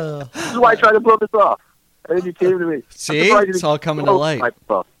is why I tried to blow this off. And then you came to me. See? It's all coming to light.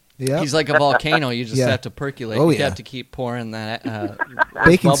 Yeah. He's like a volcano. You just Yeah. have to percolate. Oh, you yeah. have to keep pouring that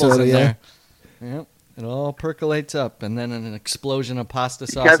Baking bubbles soda, in yeah. there. Yep. It all percolates up, and then an explosion of pasta You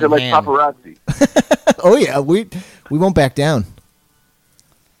sauce guys are and like ham. paparazzi. Oh yeah, we won't back down.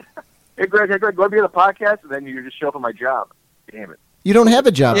 Hey, Greg, want to be on the podcast? And then you just show up at my job. Damn it. You don't have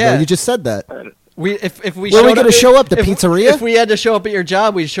a job Yeah. though. You just said that. If we Where are we showed going to show up? The if- pizzeria? If we had to show up at your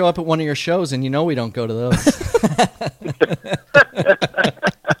job, we'd show up at one of your shows, and you know we don't go to those.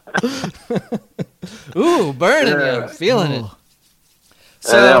 Ooh, burning you, feeling it.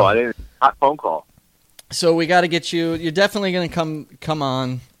 I know. I didn't. Hot phone call. So we got to get you. You're definitely going to come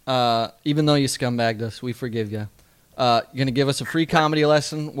on, even though you scumbagged us. We forgive you. You're going to give us a free comedy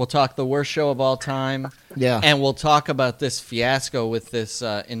lesson. We'll talk the worst show of all time. Yeah. And we'll talk about this fiasco with this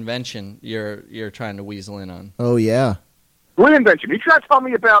invention you're trying to weasel in on. Oh yeah. What invention? Are you trying to tell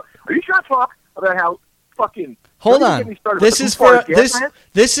me about? Are you trying to talk about how fucking? Hold don't even on. get me started This with is the for Blue's this. gas man?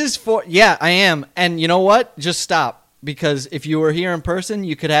 This is for. Yeah, I am. And you know what? Just stop, because if you were here in person,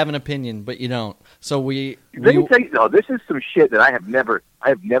 you could have an opinion, but you don't. So Let me tell you, no, this is some shit that I have never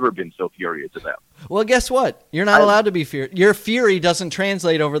been so furious about. Well, guess what? You're not allowed to be furious. Your fury doesn't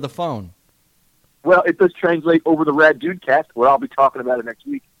translate over the phone. Well, it does translate over the Rad Dude cast, where I'll be talking about it next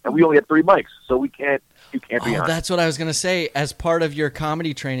week, and we only have 3 mics, so we can't. You can't be Oh, on. that's what I was going to say. As part of your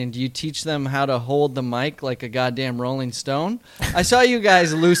comedy training, do you teach them how to hold the mic like a goddamn Rolling Stone? I saw you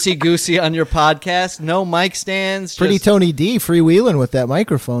guys loosey-goosey on your podcast. No mic stands. Pretty just Tony D freewheeling with that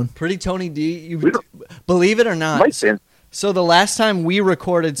microphone. Pretty Tony D. We don't- Believe it or not. Mic stand. So the last time we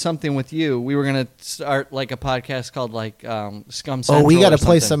recorded something with you, we were going to start like a podcast called like Scum Central. Oh, we got to or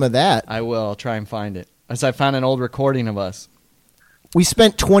play something. some of that. I will. I'll try and find it. As I found an old recording of us. We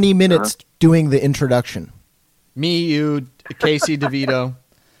spent 20 minutes doing the introduction. Me, you, Casey DeVito.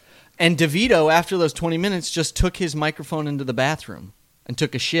 And DeVito, after those 20 minutes, just took his microphone into the bathroom and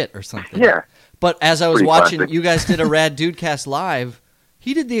took a shit or something. Yeah. But as I was Pretty watching, classic. you guys did a Rad Dude cast live.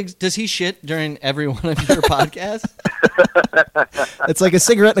 He did does he shit during every one of your podcasts? It's like a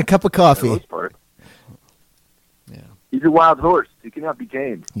cigarette and a cup of For the coffee. most part. Yeah. He's a wild horse. He cannot be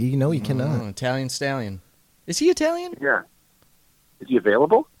tamed. You know you cannot. Oh, Italian stallion. Is he Italian? Yeah. Is he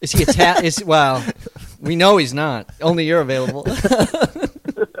available? Is he Italian? Well, we know he's not. Only you're available.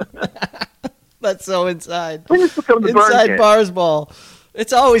 That's so inside. When this become the burn Inside game? bars ball.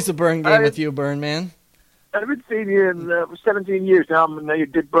 It's always the burn game I- with you, Burn Man. I haven't seen you in 17 years. Now you're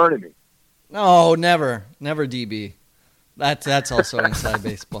dead burning me. No, never, DB. That's also inside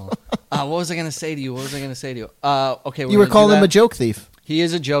baseball. What was I gonna say to you? Okay, You were calling him a joke thief. He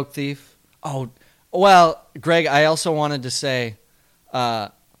is a joke thief. Oh, well, Greg, I also wanted to say,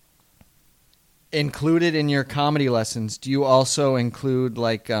 included in your comedy lessons, do you also include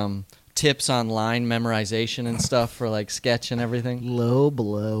like tips on line memorization and stuff for like sketch and everything? Low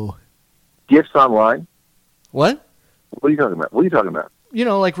blow. Gifts online? What? What are you talking about? You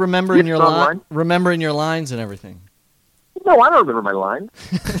know, like remembering Gifts your online? remembering your lines and everything. No, I don't remember my line.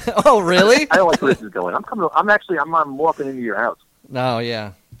 Oh, really? I don't like where this is going. I'm walking into your house. No,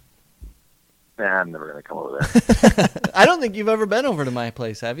 yeah. Nah, I'm never gonna come over there. I don't think you've ever been over to my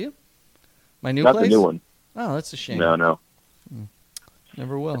place, have you? My new Not place? the new one. Oh, that's a shame. No.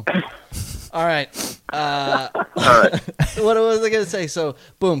 Never will. All right. All right. What was I going to say? So,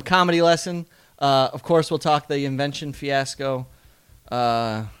 boom, comedy lesson. Of course, we'll talk the invention fiasco.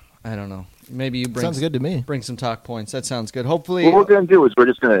 I don't know. Maybe you Sounds good to me. bring some talk points. That sounds good. Hopefully, What we're gonna do is you're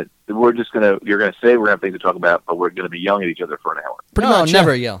gonna say we're gonna have things to talk about, but we're gonna be yelling at each other for an hour. Pretty no, much,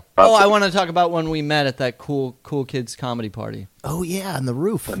 never yeah. yell. Oh, I want to talk about when we met at that cool kids comedy party. Oh yeah, on the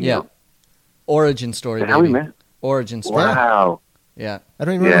roof. Yeah. Origin story, How we baby. met? Origin story. Wow. Yeah. I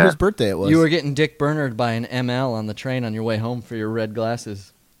don't even remember Yeah. whose birthday it was. You were getting Dick Bernard by an ML on the train on your way home for your red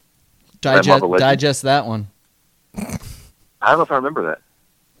glasses. I'm a legend. Digest that one. I don't know if I remember that.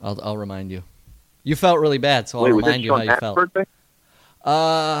 I'll remind you. You felt really bad, so I'll Wait, was remind it you how Sean you Patton's felt. birthday?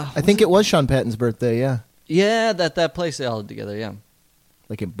 I think it was Sean Patton's birthday. Yeah. Yeah, that place they all did together. Yeah.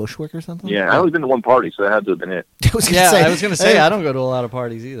 Like in Bushwick or something? Yeah, I only been to one party, so that had to have been it. I was gonna say, I was gonna say I don't go to a lot of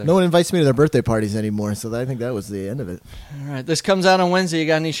parties either. no one invites me to their birthday parties anymore, so I think that was the end of it. All right, this comes out on Wednesday. You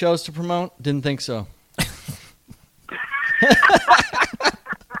got any shows to promote? Didn't think so.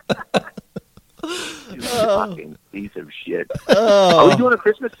 You fucking piece of shit. Are we doing a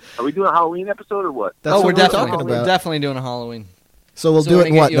Christmas? Are we doing a Halloween episode or what? That's we're what definitely talking about. definitely doing a Halloween. So we'll So do we're it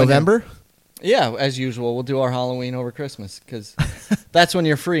in gonna what, get you in November? Yeah, as usual, we'll do our Halloween over Christmas because that's when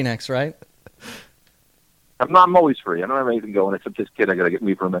you're free next, right? I'm always free. I don't have anything going except this kid. I got to get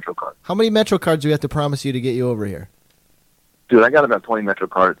me for a Metro card. How many Metro cards do we have to promise you to get you over here? Dude, I got about 20 Metro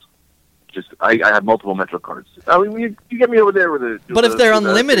cards. I have multiple Metro cards. I mean, you get me over there with the. But if they're with the-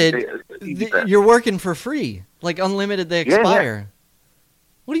 unlimited, Easy Pass. you're working for free. Like unlimited, they Yeah, yeah. expire.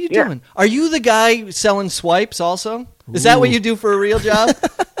 What are you Yeah. doing? Are you the guy selling swipes also? Is that what you do for a real job?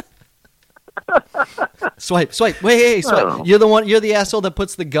 Swipe. Wait, hey, swipe. Oh. You're the one. You're the asshole that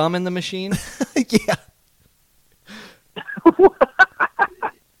puts the gum in the machine. Yeah.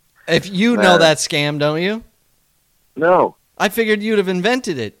 If you know that scam, don't you? No. I figured you'd have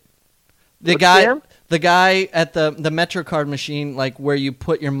invented it. The What guy, scam? the guy at the MetroCard machine, like where you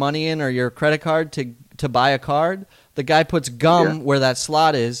put your money in or your credit card to buy a card. The guy puts gum where that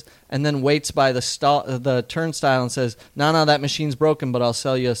slot is, and then waits by the turnstile and says, "No, that machine's broken, but I'll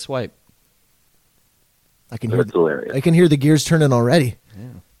sell you a swipe." I can hear That's hilarious. I can hear the gears turning already.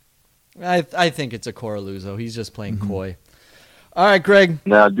 I think it's a Coraluzzo. He's just playing coy. All right, Greg.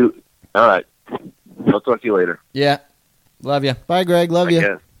 Now, all right. I'll talk to you later. Yeah, love you. Bye, Greg. Love I you.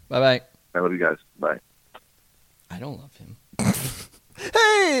 guess. Bye bye. I love you guys. Bye. I don't love him.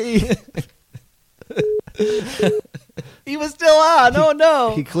 Hey! He was still on. Oh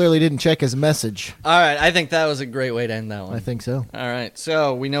no. He clearly didn't check his message. All right, I think that was a great way to end that one. I think so. All right,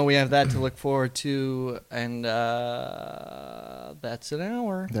 so we know we have that to look forward to, and that's an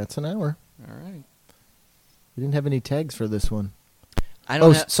hour. That's an hour. All right. We didn't have any tags for this one. I Oh,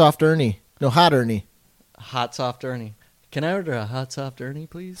 don't have soft Ernie. No, hot Ernie. hot soft Ernie. Can I order a hot soft Ernie,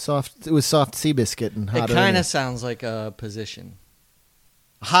 please? Soft. It was soft Seabiscuit and hot It kind Ernie. of sounds like a position.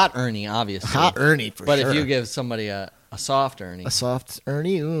 Hot Ernie, obviously. Hot Ernie for but sure. if you give somebody a soft Ernie, a soft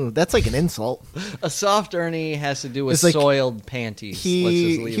Ernie, ooh, that's like an insult. a soft Ernie has to do with It's like soiled panties. Let's just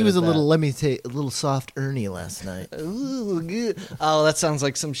leave He it was at a little. that. Let me say a little soft Ernie last night. Ooh, good. Oh, that sounds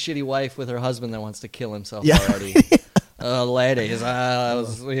like some shitty wife with her husband that wants to kill himself Yeah. already. Ladies,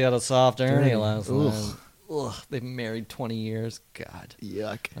 we had a soft Ernie last Ugh. night. Ugh, they've been married 20 years. God,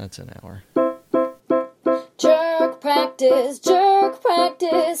 Yuck. that's an hour. Jerk practice,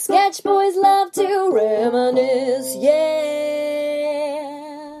 sketch boys love to reminisce,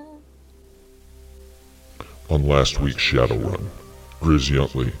 yeah. On last week's Shadowrun, Grizz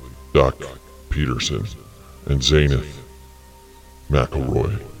Yuntley, Doc Peterson, and Zaneth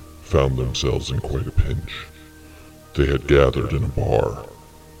McElroy found themselves in quite a pinch. They had gathered in a bar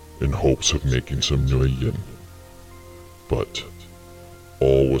in hopes of making some million. But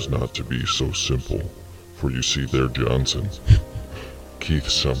all was not to be so simple, for you see there Johnson, Keith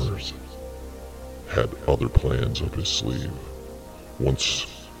Summers, had other plans up his sleeve. Once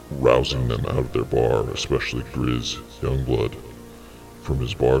rousing them out of their bar, especially Grizz Youngblood, from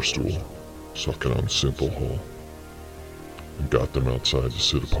his bar stool, sucking on synthahol, and got them outside to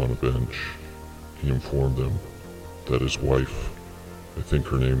sit upon a bench. He informed them that his wife, I think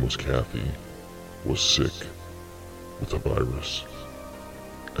her name was Kathy, was sick with a virus,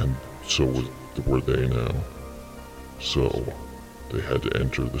 and so were they now. So they had to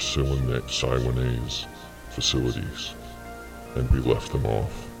enter the Siwanese facilities, and we left them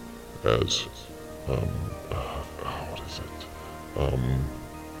off as, what is it? I'm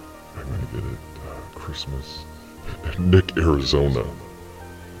gonna get it, Christmas. Nick Arizona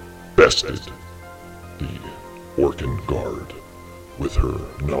bested the Orkin Guard with her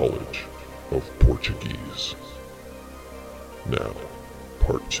knowledge of Portuguese. Now,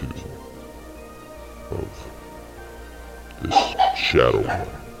 part 2 of this shadow run.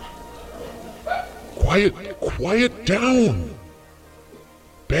 Quiet down!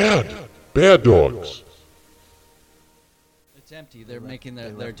 Bad dogs. It's empty. They're making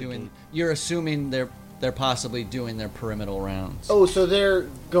they're doing. You're assuming they're possibly doing their perimeter rounds. Oh, so they're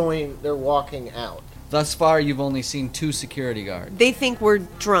walking out. Thus far, you've only seen 2 security guards. They think we're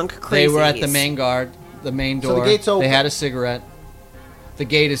drunk crazies. They were at the main guard, the main door. So the gate's open. They had a cigarette. The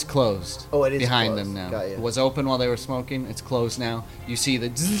gate is closed. Oh, it is behind closed. them now. Got ya. It was open while they were smoking. It's closed now. You see the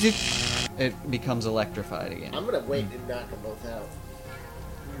zzz, it becomes electrified again. I'm gonna wait and knock them both out.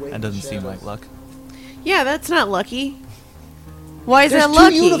 That doesn't seem like luck. Yeah, that's not lucky. Why is There's that 2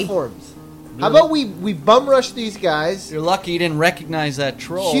 lucky? uniforms. How about we bum rush these guys? You're lucky you didn't recognize that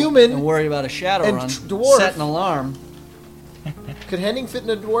troll. Human and worry about a shadow and run. dwarf. Set an alarm. Could Henning fit in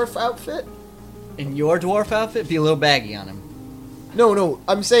a dwarf outfit? In your dwarf outfit, be a little baggy on him. No.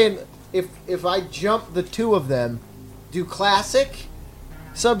 I'm saying if I jump the two of them, do classic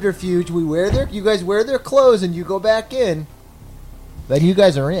subterfuge. You guys wear their clothes and you go back in. Then you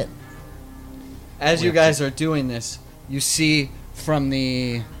guys are in. As you guys are doing this, you see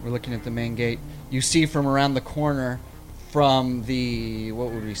we're looking at the main gate. You see from around the corner, from the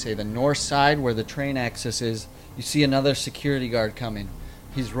the north side where the train access is. You see another security guard coming.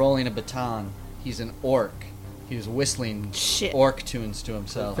 He's rolling a baton. He's an orc. He was whistling orc tunes to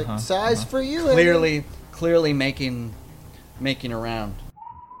himself. Perfect size for you. Henning. Clearly making around.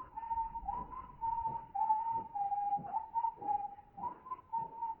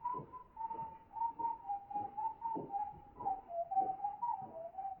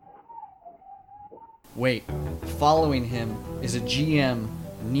 Wait, following him is a GM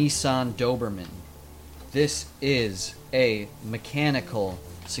Nissan Doberman. This is a mechanical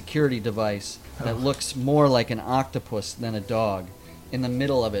security device that looks more like an octopus than a dog. In the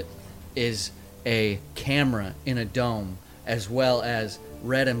middle of it is a camera in a dome, as well as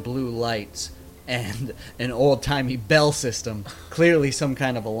red and blue lights and an old-timey bell system, clearly some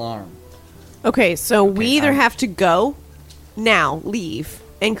kind of alarm. Okay, so we either have to go now, leave,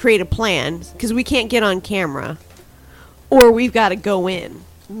 and create a plan, because we can't get on camera, or we've got to go in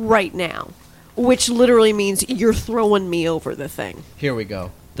right now, which literally means you're throwing me over the thing. Here we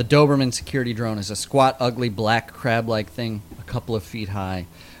go. The Doberman security drone is a squat, ugly, black crab-like thing, a couple of feet high,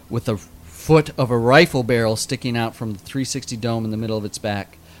 with a foot of a rifle barrel sticking out from the 360 dome in the middle of its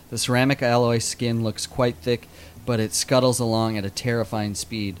back. The ceramic alloy skin looks quite thick, but it scuttles along at a terrifying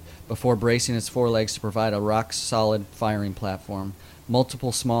speed before bracing its forelegs to provide a rock-solid firing platform.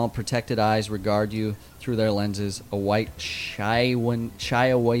 Multiple small protected eyes regard you through their lenses. A white Shiawase.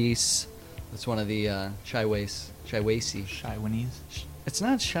 That's one of the Shiawase. Shaiwanese? It's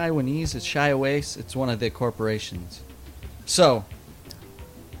not Shiwanese, it's Shiawase. It's one of the corporations. So,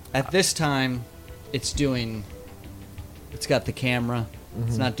 at this time, it's got the camera. Mm-hmm.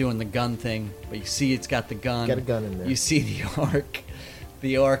 It's not doing the gun thing, but you see it's got the gun. Got a gun in there. You see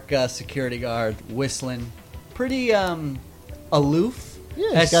the orc security guard whistling. Pretty aloof,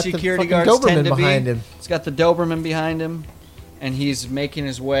 Yeah, as he's got security the fucking guards tend Doberman to be. behind him. It's got the Doberman behind him, and he's making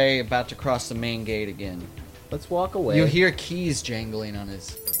his way, about to cross the main gate again. Let's walk away. You hear keys jangling on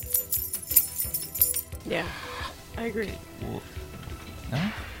his... Yeah, I agree. Well,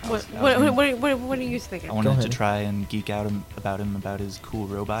 no? What are you thinking? I wanted to try and geek out about his cool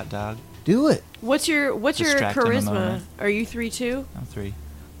robot dog. Do it. What's your Distract him a charisma? moment. Are you 3-2? I'm 3.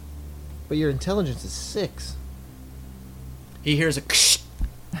 But your intelligence is 6. He hears a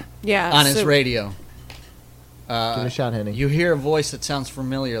Yeah. on his radio. Give it a shot, Henning. You hear a voice that sounds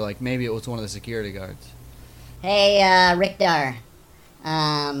familiar, like maybe it was one of the security guards. Hey, Rickdar.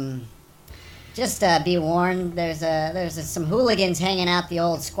 Just be warned, there's some hooligans hanging out the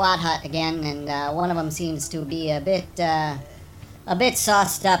old squat hut again, and one of them seems to be a bit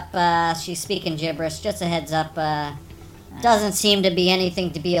sauced up. She's speaking gibberish. Just a heads up. Doesn't seem to be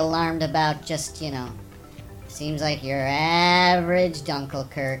anything to be alarmed about. Just, seems like your average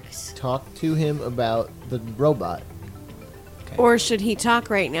Dunkelkirks. Talk to him about the robot. Or should he talk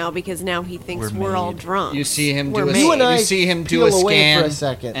right now because now he thinks we're all drunk? You see him do We're a made. You and I you see him do peel a away scan, for a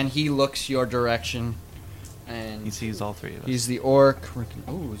second. and he looks your direction. And He sees all 3 of us. he's the orc.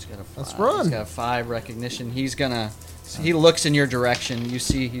 Oh, he's got a 5. Let's run. He's got a 5 recognition. He looks in your direction. You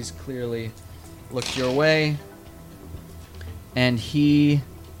see he's clearly looks your way. And he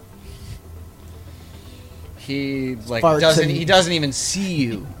like Farts doesn't and- he doesn't even see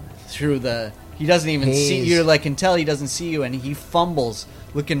you through the he doesn't even see Haze. you, like, can tell he doesn't see you, and he fumbles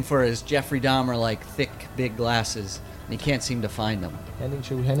looking for his Jeffrey Dahmer like thick big glasses, and he can't seem to find them.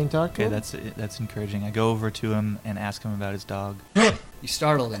 Should Henning talk to Okay, him? that's encouraging. I go over to him and ask him about his dog. You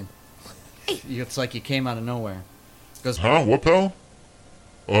startled him. It's like you came out of nowhere. Goes, Huh? What, pal?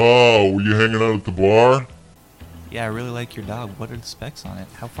 Oh, were you hanging out at the bar? Yeah, I really like your dog. What are the specs on it?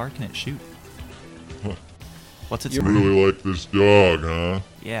 How far can it shoot? What's its You really like this dog, huh?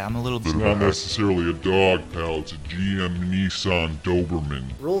 Yeah, I'm a little It's not necessarily a dog, pal. It's a GM Nissan Doberman.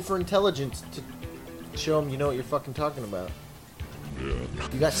 Roll for intelligence to show him you know what you're fucking talking about. Yeah.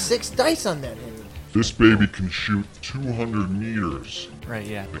 You got 6 dice on that, Henning. This baby can shoot 200 meters. Right,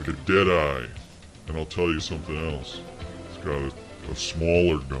 yeah. Like a dead eye. And I'll tell you something else. It's got a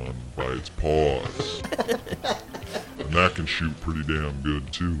smaller gun by its paws. And that can shoot pretty damn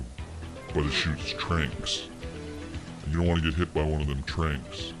good too. But it shoots tranks. And you don't want to get hit by one of them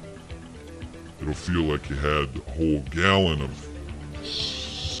tranks. it'll feel like you had a whole gallon of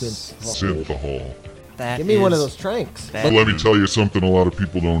synthahol. Give me one of those tranks. But let me tell you something a lot of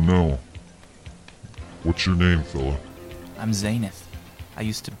people don't know. What's your name, fella? I'm Zenith. I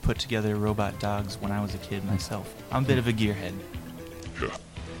used to put together robot dogs when I was a kid myself. I'm a bit of a gearhead. Yeah.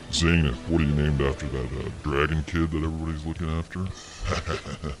 Zenith, what are you named after? That dragon kid that everybody's looking after?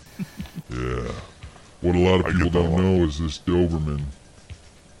 Yeah. What a lot of people don't know is this Doberman.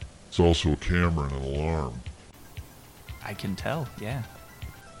 It's also a camera and an alarm. I can tell, yeah.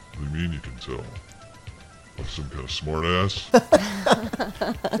 What do you mean you can tell? Like some kind of smart ass?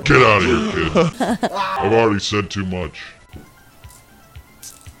 Get out of here, kid. I've already said too much.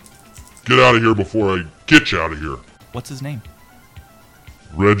 Get out of here before I get you out of here. What's his name?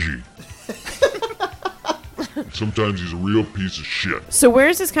 Reggie. Sometimes he's a real piece of shit. So where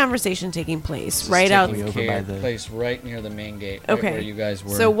is this conversation taking place? Right out. Place right near the main gate. Okay. Right where you guys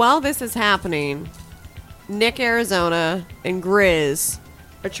were. So while this is happening, Nick, Arizona, and Grizz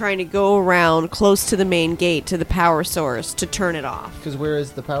are trying to go around close to the main gate to the power source to turn it off. Because where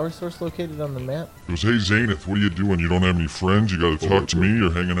is the power source located on the map? He goes, hey Zenith, what are you doing? You don't have any friends? You gotta talk to me?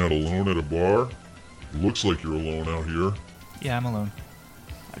 You're hanging out alone at a bar? It looks like you're alone out here. Yeah, I'm alone.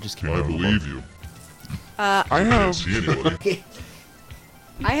 I just came I over. believe you. I can't see anybody.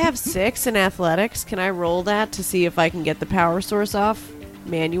 I have 6 in athletics. Can I roll that to see if I can get the power source off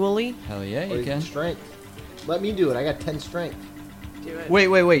manually? Hell yeah, Or you can. Strength. Let me do it. I got 10 strength. Do it.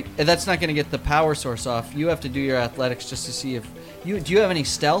 Wait. That's not going to get the power source off. You have to do your athletics just to see if do you have any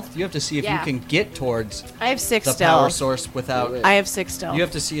stealth? You have to see if Yeah. you can get towards I have 6 the stealth. power source without. I have 6 stealth. You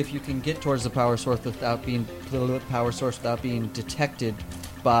have to see if you can get towards the power source without being detected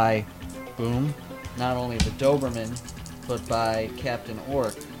by, boom, not only the Doberman, but by Captain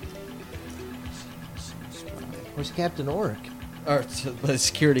Orc. Where's Captain Orc? Or the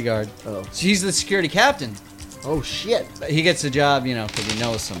security guard. Oh. So he's the security captain. Oh, shit. He gets the job, because he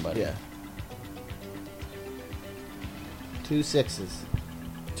knows somebody. Yeah. 2 6s.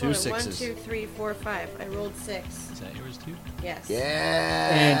 Two Hold on, sixes. 1, 2, 3, 4, 5. I rolled 6. Is that yours too? Yes.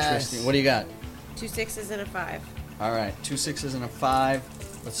 Yeah. Interesting. What do you got? 2 6s and a 5. All right, 2 6s and a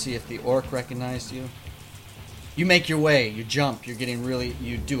 5. Let's see if the orc recognized you. You make your way. You jump. You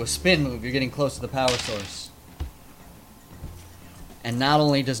do a spin move. You're getting close to the power source. And not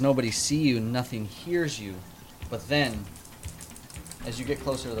only does nobody see you, nothing hears you, but then, as you get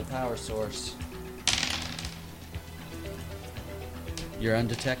closer to the power source, you're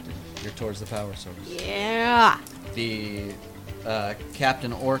undetected. You're towards the power source. Yeah. The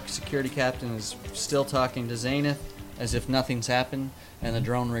Captain Orc, security captain, is still talking to Zenith as if nothing's happened, and the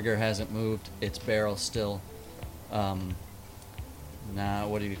drone rigger hasn't moved. Its barrel still, what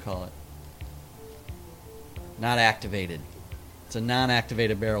do you call it? Not activated. It's a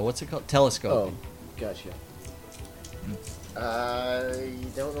non-activated barrel. What's it called? Telescoping. Oh, gotcha.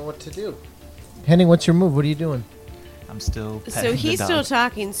 You don't know what to do. Henning, what's your move? What are you doing? I'm still petting So he's the still dog.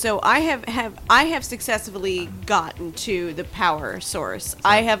 talking. So I have successfully gotten to the power source.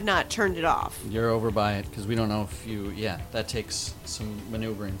 I have not turned it off. You're over by it because we don't know if you. Yeah, that takes some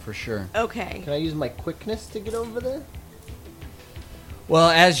maneuvering for sure. Okay. Can I use my quickness to get over there? Well,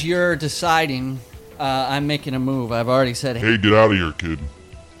 as you're deciding, I'm making a move. I've already said. Hey, get out of here, kid.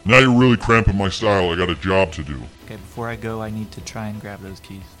 Now you're really cramping my style. I got a job to do. Okay, before I go, I need to try and grab those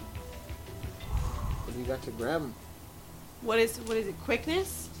keys. What do you got to grab them? What is it?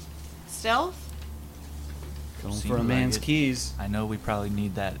 Quickness? Stealth? Going Seems for a man's like it. keys. I know we probably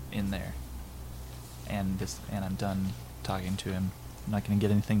need that in there. And I'm done talking to him. I'm not going to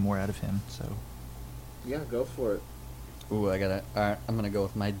get anything more out of him, so. Yeah, go for it. Ooh, alright, I'm gonna go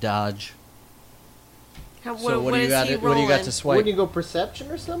with my dodge. How, So what do you is got? he What do you got rolling? to swipe? Wouldn't you go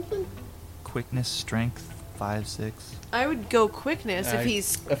perception or something? Quickness, strength, 5, 6. I would go quickness if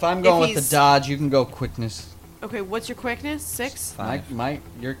he's. If I'm going with he's- the dodge, you can go quickness. Okay, what's your quickness? 6? 5.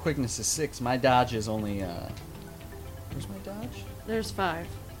 Your quickness is 6. My dodge is only. Where's my dodge? There's 5.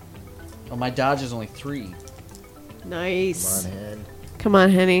 Oh, my dodge is only 3. Nice. Come on, Hen. Come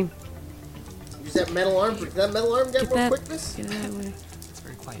on, Henny. Use that metal arm. Does that metal arm get Get more that. quickness? Get out of the way. It's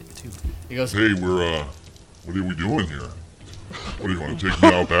very quiet, too. He goes. Hey, what are we doing here? What do you want to take me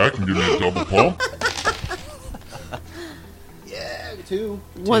out back and give me a double pump? Yeah, 2.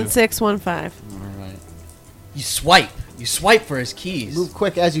 1 6 1 5. All right. You swipe. You swipe for his keys. Move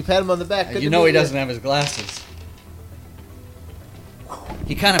quick as you pat him on the back. Good You to know meet he doesn't have his glasses.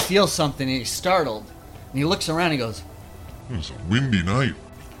 He kind of feels something and he's startled. And he looks around and he goes, It's a windy night.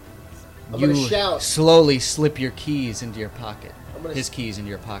 I'm you gonna shout. slowly slip your keys into your pocket. I'm gonna His keys into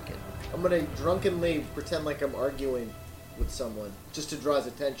your pocket. I'm gonna drunkenly pretend like I'm arguing with someone just to draw his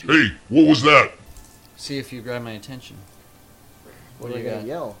attention. Hey, what was that? See if you grab my attention. What do you got? gonna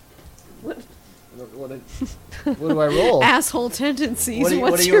yell? What do I roll? Asshole tendencies. What are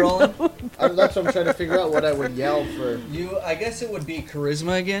What's you your rolling? That's what I'm trying to figure out. What I would yell for. I guess it would be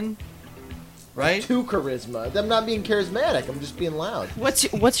charisma again, right? 2 charisma. I'm not being charismatic. I'm just being loud.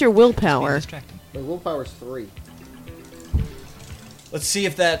 What's your willpower? My willpower's 3. Let's see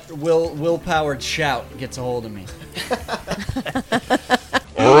if that will-powered shout gets a hold of me.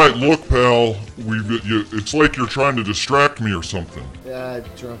 All right, look, pal. It's like you're trying to distract me or something. Yeah,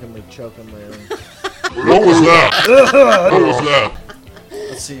 I drunkenly choke on my own. What was that? What was that?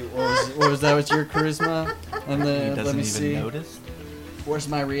 Let's see. What was that with your charisma? And then let me see. Notice? Where's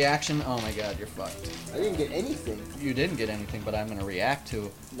my reaction? Oh my god, you're fucked. I didn't get anything. You didn't get anything, but I'm gonna react to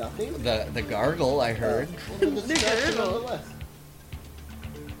Nothing? the gargle I heard. The gargle.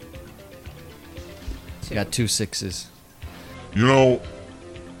 You got 2 6s. You know,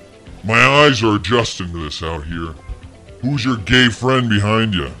 my eyes are adjusting to this out here. Who's your gay friend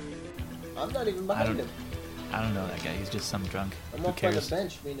behind you? I'm not even behind him. I don't know that guy. He's just some drunk. I'm Who up by the cares?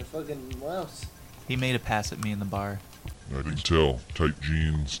 bench being a fucking louse. He made a pass at me in the bar. I can tell. Tight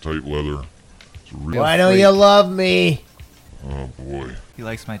jeans, tight leather. It's a real Why don't you love me? Oh, boy. He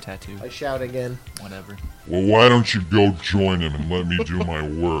likes my tattoo. I shout again. Whatever. Well, why don't you go join him and let me do my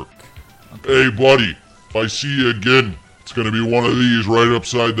work? Hey, buddy. If I see you again, it's gonna be one of these right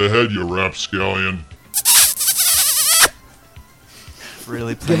upside the head, you rapscallion.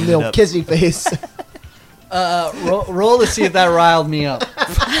 Really Give playing me a it little up. kissy face. Roll to see if that riled me up.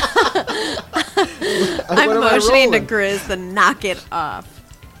 I'm What am I motioning to rolling? Grizz to knock it off.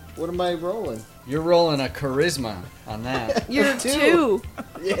 What am I rolling? You're rolling a charisma on that. You're 2. 2.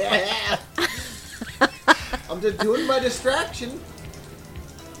 Yeah. I'm just doing my distraction.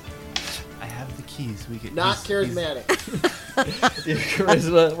 I have the keys. We get Not he's- charismatic. Your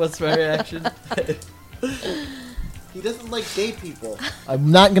charisma. What's my reaction? He doesn't like gay people. I'm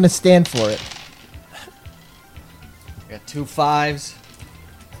not gonna stand for it. I got 2 5s.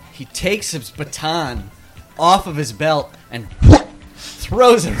 He takes his baton off of his belt and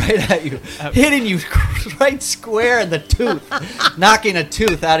throws it right at you, hitting you right square in the tooth, knocking a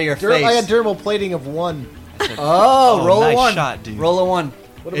tooth out of your face. I had dermal plating of 1. Oh, roll nice a 1. shot, dude. Roll a 1.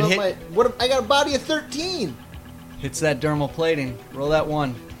 What It about hit- I got a body of 13. Hits that dermal plating. Roll that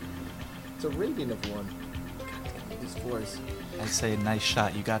 1. It's a rating of 1. His voice. I'd say nice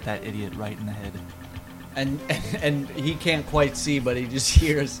shot. You got that idiot right in the head. And he can't quite see, but he just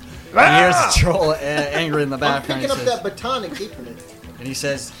hears the troll angry in the I'm background. picking He up says- that baton and keeping it. and he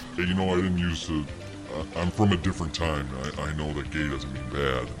says, Hey, you know, I didn't used to... I'm from a different time. I know that gay doesn't mean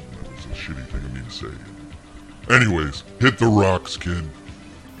bad. That was a shitty thing of me to say. Anyways, hit the rocks, kid.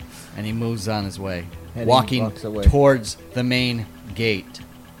 and he moves on his way, And he walking walks away. towards the main gate.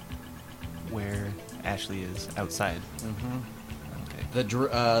 Where Ashley is outside. Mm-hmm. Okay.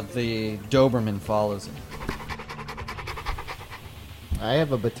 The Doberman follows him. I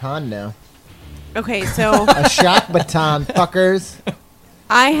have a baton now. Okay, so A shock baton, fuckers.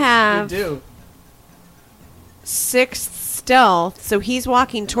 I have do. 6th stealth, so he's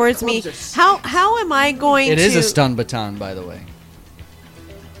walking towards me. clubs are How am I going It to... is a stun baton, by the way.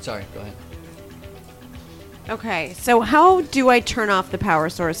 Sorry, go ahead. Okay, so how do I turn off the power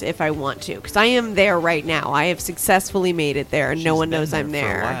source if I want to? Because I am there right now. I have successfully made it there, and no She's one been knows I'm there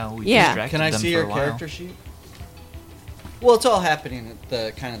for a there. while. We Yeah. distracted Can I them see for your a while. character sheet? Well, it's all happening at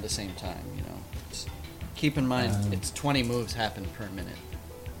the kind of the same time, you know. Keep in mind, it's 20 moves happen per minute.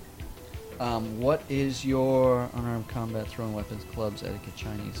 What is your unarmed combat, throwing weapons, clubs, etiquette,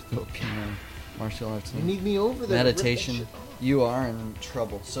 Chinese, Filipino, martial arts, You need me over there. to rip that meditation? shit. You are in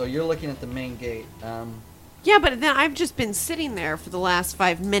trouble. So you're looking at the main gate. Yeah, but then I've just been sitting there for the last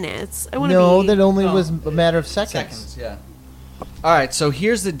 5 minutes. I want to No, be... that only Oh. was a matter of seconds. Seconds, yeah. All right, so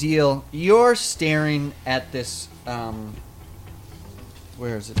here's the deal. You're staring at this.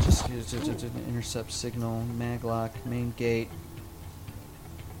 Where is it? Just intercept signal, maglock, main gate.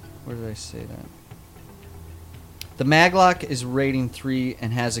 Where did I say that? The maglock is rating 3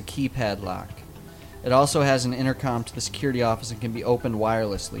 and has a keypad lock. It also has an intercom to the security office and can be opened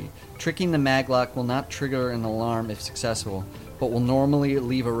wirelessly. Tricking the maglock will not trigger an alarm if successful, but will normally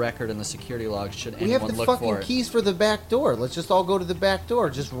leave a record in the security log should We have anyone the look for fucking it. keys for the back door. Let's just all go to the back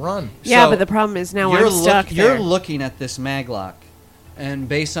door. Just run. Yeah, So, but the problem is now you're I'm stuck there. You're looking at this maglock, and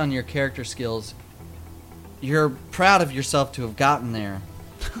based on your character skills, you're proud of yourself to have gotten there,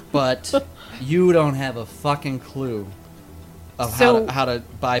 but you don't have a fucking clue of So, how to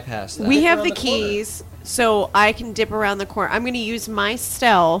bypass that. We have around the the corner. keys, so I can dip around the corner. I'm going to use my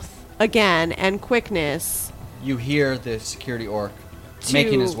stealth again and quickness you hear the security orc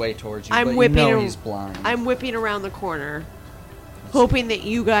making his way towards you, I'm but whipping you know a- he's blind. I'm whipping around the corner, hoping that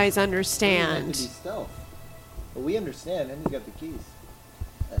you guys Doesn't have to be understand. stealth. But we understand, and you got the keys.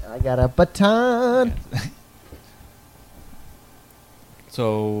 I got a baton.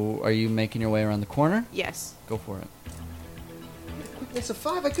 So, are you making your way around the corner? Yes. Go for it. Quickness of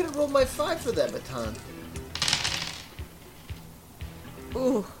 5. I could have rolled my 5 for that baton.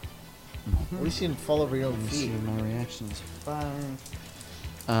 Ooh. At least you didn't fall over your own Let me see. feet. My reaction is 5.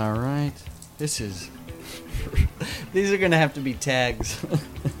 All right. This is. These are gonna have to be tags.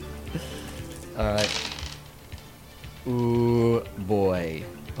 All right. Ooh boy.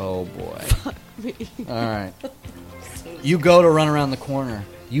 Oh boy. All right. You go to run around the corner.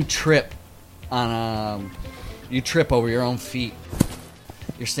 You trip on you trip over your own feet.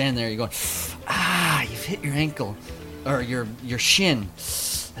 You're standing there. You're going, you've hit your ankle or your shin.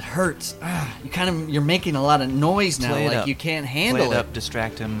 It hurts. You're making a lot of noise now. Play it Like up. you can't Play handle it it. up,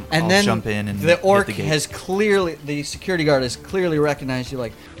 distract him. And I'll then jump in and the orc hit the gate. has clearly, the security guard has clearly recognized you.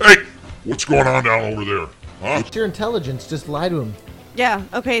 Like, Hey, what's going on down over there? Huh? It's your intelligence. Just lie to him. Yeah.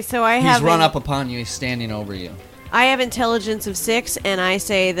 Okay. So I he's have run up upon you. He's standing over you. I have intelligence of 6, and I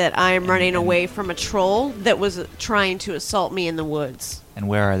say that I am running away from a troll that was trying to assault me in the woods. And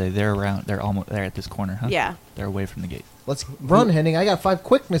where are they? They're around. They're almost. They're at this corner, huh? Yeah. They're away from the gate. Let's run, Henning. I got 5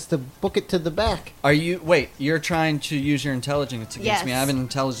 quickness to book it to the back. Are you? Wait, you're trying to use your intelligence against me. I Yes. have an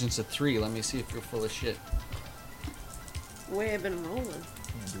intelligence of 3. Let me see if you're full of shit. The way I've been rolling.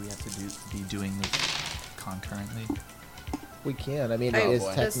 Yeah, do we have to be doing this concurrently? We can. I mean, Oh, it is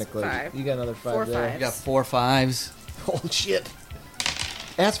boy. technically. Just 5. You got another 5 4 there. fives. You got 4 5s. Oh, shit.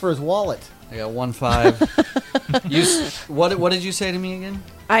 Ask for his wallet. I got 1 5. What did you say to me again?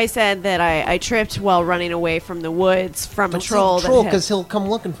 I said that I tripped while running away from the woods from Don't a troll. say troll, that because he'll come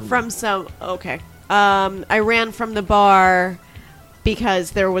looking for me. from some. Okay. I ran from the bar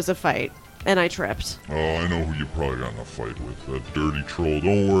because there was a fight, and I tripped. Oh, I know who you probably got in a fight with. That dirty troll.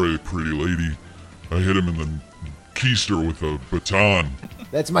 Don't worry, pretty lady. I hit him in the keister with a baton.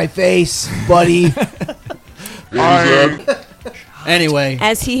 That's my face, buddy. What is that? Anyway,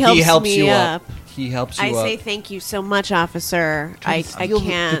 As he helps me you up. He helps you I up. say thank you so much, officer. I Steal the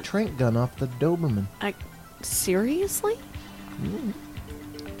can't. trank gun off the Doberman. Seriously?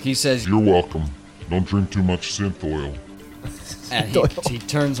 He says, You're welcome. Don't drink too much synth oil. and he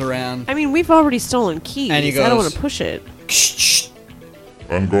turns around. I mean, we've already stolen keys. And he I don't goes- want to push it.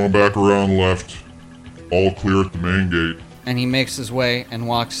 I'm going back around left. All clear at the main gate. And he makes his way and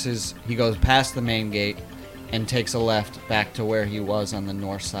he goes past the main gate and takes a left back to where he was on the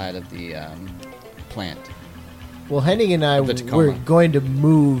north side of the plant. Well, Henning and I The Tacoma. were going to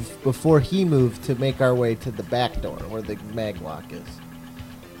move before he moved to make our way to the back door where the mag lock is.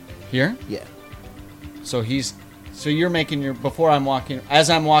 Here? Yeah. So you're making your, as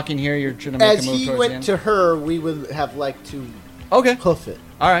I'm walking here, you're trying to make As a move he towards went him? to her, we would have like to Okay. hoof it.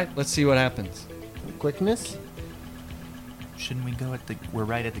 All right, let's see what happens. Quickness? Shouldn't we go at the? We're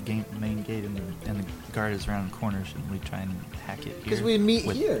right at the main gate, and the guard is around the corner. Shouldn't we try and hack it here? Because we meet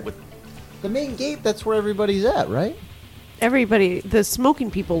with- here. with- The main gate, that's where everybody's at, right? Everybody, the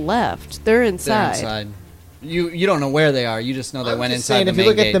smoking people left. They're inside. They're inside. You don't know where they are. You just know they I'm went just inside saying, the if main you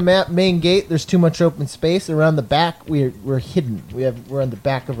look gate. at the map, main gate, there's too much open space. Around the back, we're hidden. We're on the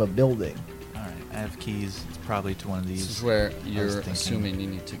back of a building. all right, I have keys. It's probably to one of these. This is where I was you're thinking- assuming you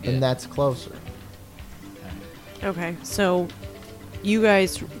need to get. And that's closer. Okay, so you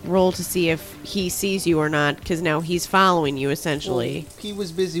guys roll to see if he sees you or not, because now he's following you, essentially. Well, he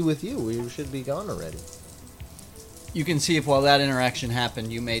was busy with you. We should be gone already. You can see if while that interaction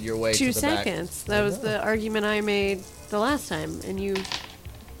happened, you made your way 2 to the back. seconds. That was the argument I made the last time, and you...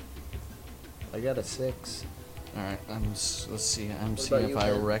 I got a 6. All right, let's see. I'm What seeing about if you,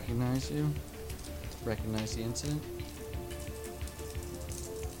 I Ben? recognize you. Recognize the incident.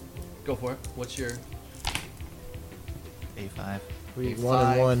 Go for it. What's your A5. We need A5. 1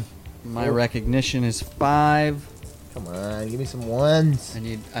 and 1. My Four. recognition is 5. Come on, give me some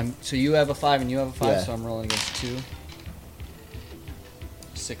 1s. So you have a 5 and you have a 5, Yeah. so I'm rolling against 2.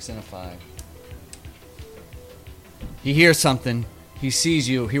 6 and a 5. He hears something. He sees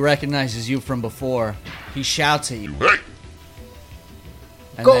you. He recognizes you from before. He shouts at you. Hey!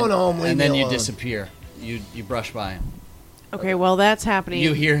 And Going then, home, leave and me then you alone. disappear. You brush by him. Okay, well, that's happening.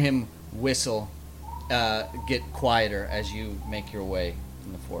 You hear him whistle, get quieter as you make your way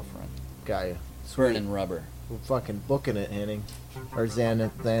in the forefront. Got you. Burning rubber. We're fucking booking it, Henning. Or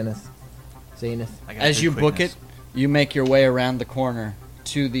Zenith. I got As good you book quickness. it, you make your way around the corner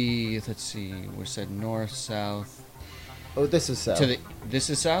to the, let's see, we said north, south. Oh, this is south. This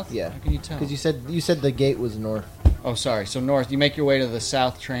is south? Yeah. How can you tell? Because you said the gate was north. Oh, sorry. So north, you make your way to the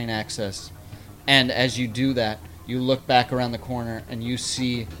south train access, and as you do that, you look back around the corner and you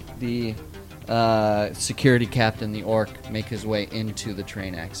see the security captain, the orc, make his way into the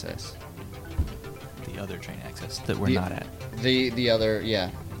train access. The other train access that we're The- not at. The other, yeah.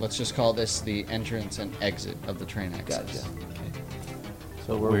 Let's just call this the entrance and exit of the train access. Gotcha. Okay.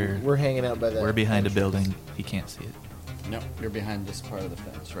 So we're hanging out by that. We're behind a entrance. building. He can't see it. No, you're behind this part of the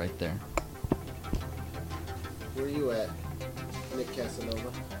fence right there. Where are you at, Nick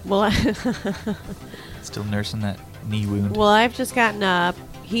Casanova? Well, Still nursing that knee wound. well, I've just gotten up.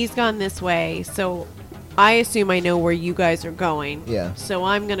 He's gone this way, so I assume I know where you guys are going. Yeah. So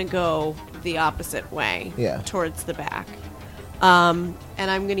I'm gonna go the opposite way. Yeah. Towards the back. And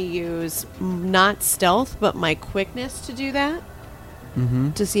I'm gonna use not stealth, but my quickness to do that.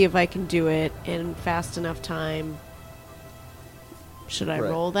 Mm-hmm. To see if I can do it in fast enough time. Should I Right.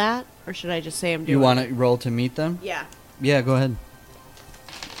 roll that, or should I just say I'm doing? You want to roll to meet them? Yeah. Yeah, go ahead.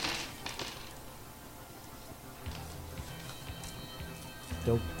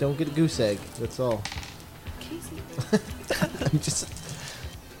 Don't get a goose egg. That's all. Casey. I'm just.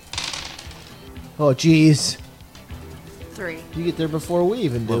 Oh, jeez. 3. You get there before we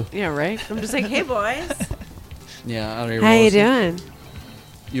even do. Yeah, right. I'm just like, hey boys. Yeah, how How you doing?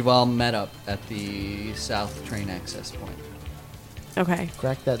 You've all met up at the south train access point. Okay.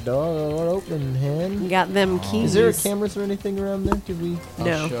 Crack that door open, hen. Got them keys. Is there cameras or anything around there? Did we? I'll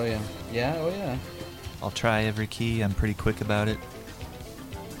No. show you. Yeah, oh yeah. I'll try every key. I'm pretty quick about it.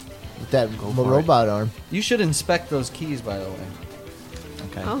 With that Go for robot arm. You should inspect those keys, by the way.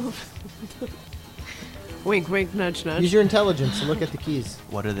 Okay. Oh. Wink, wink, nudge, nudge. Use your intelligence to look at the keys.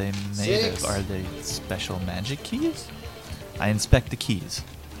 What are they made 6. of? Are they special magic keys? I inspect the keys.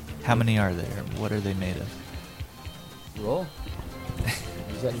 How many are there? What are they made of? Roll.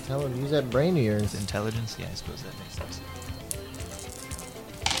 Use that intelligence. Use that brain of yours. Intelligence? Yeah, I suppose that makes sense.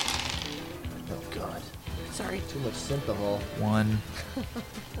 Oh God. Sorry. Too much synthahol. 1.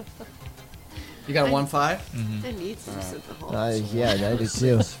 You got a 1-5? Mm-hmm. I need some synthahol. Yeah, I do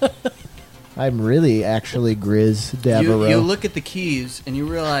too. I'm really actually Grizz Davaro. You look at the keys and you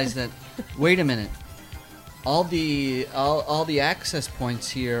realize that, wait a minute, all the access points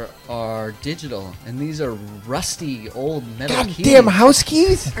here are digital, and these are rusty old metal keys. Goddamn house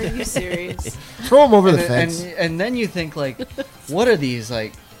keys! Are you serious? Throw them over and, the fence. and then you think like, what are these?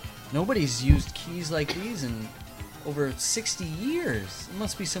 Like, nobody's used keys like these in over 60 years. It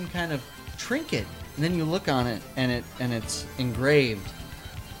must be some kind of trinket. And then you look on it, and it's engraved.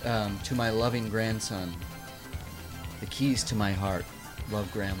 To my loving grandson, the keys to my heart,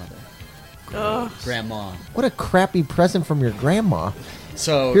 love grandmother, grandma. What a crappy present from your grandma.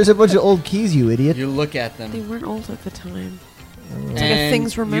 So Here's a bunch of old keys, you idiot. you look at them, They weren't old at the time. and like a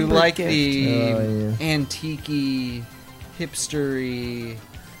things you remembered like gift. the Oh, antique-y, hipstery,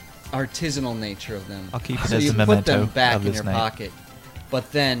 artisanal nature of them. I'll keep it so as you a put memento them back of in this your night. pocket,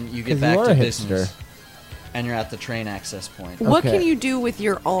 but then you get 'Cause back you are to a business, hipster. and you're at the train access point. What Okay. can you do with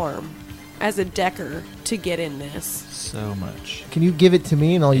your arm as a decker to get in this? So much. Can you give it to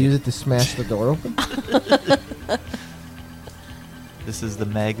me and I'll use it to smash the door open? This is the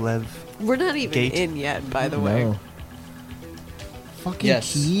maglev. We're not even Gate. in yet, by the way. No. Fucking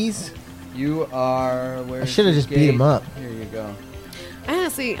Yes. keys? You are. Where's I shoulda the just beat 'em gate? up. Here you go.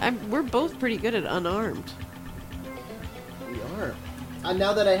 Honestly, we're both pretty good at unarmed. We are.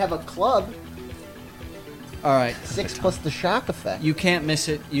 Now that I have a club, All right. 6 plus the shock effect. You can't miss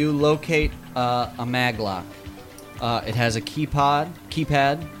it. You locate a maglock. It has a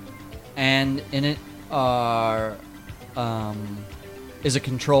keypad, and in it is a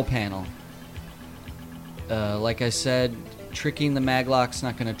control panel. Like I said, tricking the maglock's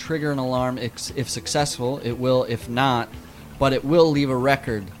not going to trigger an alarm. If successful, it will. If not, but it will leave a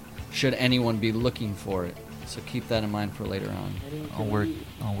record should anyone be looking for it. So keep that in mind for later on.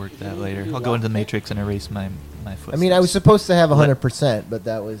 I'll work that later. I'll go into the matrix and erase my footsteps. I mean, I was supposed to have 100%, but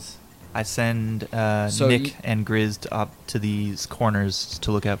that was... I send So Nick you- and Grizz up to these corners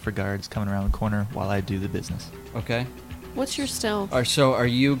to look out for guards coming around the corner while I do the business. Okay. What's your stealth? So are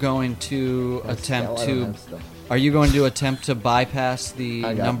you going to attempt I don't to? have stuff. Are you going to attempt to bypass the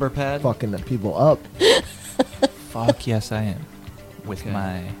I got number pad? Fucking people up. Fuck yes, I am. With Okay.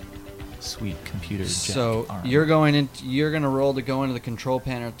 my sweet computer jack So arm. you're going to roll to go into the control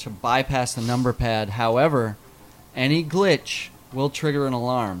panel to bypass the number pad. However, any glitch will trigger an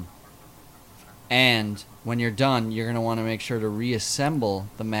alarm. And when you're done, you're going to want to make sure to reassemble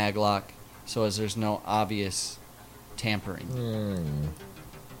the maglock so as there's no obvious tampering.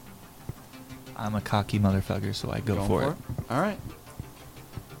 I'm a cocky motherfucker, so I go Going for it. All right.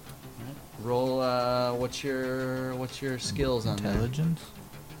 Roll. What's your skills on that? Intelligence.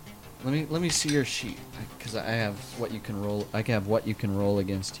 Let me see your sheet because I have what you can roll. I have what you can roll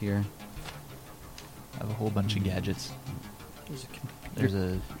against here. I have a whole bunch of gadgets. There's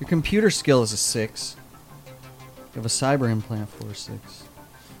Your computer skill is a 6. You have a cyber implant for a 6.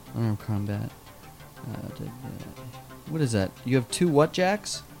 Unarmed combat. What is that? You have 2 what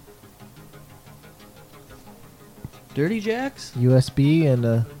jacks? Dirty jacks? USB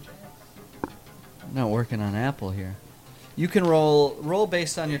and Not working on Apple here. You can roll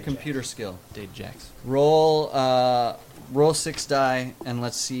based on your computer skill. Dade jacks. Roll 6 die and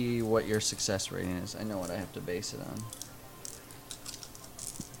let's see what your success rating is. I know what I have to base it on.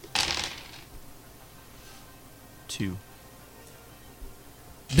 2.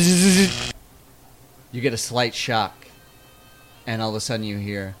 You get a slight shock, and all of a sudden you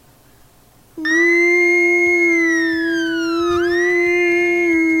hear.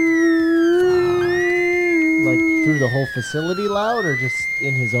 like through the whole facility loud, or just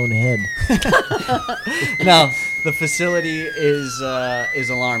in his own head? No, the facility is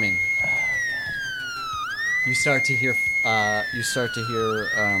alarming. You start to hear.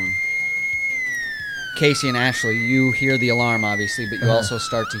 Casey and Ashley, you hear the alarm, obviously, but you also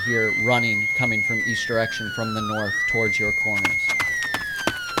start to hear running coming from each direction from the north towards your corners.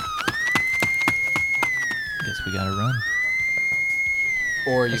 Guess we gotta run.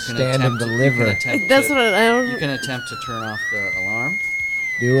 Or you can Stand and attempt. deliver. That's what I don't. You can attempt to turn off the alarm.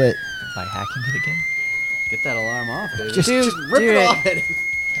 Do it. By hacking it again? Get that alarm off, baby. Just Do rip it it. off at him.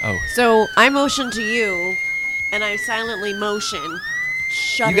 Oh. So I motion to you, and I silently motion.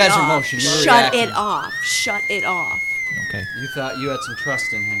 Shut You it guys off. are motioning, you're Shut reacting. it off. Shut it off. Okay. You thought you had some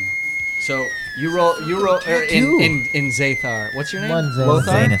trust in him. So you roll in Zathar. What's your name? Come on, Zenith.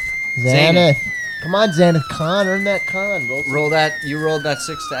 Lothar? Zenith. Zenith. Come on, Zenith Khan. Earn that Khan. Roll that. You rolled that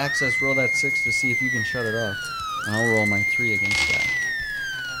 6 to access. Roll that 6 to see if you can shut it off. And I'll roll my 3 against that.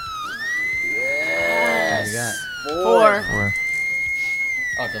 What do you got? 4. 4.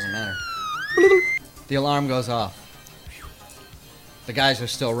 Oh, it doesn't matter. The alarm goes off. The guys are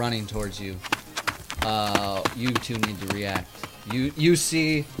still running towards you. You two need to react. You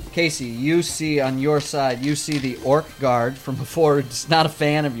see, Casey, you see on your side, you see the orc guard from before, just not a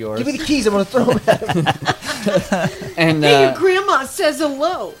fan of yours. Give me the keys. I'm gonna throw them at him. And Hey, your grandma says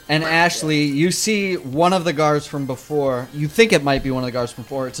hello. and Ashley, you see one of the guards from before. You think it might be one of the guards from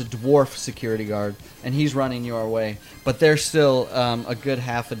before. It's a dwarf security guard, and he's running your way. But they're still a good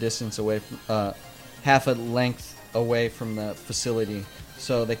half a distance away from, half a length away from the facility,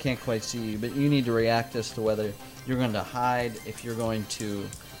 so they can't quite see you. But you need to react as to whether you're going to hide, if you're going to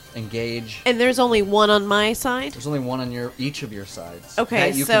engage. And there's only one on my side. There's only one on each of your sides.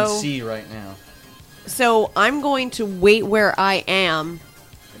 Okay, that you so- can see right now. So I'm going to wait where I am.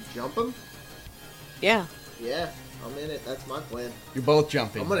 Jump him? Yeah. Yeah, I'm in it. That's my plan. You're both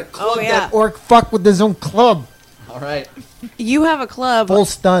jumping. I'm gonna club Oh, yeah. that orc fuck with his own club. All right. You have a club. Full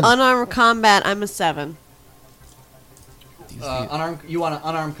stun. Unarmed combat. I'm a 7. Unarmed. You want to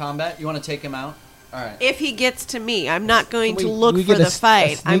unarmed combat? You want to take him out? All right. If he gets to me, I'm not going Can to we- look we for get the a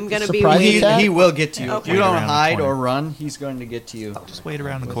fight. sneak I'm going to be surprise waiting. attack? He will get to you. Okay. If you don't Wait around the hide corner. or run, he's going to get to you. Just wait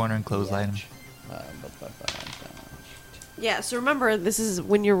around the corner and clothesline him. Yeah, so remember, this is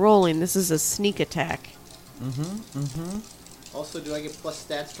when you're rolling, this is a sneak attack. Also, do I get plus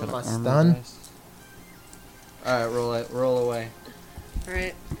stats for my Armor stun? dice. All right, roll away. All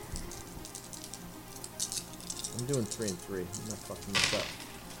right. I'm doing 3 and 3. I'm not fucking this up.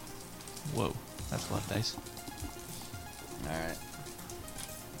 Whoa. That's a lot of dice. All right.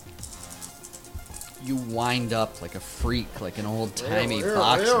 You wind up like a freak, like an old timey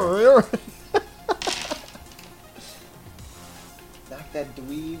boxer. Knock that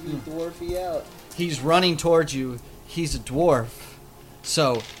dweeby dwarfy out. He's running towards you. He's a dwarf,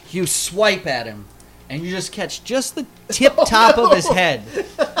 so you swipe at him, and you just catch just the tip top of his head,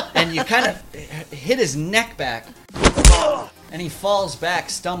 and you kind of hit his neck back, and he falls back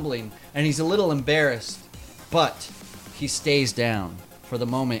stumbling, and he's a little embarrassed, but he stays down. For the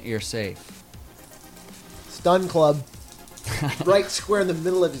moment, you're safe. Stun club. Right square in the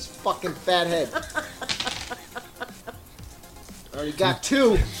middle of his fucking fat head. Already got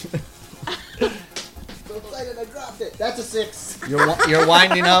 2. So excited I dropped it. That's a 6. You're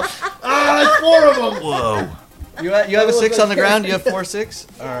winding up. Ah, that's 4 of them. Whoa. You have a 6 on the ground. You have 4 6.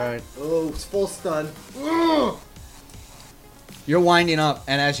 All right. Oh, it's full stun. You're winding up,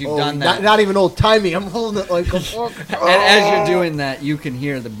 and as you've done that, Not even old timey. I'm holding it like a fuck. and as you're doing that, you can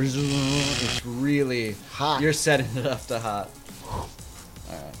hear the. It's really Hot. You're setting it up to hot. All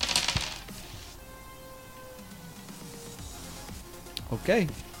right. Okay.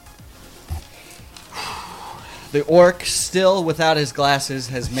 The orc, still without his glasses,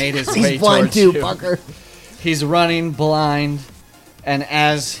 has made his way blind towards too, you. fucker. He's running blind, and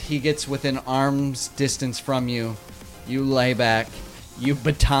as he gets within arm's distance from you, you lay back, you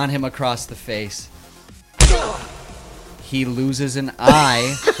baton him across the face. He loses an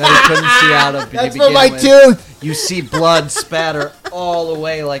eye that he couldn't see out of. That's to for begin my with. tooth. You see blood spatter all the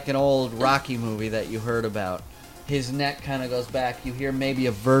way like an old Rocky movie that you heard about. His neck kind of goes back. You hear maybe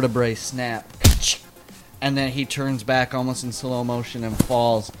a vertebrae snap. And then he turns back almost in slow motion and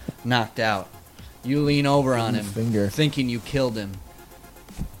falls, knocked out. You lean over on him, thinking you killed him.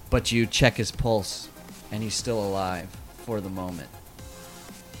 But you check his pulse, and he's still alive for the moment.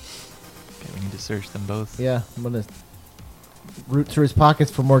 Okay, we need to search them both. Yeah, I'm gonna root through his pockets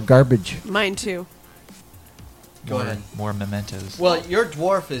for more garbage. Mine too. Go ahead. More mementos. Well, your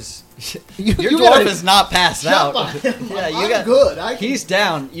dwarf is You your gotta dwarf is not passed jump out. on him. Yeah, you I'm got good. He's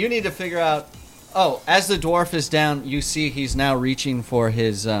down. You need to figure out. Oh, as the dwarf is down, you see he's now reaching for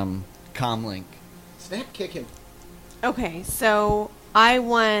his comlink. Snap kick him. Okay, so I'm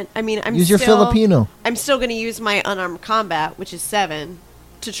Use your still, Filipino. I'm still going to use my unarmed combat, which is 7,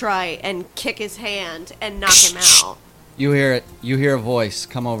 to try and kick his hand and knock him out. You hear it. You hear a voice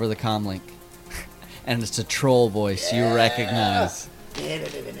come over the comlink, and it's a troll voice you recognize. He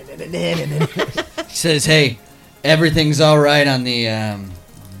says, "Hey, everything's all right on the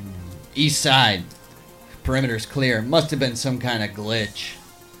east side. Perimeter's clear. Must have been some kind of glitch."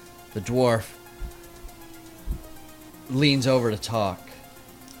 The dwarf leans over to talk.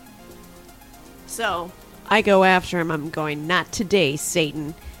 So I go after him. I'm going, "Not today,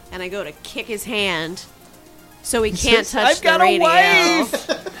 Satan," and I go to kick his hand so he can't touch "I've the got a radio. wife!"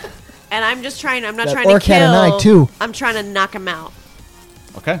 And I'm just trying. I'm not That trying to orc had an kill. eye, too. I'm trying to knock him out.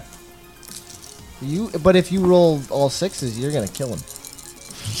 Okay. But if you roll all 6s, you're gonna kill him.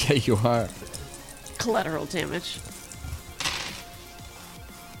 Yeah, you are. Collateral damage.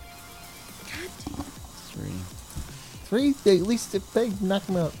 3? At least if they knock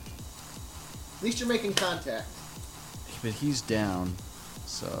him out. At least you're making contact. But he's down,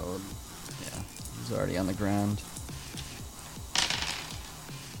 so yeah, he's already on the ground.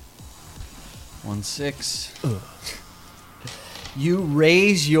 1-6. You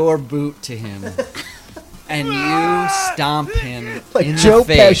raise your boot to him, and you stomp him Like in Joe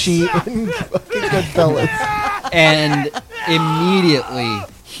the face. Pesci in fucking Goodfellas. And immediately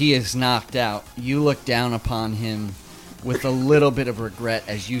he is knocked out. You look down upon him with a little bit of regret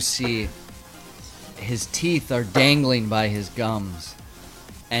as you see his teeth are dangling by his gums,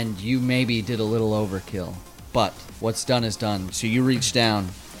 and you maybe did a little overkill. But what's done is done. So you reach down,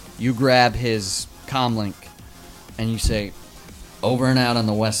 you grab his comlink, and you say, "Over and out on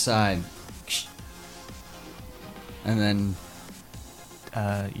the west side." And then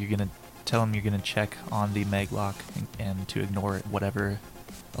You're gonna tell him you're gonna check on the maglock and to ignore whatever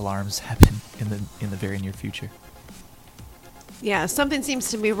alarms happen in the very near future. Yeah, something seems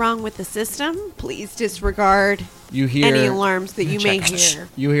to be wrong with the system. Please disregard you hear any alarms that you may Check. hear.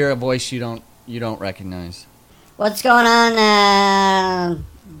 You hear a voice you don't recognize. What's going on?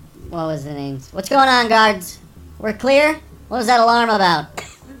 What was the name? What's going on, guards? We're clear? What was that alarm about?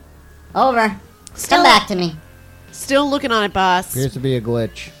 Over. Come back to me. Still looking on it, boss. Appears to be a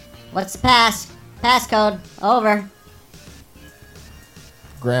glitch. What's the passcode? Over.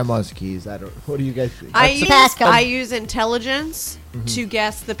 Grandma's keys. I don't. What do you guys think? I What's the passcode? I use intelligence to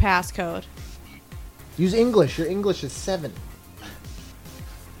guess the passcode. Use English. Your English is 7.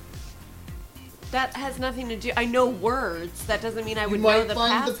 That has nothing to do. I know words. That doesn't mean I would know the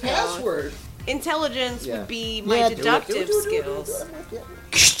passcode. Intelligence Yeah. would be my deductive skills.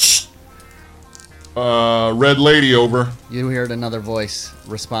 Red lady over. You heard another voice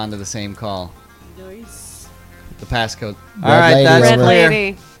respond to the same call. Nice. The passcode. Red All right, lady that's Red over. clear.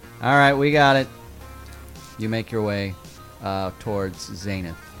 lady. All right, we got it. You make your way towards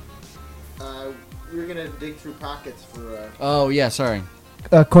Zenith. We're gonna dig through pockets for. Oh yeah, sorry.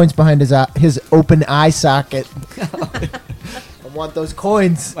 Coins behind his open eye socket. I want those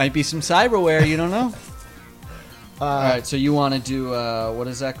coins. Might be some cyberware. You don't know. All right, so you want to do what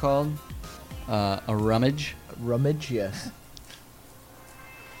is that called? A rummage. Rummage, yes.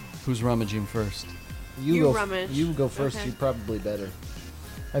 Who's rummaging first? You go. rummage. You go first. Okay. You're probably better.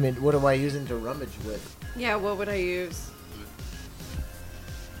 I mean, what am I using to rummage with? Yeah, what would I use?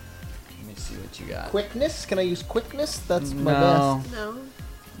 Let me see what you got. Quickness? Can I use quickness? That's my No. best. No.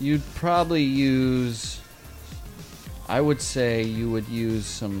 You'd probably use. I would say you would use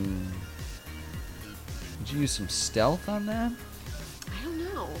some. Would you use some stealth on that? I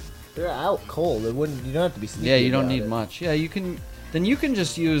don't know. They're out cold. It wouldn't. You don't have to be sneaky. Yeah, you don't about need it. much. Yeah, you can. then you can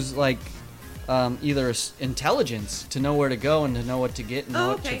just use like either intelligence to know where to go and to know what to get and know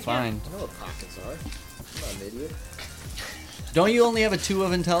what to find. I know what pockets are. I'm not an idiot. Don't you only have a 2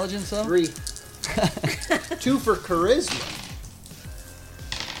 of intelligence though? 3. 2 for charisma.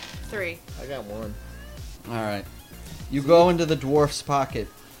 3. I got 1. All right. You go into the dwarf's pocket.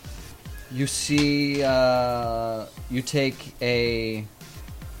 You see. You take a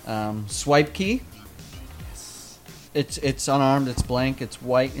swipe key. It's unarmed. It's blank. It's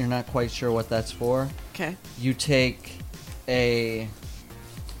white. You're not quite sure what that's for. Okay. You take a.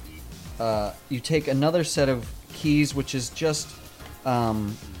 You take another set of keys, which is just,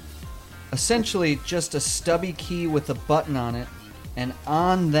 essentially just a stubby key with a button on it, and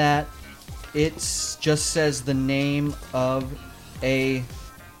on that, it just says the name of a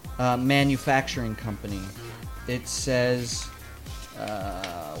manufacturing company. It says,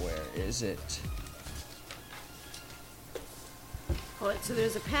 where is it? Well, so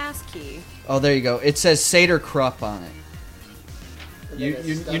there's a pass key. Oh, there you go. It says Seder Krupp on it.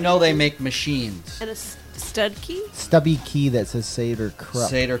 You know they make machines. And a stud key? Stubby key that says Seder Krupp.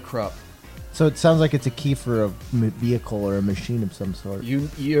 Seder Krupp. So it sounds like it's a key for a vehicle or a machine of some sort.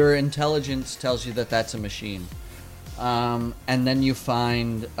 Your intelligence tells you that that's a machine. And then you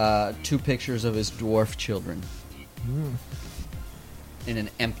find 2 pictures of his dwarf children in an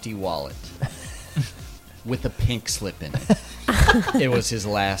empty wallet with a pink slip in it. It was his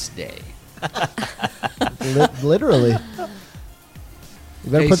last day. Literally.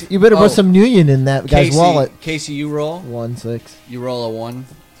 You better put some union in that guy's wallet. Casey, you roll. 1 6. You roll a 1.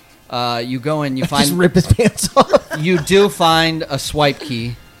 You go in. You find. Just rip his pants off. You do find a swipe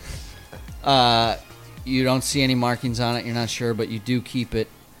key. You don't see any markings on it. You're not sure, but you do keep it.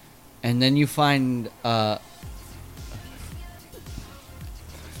 And then you find. And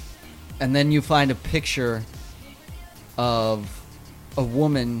then you find a picture of a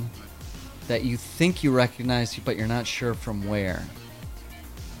woman that you think you recognize, but you're not sure from where.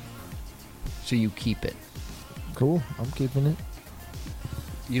 So you keep it. Cool. I'm keeping it.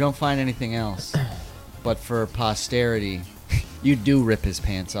 You don't find anything else. But for posterity, you do rip his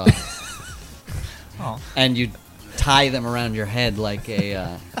pants off. Oh. And you tie them around your head like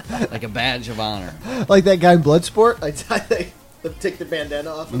a badge of honor. Like that guy in Bloodsport? They take the bandana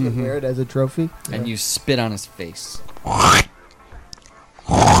off and wear it as a trophy. And you spit on his face.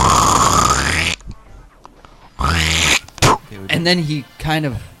 And then he kind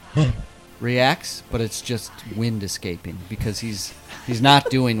of reacts, but it's just wind escaping because he's not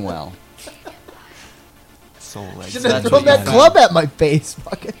doing well. Soul legs. Should have thrown that club at my face,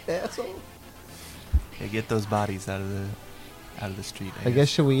 fucking asshole. Okay, get those bodies out of the street. I guess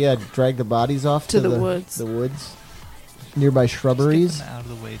should we drag the bodies off to the woods? The woods, nearby shrubberies. Get them out of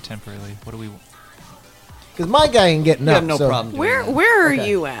the way temporarily. What do we? Because my guy ain't getting You up. have no so. problem. Where are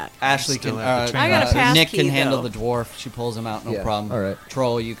you at? Ashley Still can. at the train I got a pass Nick key, can handle though. the dwarf. She pulls him out, no Yeah, problem. all right.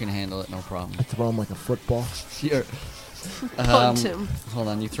 Troll, you can handle it, no problem. I throw him like a football. You're- Punt him. Hold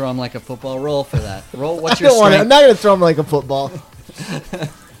on, you throw him like a football. Roll for that. Roll. What's I your don't want to. I'm strength? not gonna throw him like a football.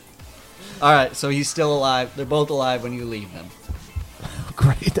 All right, so he's still alive. They're both alive when you leave them.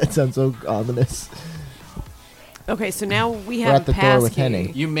 Great. That sounds so ominous. Okay, so now we We're have at the a door pass with key.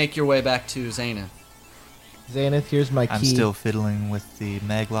 Henning. You make your way back to Zaina. Xanath, here's my key. I'm still fiddling with the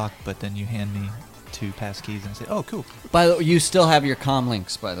maglock, but then you hand me 2 pass keys and say, "Oh, cool." By the way, you still have your comm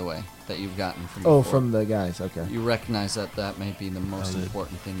links, by the way, that you've gotten from. Oh, before. from the guys. Okay. You recognize that may be the most good.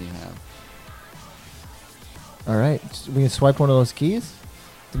 important thing you have. All right. We can swipe one of those keys.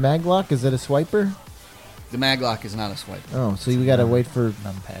 The maglock, is it a swiper? The maglock is not a swipe. Oh, so we gotta wait for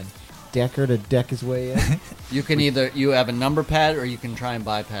Numpad. Decker to deck his way in. You can either you have a number pad or you can try and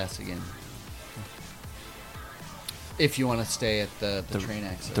bypass again. If you want to stay at the train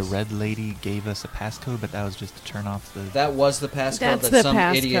access. The red lady gave us a passcode, but that was just to turn off the. That was the passcode That's that the some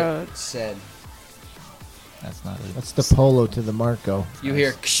idiot passcode. said. That's not it. That's the polo to the Marco. You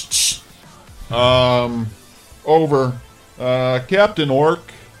hear Over. Captain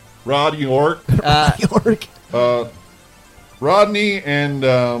Orc, Rodney Orc. York. Rodney and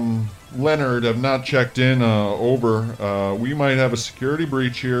Leonard have not checked in. Over. We might have a security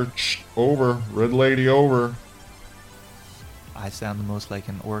breach here. Over. Red lady, over. I sound the most like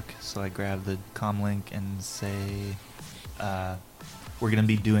an orc, so I grab the comlink and say, "We're gonna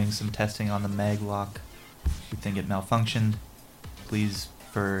be doing some testing on the maglock. We think it malfunctioned. Please,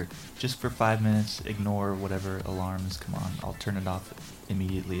 just for 5 minutes, ignore whatever alarms come on. I'll turn it off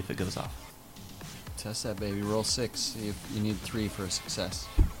immediately if it goes off." Test that baby. Roll 6. You need 3 for a success.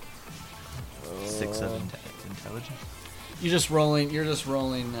 6 of intelligence. You're just rolling. Do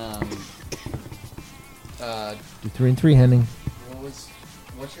 3 and 3, Henning. 1,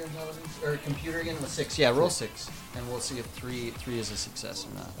 What's your intelligence or computer again? Was 6. Yeah, roll 6, and we'll see if 3 is a success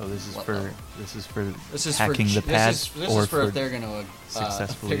or not. Oh, this is What for level? this is hacking the pad, This or is for if they're gonna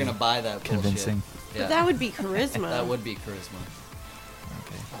successfully they're gonna buy that convincing. bullshit. Yeah. But that would be charisma. That would be charisma.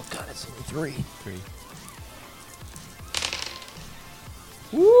 Okay. Oh god, it's only 3.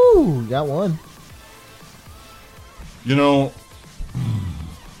 3. Woo! Got one. You know,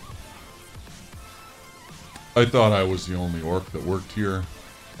 I thought I was the only orc that worked here.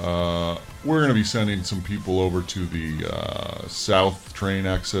 We're going to be sending some people over to the south train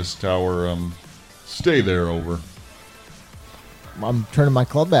access tower. Stay there, over. I'm turning my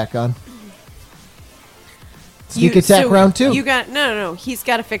club back on. Sneak attack round 2. You got no. He's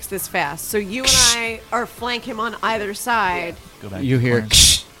got to fix this fast. So you and I are flank him on either side. Go back. You hear?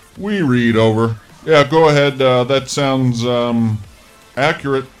 We read, over. Yeah, go ahead. That sounds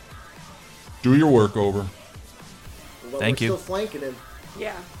accurate. Do your work, over. Well, Thank we're you. Still flanking him.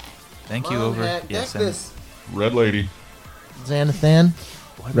 Yeah. Thank Come you, on, over. Hack, Yes, deck this. Red lady. Xanathan.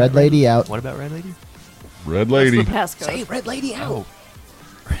 What Red about lady out. What about Red Lady? Red lady. That's the passcode. Red Lady out. Oh,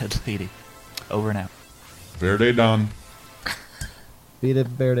 Red Lady. Over and out. Verde Don. Vita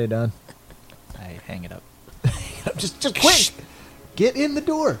Verde done. I hang it up. Just quick. Get in the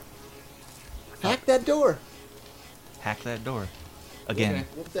door. Hack that door. Hack that door. Again. Okay.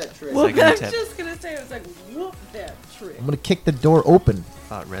 Whoop that trick. Well, Second I was attempt. just gonna say, I was like, whoop that trick. I'm gonna kick the door open.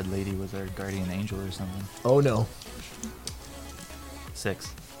 Thought Red Lady was our guardian angel or something. Oh no.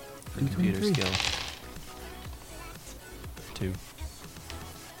 6 for computer 23. skill. 2.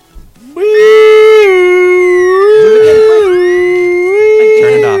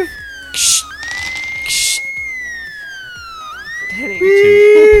 Turn it off. Dang. 2.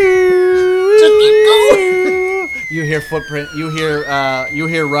 You hear footprint. You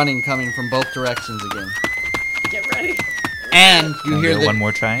hear running coming from both directions again, Get ready. and you Wanna hear go one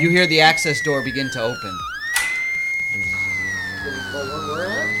more try? You hear the access door begin to open.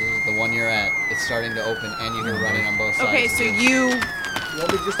 The one you're at, it's starting to open, and you hear running on both sides. Okay, so you You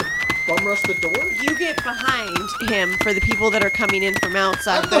want me just to bum rush the door? get behind him for the people that are coming in from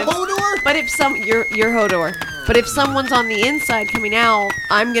outside. I'm the Hodor? But if you're Hodor. But if someone's on the inside coming out,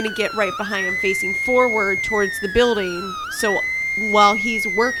 I'm gonna get right behind him, facing forward towards the building. So while he's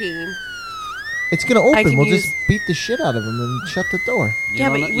working, It's gonna I open. can We'll use- just beat the shit out of him and shut the door. Yeah,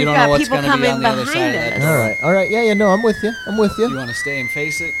 but you we've don't got know what's people gonna be coming on the other side behind of that us. door. All right. Yeah. No, I'm with you. I'm with you. You want to stay and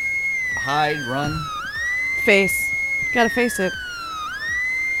face it, hide, run. face, gotta face it.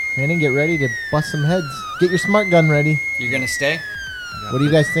 Manning, get ready to bust some heads. Get your smart gun ready. You're gonna stay. What do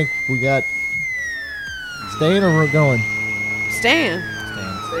you guys think? We got staying or we're going? Staying.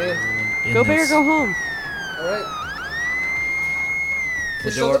 Stay in. Go big or go home. All right. The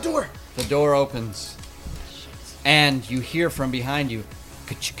Push door. on the door. The door opens, and you hear from behind you.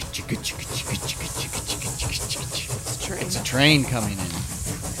 It's a train coming in.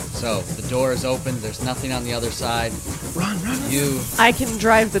 So the door is open. There's nothing on the other side. Run. You I can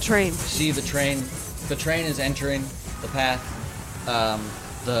drive the train. see the train. The train is entering the path.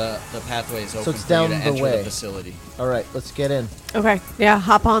 The pathway is open it's for down you to the enter way. the facility. All right. Let's get in. Okay, yeah,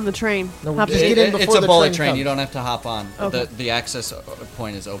 hop on the train. No, Hop just in. get in It's before a the bullet train train. comes. You don't have to hop on. Okay. The access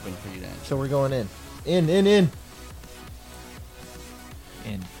point is open for you to enter. So we're going in. In. In.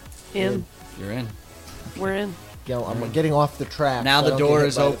 In. You're in. We're in. Go. I'm getting off the track. Now so I the don't get door hit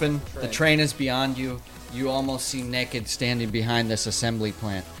is by the open. The train. train is beyond you. You almost seem naked standing behind this assembly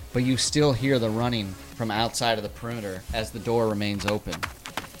plant, but you still hear the running from outside of the perimeter as the door remains open.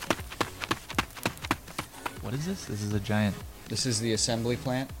 What is this? This is a giant. This is the assembly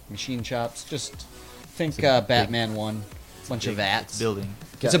plant, machine shops. Just think Batman 1, bunch of vats. Building.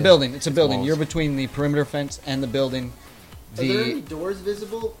 It's a building. It's a building. walls. You're between the perimeter fence and the building. Are there any The doors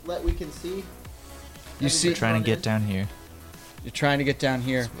visible that we can see? you see, We're trying to get down here. you're trying to get down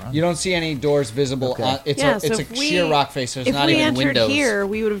here. Let's run. You don't see any doors visible. Okay. On, it's Yeah, a, so it's if a we- sheer rock face. There's If not we even entered windows. here,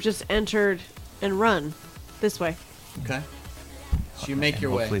 we would have just entered and run this way. Okay. So you make And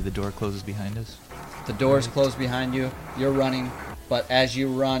your hopefully way. the door closes behind us. The doors close behind you. You're running, but as you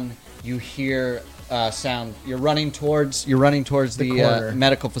run, you hear sound. You're running towards the corner.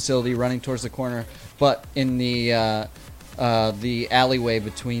 medical facility. Running towards the corner, but in the alleyway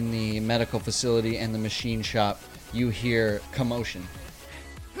between the medical facility and the machine shop, you hear commotion.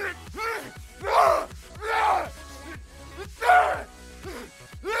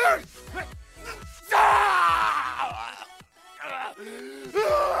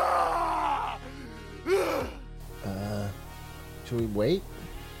 Should we wait?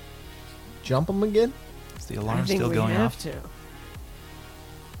 Jump them again? Is the I alarm think still we going have off? to.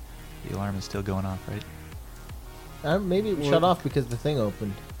 The alarm is still going off, right? Maybe it shut off because the thing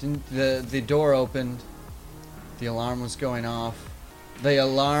opened. The door opened. The alarm was going off. The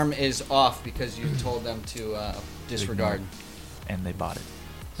alarm is off because you told them to disregard. And they bought it.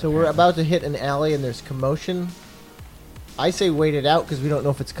 So we're about to hit an alley and there's commotion. I say wait it out because we don't know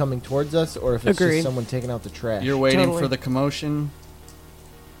if it's coming towards us or if it's Agreed. just someone taking out the trash. You're waiting Totally. for the commotion.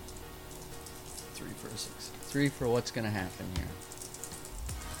 3 for a 6. 3 for what's going to happen here.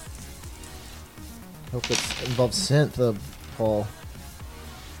 Hope it involves synth, Paul.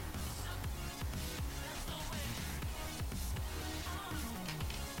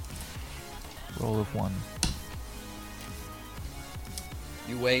 Roll of 1.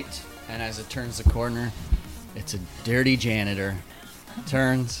 You wait, and as it turns the corner, it's a dirty janitor.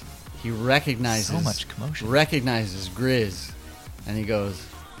 Turns, he recognizes So much commotion. Recognizes Grizz, and he goes.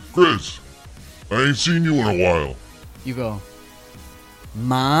 Grizz, I ain't seen you in a while. You go.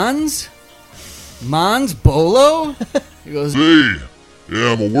 Mons Bolo. He goes. Hey,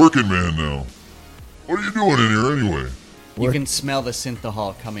 yeah, I'm a working man now. What are you doing in here anyway? You can smell the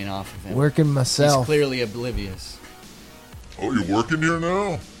synthahol coming off of him. Working myself. He's clearly oblivious. Oh, you're working here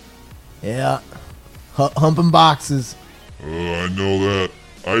now? Yeah. Humping boxes. I know that.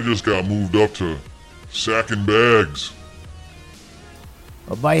 I just got moved up to sacking bags.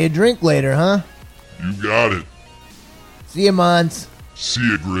 I'll buy you a drink later, huh? You got it. See you, Mons. See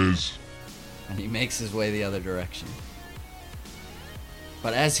ya, Grizz. And he makes his way the other direction.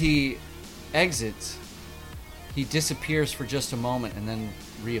 But as he exits, he disappears for just a moment and then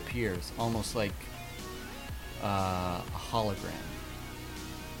reappears, almost like a hologram.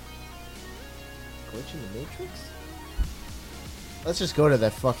 Glitch in the Matrix? Let's just go to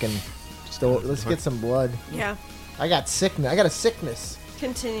that fucking store. Let's get some blood. Yeah. I got sickness. I got a sickness.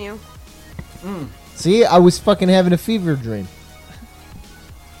 Continue. See, I was fucking having a fever dream.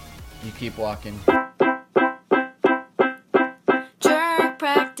 You keep walking. Jerk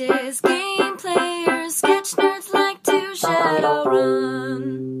practice game.